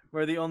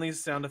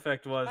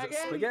was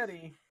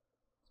spaghetti.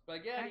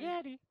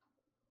 Spaghetti.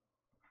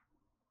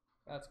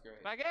 That's great.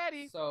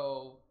 Spaghetti.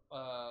 So,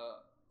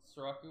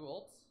 Soraku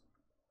ults?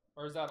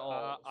 Or is that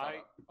all?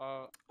 I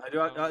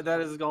do. That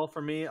is all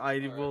for me.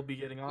 I will be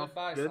getting off.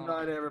 Goodbye, Good night,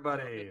 Sonic.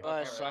 everybody.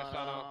 Bye, Sano.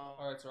 Sano.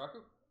 Alright,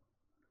 Soraku?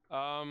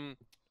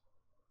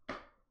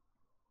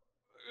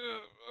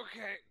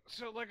 Okay,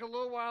 so like a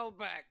little while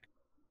back,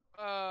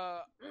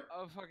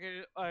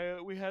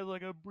 we had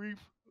like a brief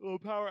little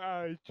power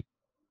outage,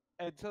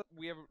 and so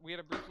we had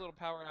a brief little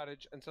power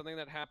outage, and something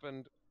that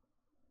happened.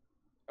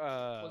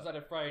 Was that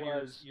a Friday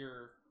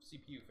your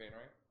CPU fan,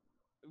 right?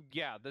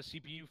 Yeah, the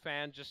CPU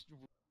fan just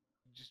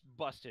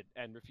busted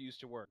and refused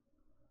to work.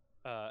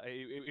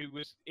 It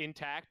was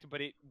intact,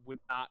 but it would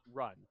not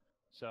run.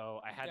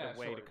 So I had to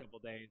wait a couple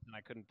days, and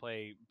I couldn't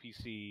play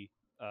PC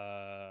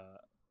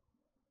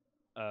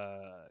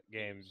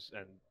games.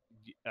 And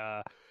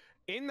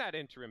in that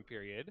interim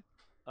period,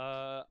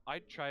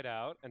 I tried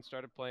out and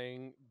started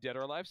playing Dead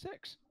or Alive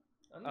 6.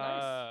 Oh,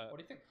 nice. What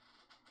do you think?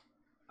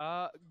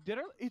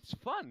 It's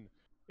fun.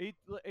 I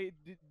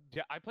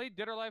played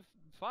Dead or Alive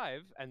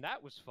 5, and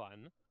that was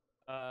fun.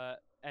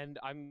 And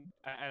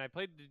I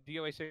played the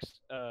DOA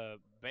 6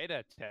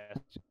 beta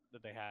test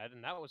that they had,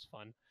 and that was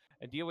fun.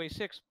 And DOA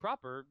 6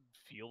 proper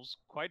feels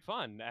quite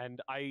fun.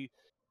 And I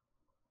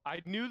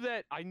knew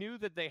that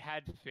they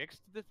had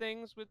fixed the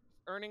things with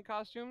earning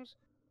costumes.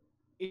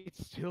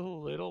 It's still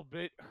a little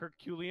bit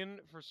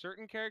Herculean for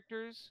certain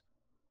characters.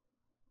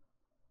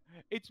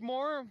 It's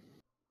more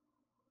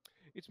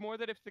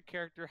that if the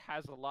character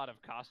has a lot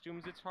of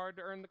costumes, it's hard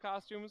to earn the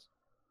costumes.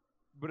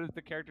 But if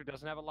the character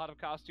doesn't have a lot of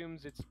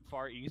costumes, it's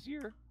far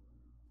easier.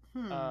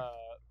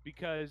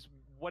 Because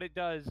what it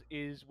does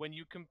is when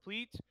you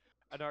complete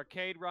an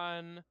arcade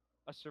run,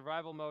 a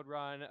survival mode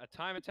run, a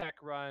time attack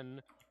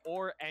run,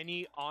 or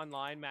any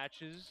online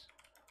matches,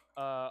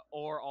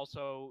 or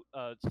also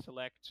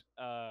select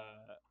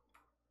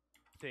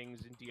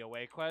things in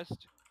DOA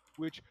Quest,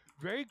 which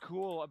very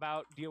cool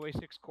about DOA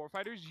 6 Core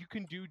Fighters, you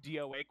can do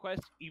DOA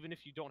Quest even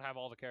if you don't have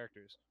all the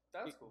characters.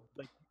 That's cool.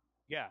 Like,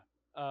 yeah.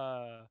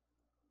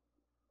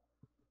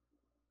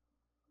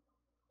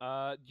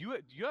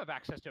 You have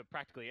access to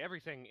practically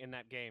everything in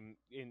that game.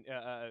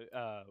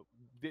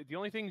 The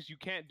only things you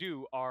can't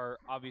do are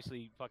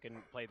obviously fucking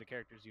play the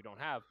characters you don't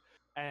have,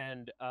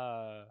 and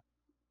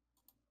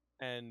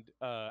and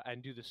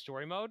do the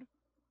story mode,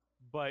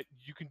 but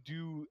you can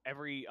do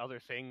every other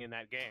thing in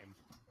that game.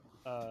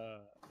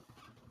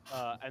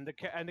 And the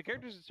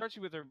characters it starts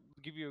you with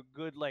give you a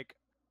good like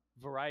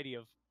variety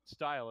of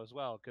style as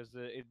well, because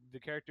the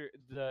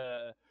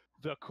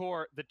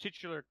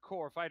titular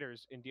core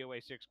fighters in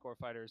DOA 6 core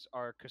fighters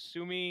are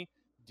Kasumi,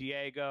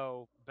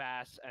 Diego,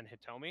 Bass, and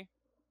Hitomi.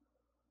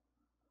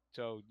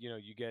 So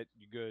you get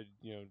you good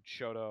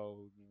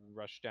Shoto,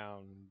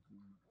 Rushdown,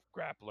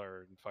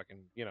 Grappler, and fucking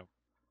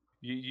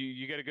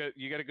you get a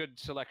good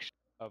selection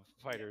of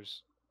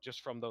fighters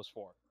just from those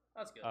four.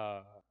 That's good.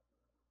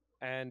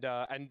 And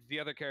the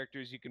other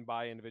characters you can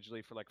buy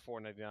individually for like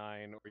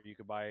 $4.99, or you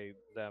could buy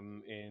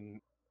them in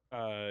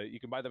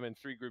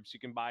 3 groups. You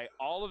can buy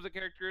all of the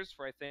characters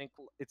for I think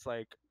it's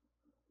like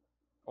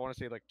I want to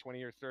say like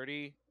 20 or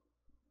 30.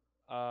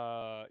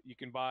 You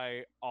can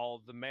buy all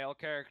the male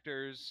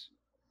characters,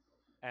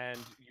 and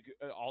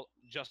all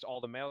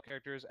the male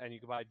characters, and you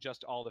can buy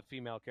just all the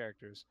female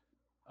characters.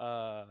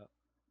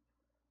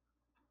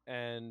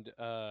 And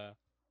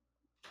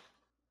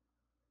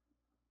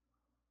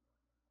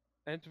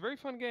it's a very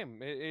fun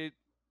game.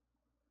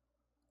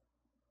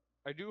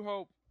 I do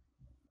hope.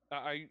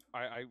 I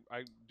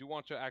do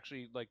want to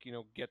actually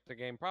get the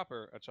game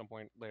proper at some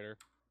point later,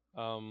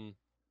 and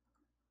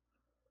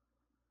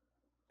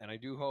I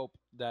do hope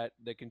that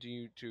they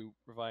continue to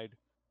provide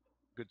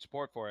good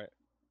support for it.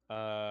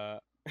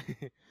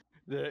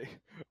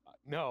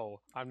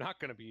 No, I'm not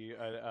going to be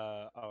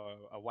a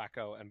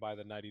wacko and buy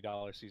the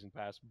 $90 season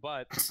pass,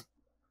 but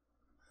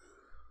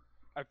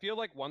I feel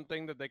like one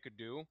thing that they could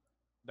do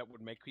that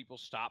would make people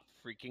stop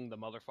freaking the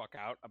motherfuck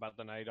out about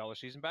the $90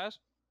 season pass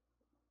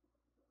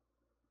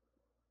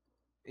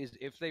is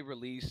if they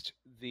released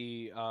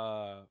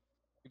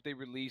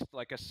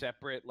like a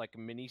separate like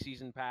mini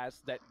season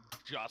pass that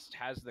just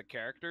has the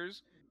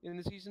characters in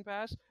the season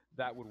pass.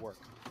 That would work.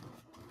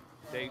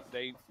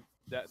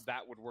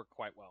 That would work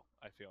quite well,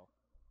 I feel.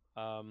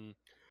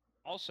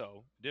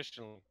 Also,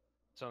 additionally,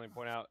 something to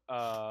point out,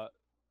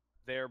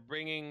 they're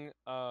bringing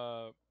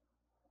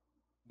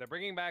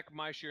back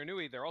Mai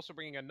Shiranui. They're also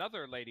bringing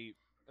another lady.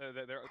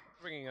 They're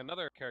bringing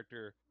another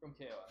character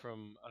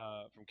from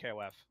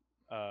KOF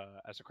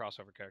as a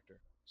crossover character.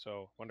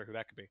 So, wonder who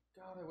that could be.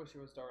 God, I wish it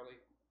was Darlie.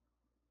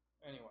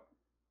 Anyway,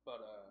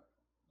 but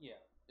yeah,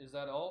 is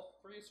that all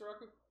for you,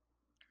 Soraku?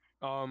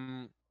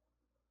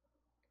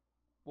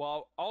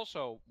 Well,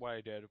 also what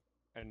I did,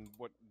 and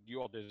what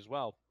you all did as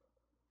well,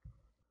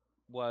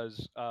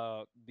 was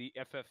the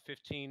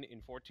FF15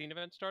 in 14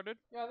 event started.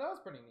 Yeah, that was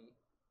pretty neat.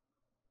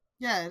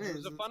 Yeah, it is. It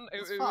was a fun. It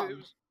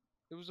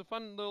was a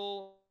fun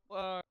little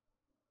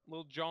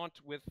jaunt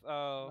with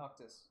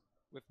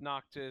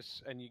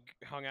Noctis, and you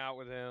hung out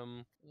with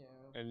him.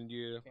 Yeah. And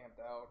you camped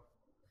out.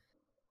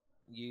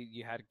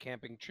 You had a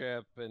camping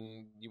trip,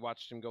 and you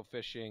watched him go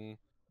fishing,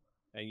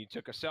 and you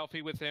took a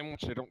selfie with him,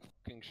 which I don't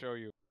fucking show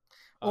you.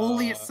 All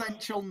the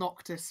essential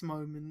Noctis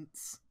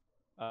moments.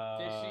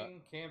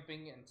 Fishing,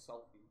 camping, and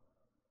selfie.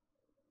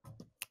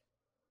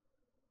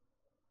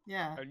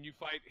 Yeah. And you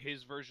fight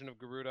his version of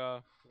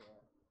Garuda.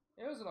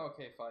 Yeah. It was an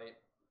okay fight.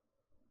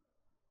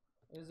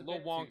 It was a little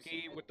bit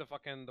wonky with the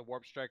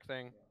warp strike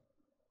thing.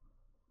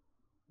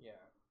 Yeah.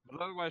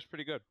 But otherwise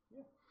pretty good.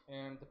 Yeah.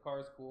 And the car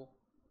is cool.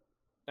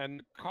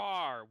 And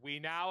car. We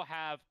now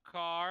have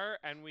car,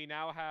 and we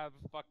now have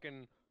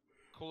fucking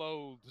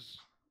clothes.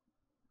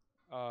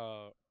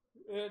 And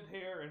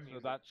hair and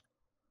music. So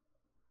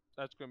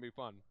that's gonna be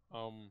fun.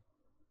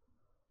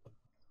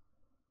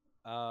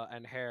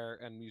 And hair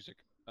and music.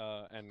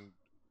 And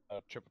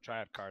a triple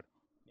triad card.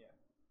 Yeah.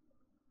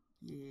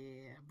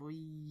 Yeah,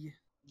 boy.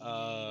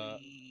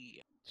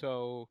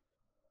 So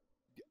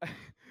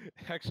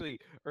actually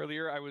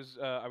earlier I was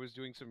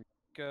doing some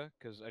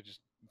because I just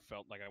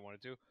felt like I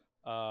wanted to.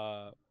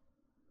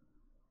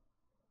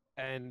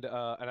 And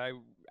I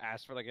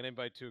asked for like an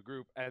invite to a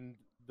group, and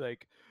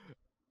like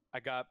I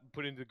got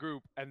put into the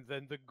group, and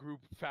then the group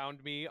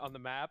found me on the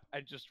map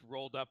and just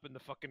rolled up in the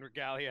fucking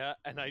regalia,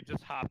 and I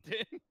just hopped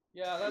in.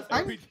 Yeah, that's the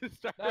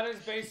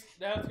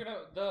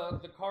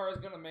car is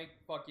gonna make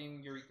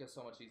fucking Eureka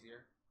so much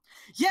easier.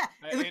 Yeah,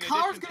 the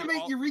car is gonna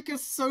make Eureka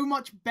so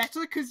much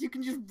better because you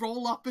can just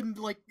roll up and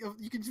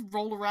you can just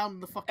roll around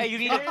in the fucking. Hey, you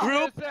need a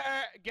group.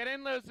 Get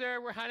in,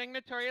 loser. We're hunting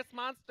notorious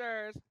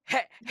monsters.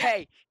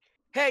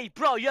 Hey,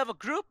 bro, you have a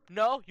group?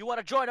 No? You want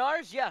to join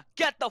ours? Yeah.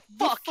 Get the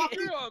fuck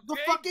in.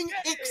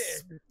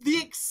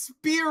 The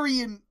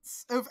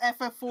experience of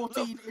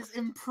FF14 is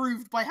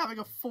improved by having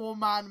a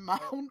 4-man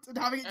mount, and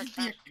having it just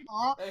be a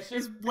car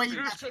is way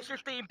better. Your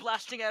theme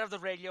blasting out of the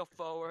radio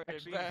forward.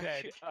 Actually,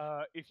 Zed,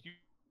 if you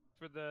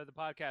for the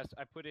podcast,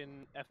 I put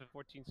in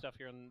FF14 stuff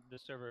here on the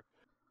server.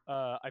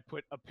 I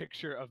put a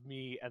picture of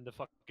me and the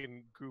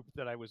fucking group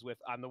that I was with.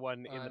 I'm the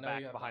one in the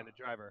back behind the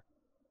driver.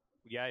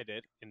 Yeah, I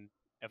did in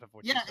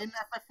FF14. Yeah, in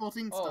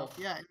FF14 stuff.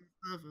 Yeah, in the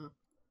server.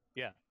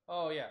 Yeah.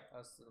 Oh yeah,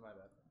 that's my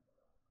bad.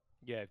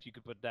 Yeah, if you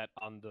could put that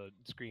on the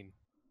screen.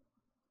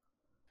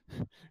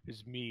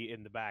 There's me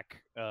in the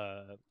back,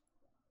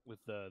 with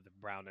the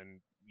brown and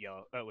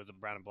yellow, with the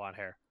brown and blonde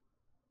hair.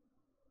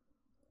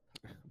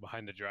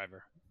 behind the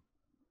driver.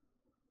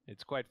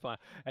 It's quite fun,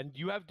 and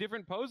you have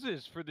different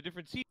poses for the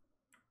different seats.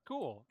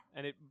 Cool,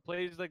 and it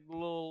plays like the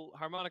little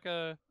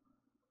harmonica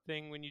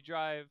thing when you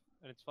drive,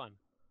 and it's fun.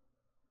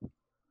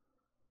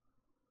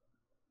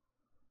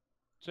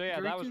 So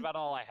yeah, that was Guriku? about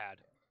all I had.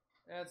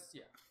 That's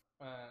and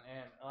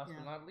last Yeah.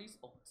 but not least,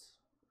 Alt.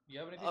 Do you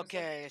have anything to say?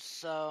 Okay,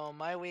 so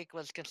my week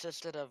was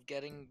consisted of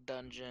getting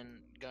Gungeon,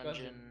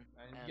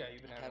 And yeah, and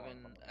you've been having a lot of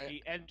having fun.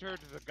 He entered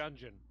the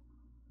Gungeon.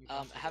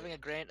 having a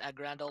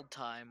grand old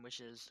time, which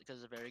is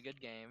because it's a very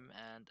good game,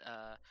 and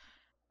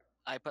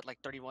I put like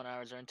 31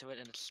 hours into it,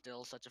 and it's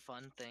still such a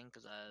fun thing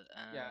because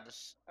Yeah.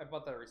 this I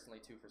bought that recently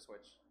too for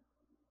Switch.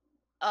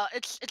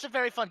 it's a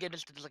very fun game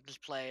just to like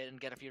just play it and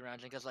get a few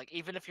rounds in because like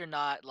even if you're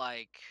not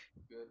like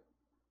Good.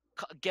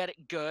 get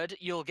it good,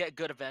 you'll get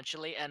good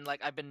eventually. And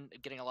like I've been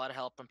getting a lot of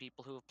help from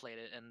people who have played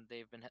it, and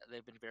they've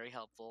been very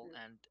helpful,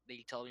 and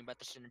they tell me about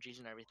the synergies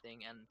and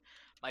everything. And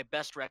my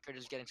best record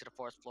is getting to the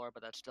 4th floor,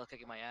 but that's still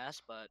kicking my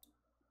ass. But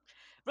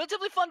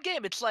relatively fun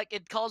game. It's like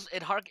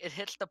it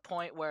hits the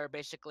point where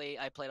basically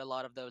I played a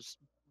lot of those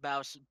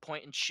mouse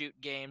point and shoot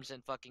games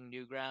and fucking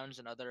Newgrounds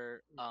and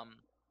other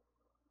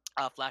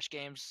flash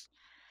games,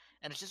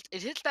 and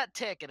it hits that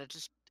tick, and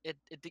it's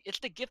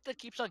the gift that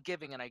keeps on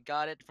giving, and I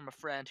got it from a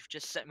friend who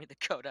just sent me the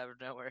code out of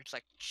nowhere. It's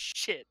like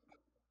shit,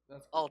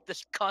 That's all cool. of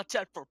this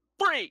content for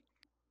free.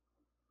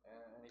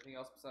 Anything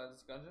else besides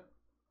this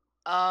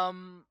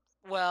Gungeon?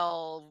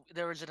 Well,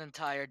 there was an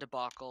entire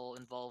debacle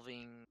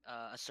involving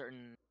a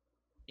certain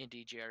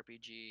indie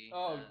JRPG.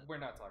 Oh, we're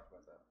not talking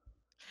about that.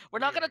 We're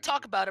not gonna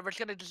talk about it. We're just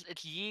gonna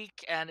it's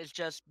Yeek, and it's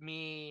just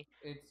me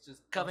It's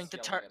just coming us to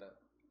yelling turn. at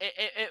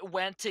it. It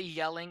went to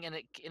yelling, and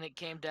it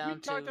came down We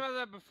to. talked about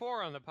that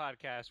before on the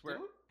podcast, where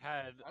Did we?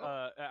 had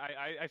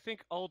I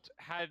think Alt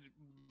had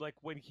like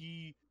when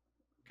he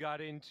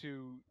got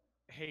into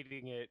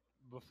hating it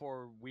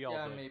before we all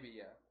Yeah, did. maybe,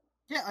 yeah.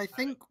 Yeah, I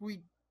think we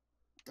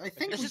This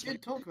we is-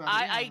 did talk about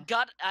I it.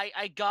 Yeah.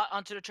 I got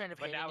onto the train of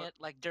But hating now- it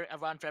like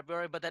around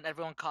February, but then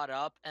everyone caught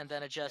up, and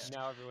then it just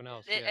Now everyone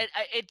else,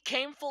 it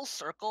came full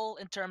circle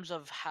in terms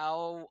of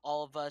how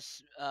all of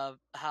us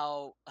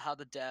how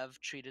the dev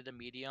treated a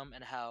medium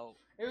and how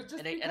It was just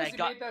and I because he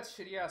got- made that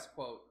shitty ass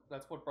quote.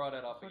 That's what brought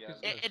it up Fuck again.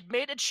 is this? it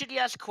made a shitty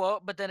ass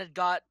quote, but then it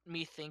got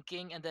me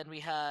thinking, and then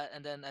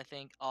I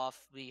think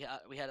we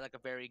had like a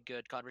very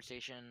good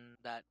conversation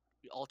that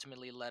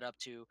ultimately led up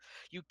to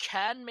you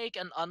can make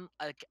an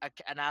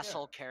an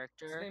asshole His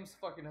character. name's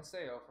fucking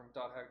Haseo from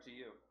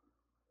 .hack.gu.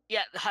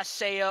 Yeah,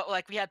 Haseo.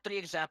 Like we had 3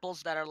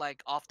 examples that are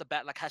like off the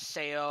bat, like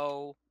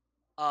Haseo,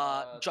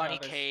 Johnny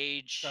Travis-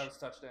 Cage, Travis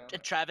Touchdown.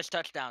 and Travis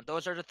Touchdown.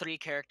 Those are the 3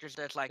 characters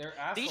that's like They're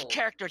assholes. these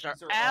characters are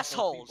These awful people.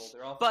 assholes.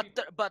 They're awful But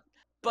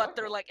people.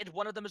 they're like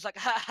one of them is like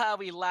haha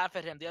we laugh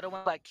at him. The other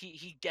one like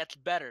he gets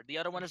better. The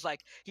other one is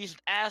like he's an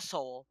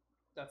asshole,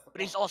 That's the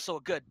but he's point. also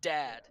a good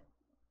dad. Yeah.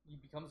 He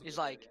becomes a He's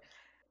good like- dad, yeah.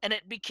 And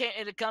it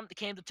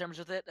came to terms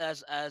with it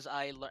as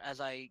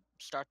I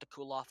start to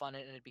cool off on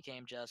it, and it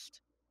became just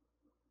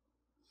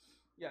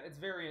Yeah,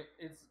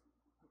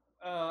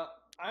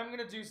 I'm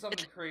gonna do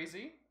something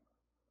crazy.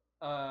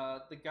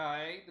 The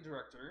guy, the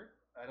director,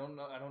 I don't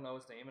know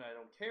his name, and I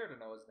don't care to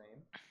know his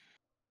name.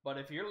 But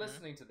if you're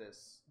listening to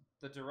this,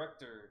 the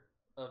director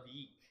of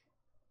Yeek,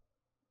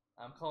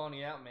 I'm calling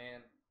you out,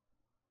 man.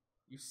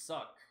 You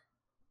suck.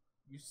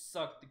 You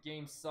suck. The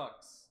game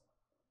sucks.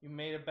 You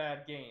made a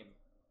bad game.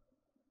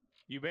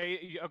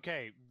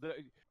 Okay.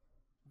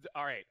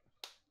 All right.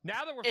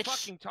 Now that we're It's-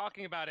 fucking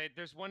talking about it,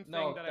 there's one thing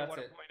No, that I that's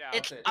want to it. point out.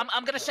 it's it. I'm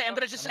gonna No, say I'm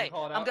gonna just I'm say gonna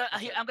call it I'm out. gonna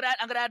That's it.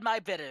 I'm gonna add my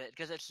bit in it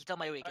because it's still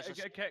my week. It's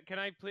just, Can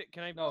I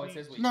No, it's please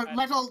his week. No, add-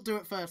 let Alt do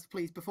it first,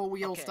 please, before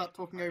we all Okay. start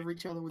talking over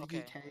each other with Okay.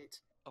 geek hate.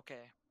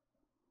 okay.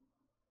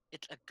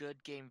 It's a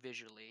good game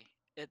visually.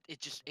 It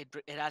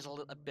has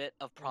a bit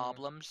of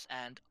problems,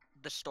 and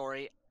the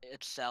story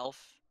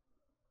itself,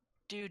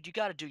 dude, you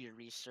got to do your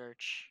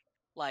research.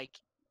 Like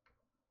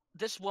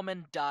this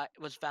woman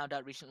was found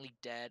out recently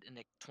dead in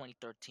like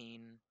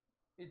 2013,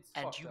 It's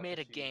and fucked you up made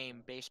a that she was game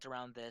dead. based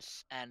around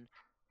this, and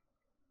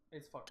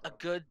It's fucked a up.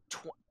 good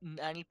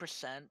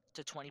 90%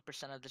 to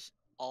 20% of this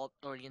all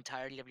or the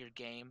entirety of your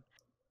game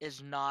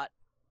is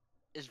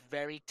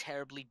very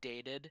terribly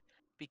dated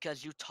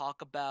because you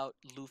talk about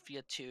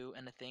Lufia 2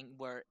 and a thing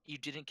where you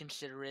didn't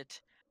consider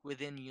it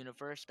within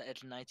universe that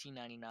it's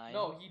 1999.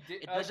 No, he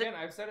did. It doesn't- Again,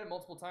 I've said it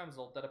multiple times,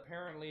 Zolt, that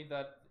apparently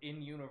that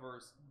in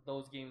universe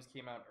those games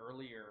came out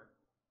earlier.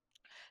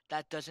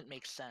 That doesn't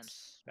make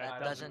sense. That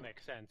doesn't doesn't make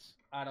sense.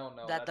 I don't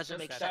know. That That's doesn't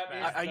just- make that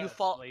sense. is- Are you that's-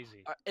 fault?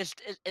 lazy?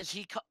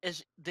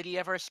 Did he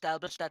ever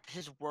establish that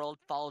his world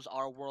follows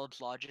our world's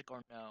logic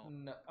or no?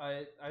 No,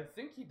 I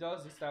think he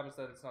does establish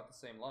that it's not the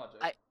same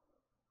logic.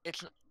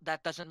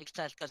 That doesn't make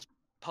sense because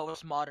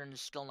postmodern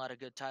is still not a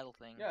good title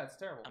thing. Yeah, it's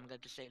terrible. I'm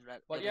going to say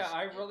that. But it yeah, is-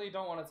 I really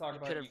don't want to talk you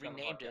about could've Geek on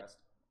the renamed it.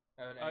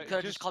 podcast.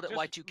 Could've just called it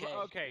Y2K.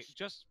 Okay,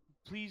 just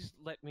please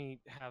let me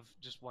have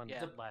just one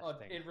Yeah. last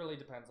thing. It really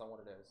depends on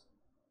what it is.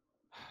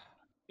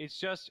 It's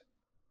just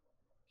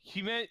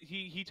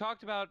he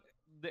talked about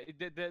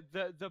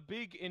the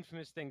big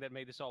infamous thing that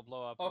made this all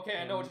blow up. Okay,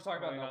 I know what you're talking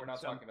about. going No, on we're not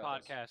some talking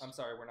about podcast. this. I'm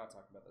sorry, we're not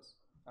talking about this.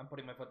 I'm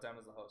putting my foot down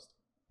as the host.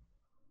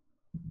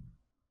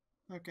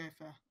 Okay,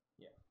 fair.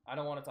 Yeah, I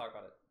don't want to talk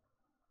about it.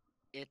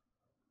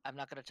 I'm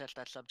not gonna touch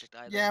that subject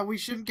either. Yeah, we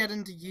shouldn't get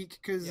into Yeek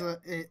because Yeah.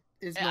 it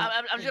is Yeah, not.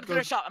 I'm just gonna good-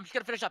 finish up. I'm just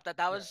gonna finish up. That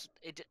was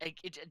it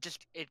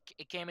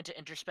came into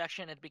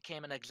introspection. It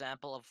became an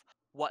example of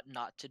what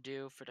not to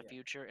do for the Yeah.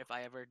 future if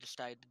I ever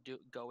decide to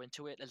go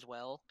into it as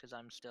well, because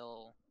I'm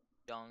still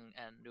young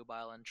and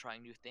nubile and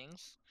trying new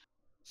things.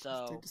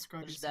 Don't So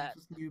describe there's yourself that.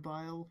 as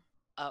nubile.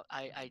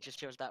 I just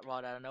chose that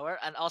rod out of nowhere,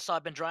 and also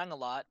I've been drawing a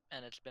lot,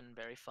 and it's been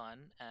very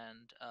fun.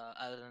 And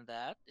other than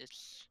that,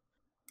 it's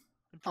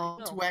been pretty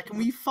Art, chill. where can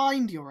we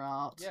find your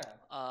art? Yeah,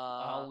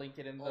 I'll link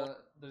it in the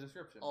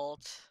description.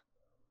 Alt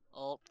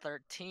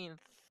 13th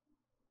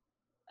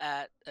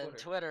at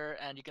Twitter,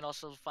 and you can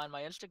also find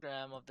my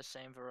Instagram of the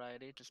same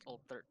variety, just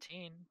alt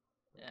 13.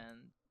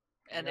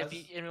 And if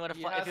you want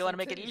to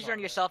make it easier on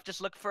yourself, just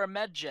look for a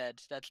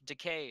medjed that's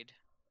decayed.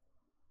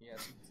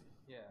 Yes,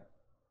 yeah.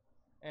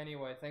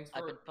 Anyway, thanks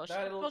I've for been posting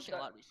a lot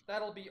recently.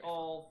 That'll be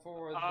all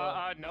for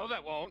the. No,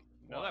 that won't.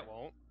 No, Why? that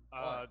won't.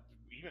 Why?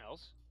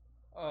 Emails.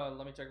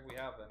 Let me check if we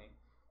have any.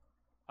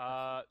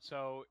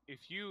 So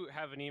if you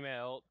have an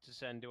email to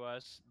send to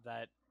us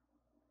that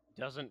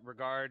doesn't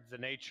regard the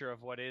nature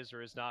of what is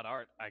or is not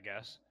art, I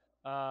guess.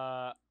 We do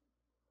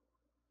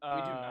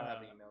not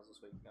have emails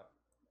this week. No.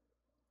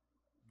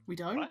 We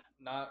don't. What?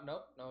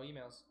 Nope, no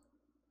emails.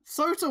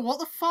 Sota, what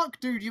the fuck,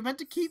 dude? You meant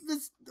to keep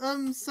this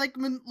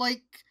segment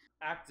like.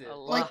 Active.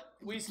 Like,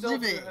 we still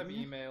do living. have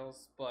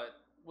emails, but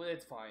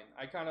it's fine.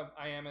 I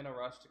am in a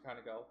rush to kind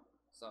of go,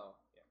 so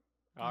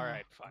yeah. All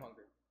right, I'm fine.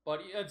 hungry.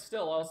 But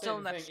still, I'll say Until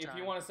the thing. next If you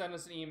time. want to send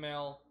us an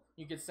email,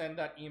 you can send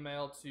that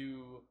email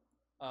to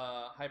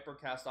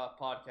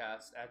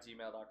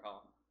hypercastoffpodcast@gmail.com.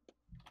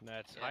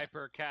 That's Yeah.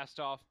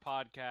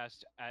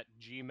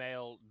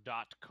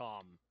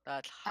 hypercastoffpodcast@gmail.com.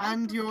 That's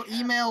And your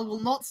email will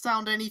not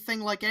sound anything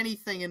like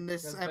anything in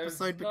this 'Cause there's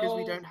episode because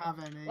we no- don't have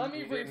any. Let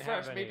me We didn't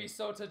refresh. have Maybe any.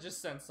 Sota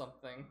just sent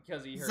something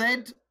because he heard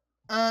Zed,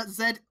 it.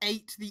 Zed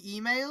ate the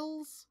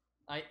emails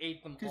I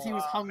ate them because all. he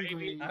was maybe-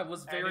 hungry. I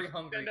was And very if you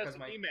hungry send us because an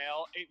my.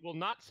 email, it will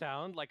not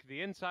sound like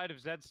the inside of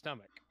Zed's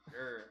stomach.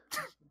 Sure.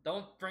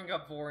 Don't bring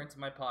up war into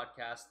my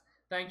podcast.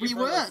 Thank you We for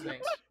weren't.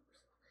 listening.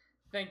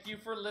 Thank you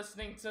for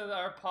listening to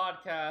our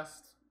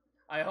podcast.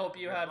 I hope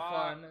you had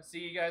Goodbye. fun. See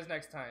you guys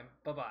next time.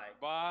 Bye-bye.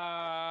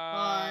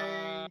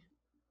 Bye. Bye.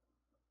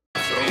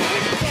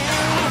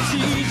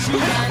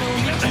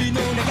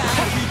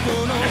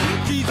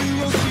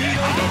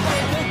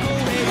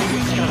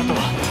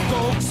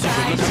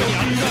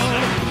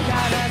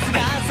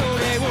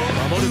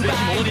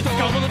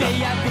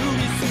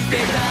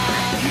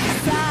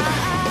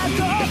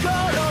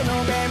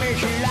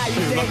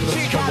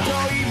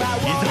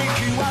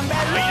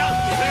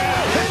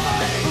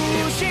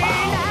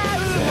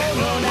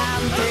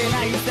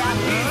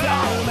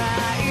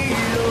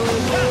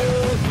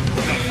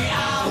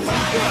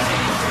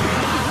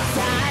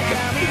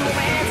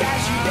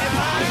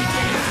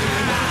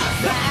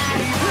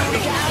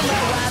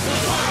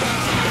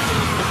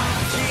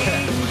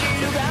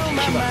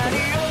 決ま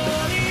った。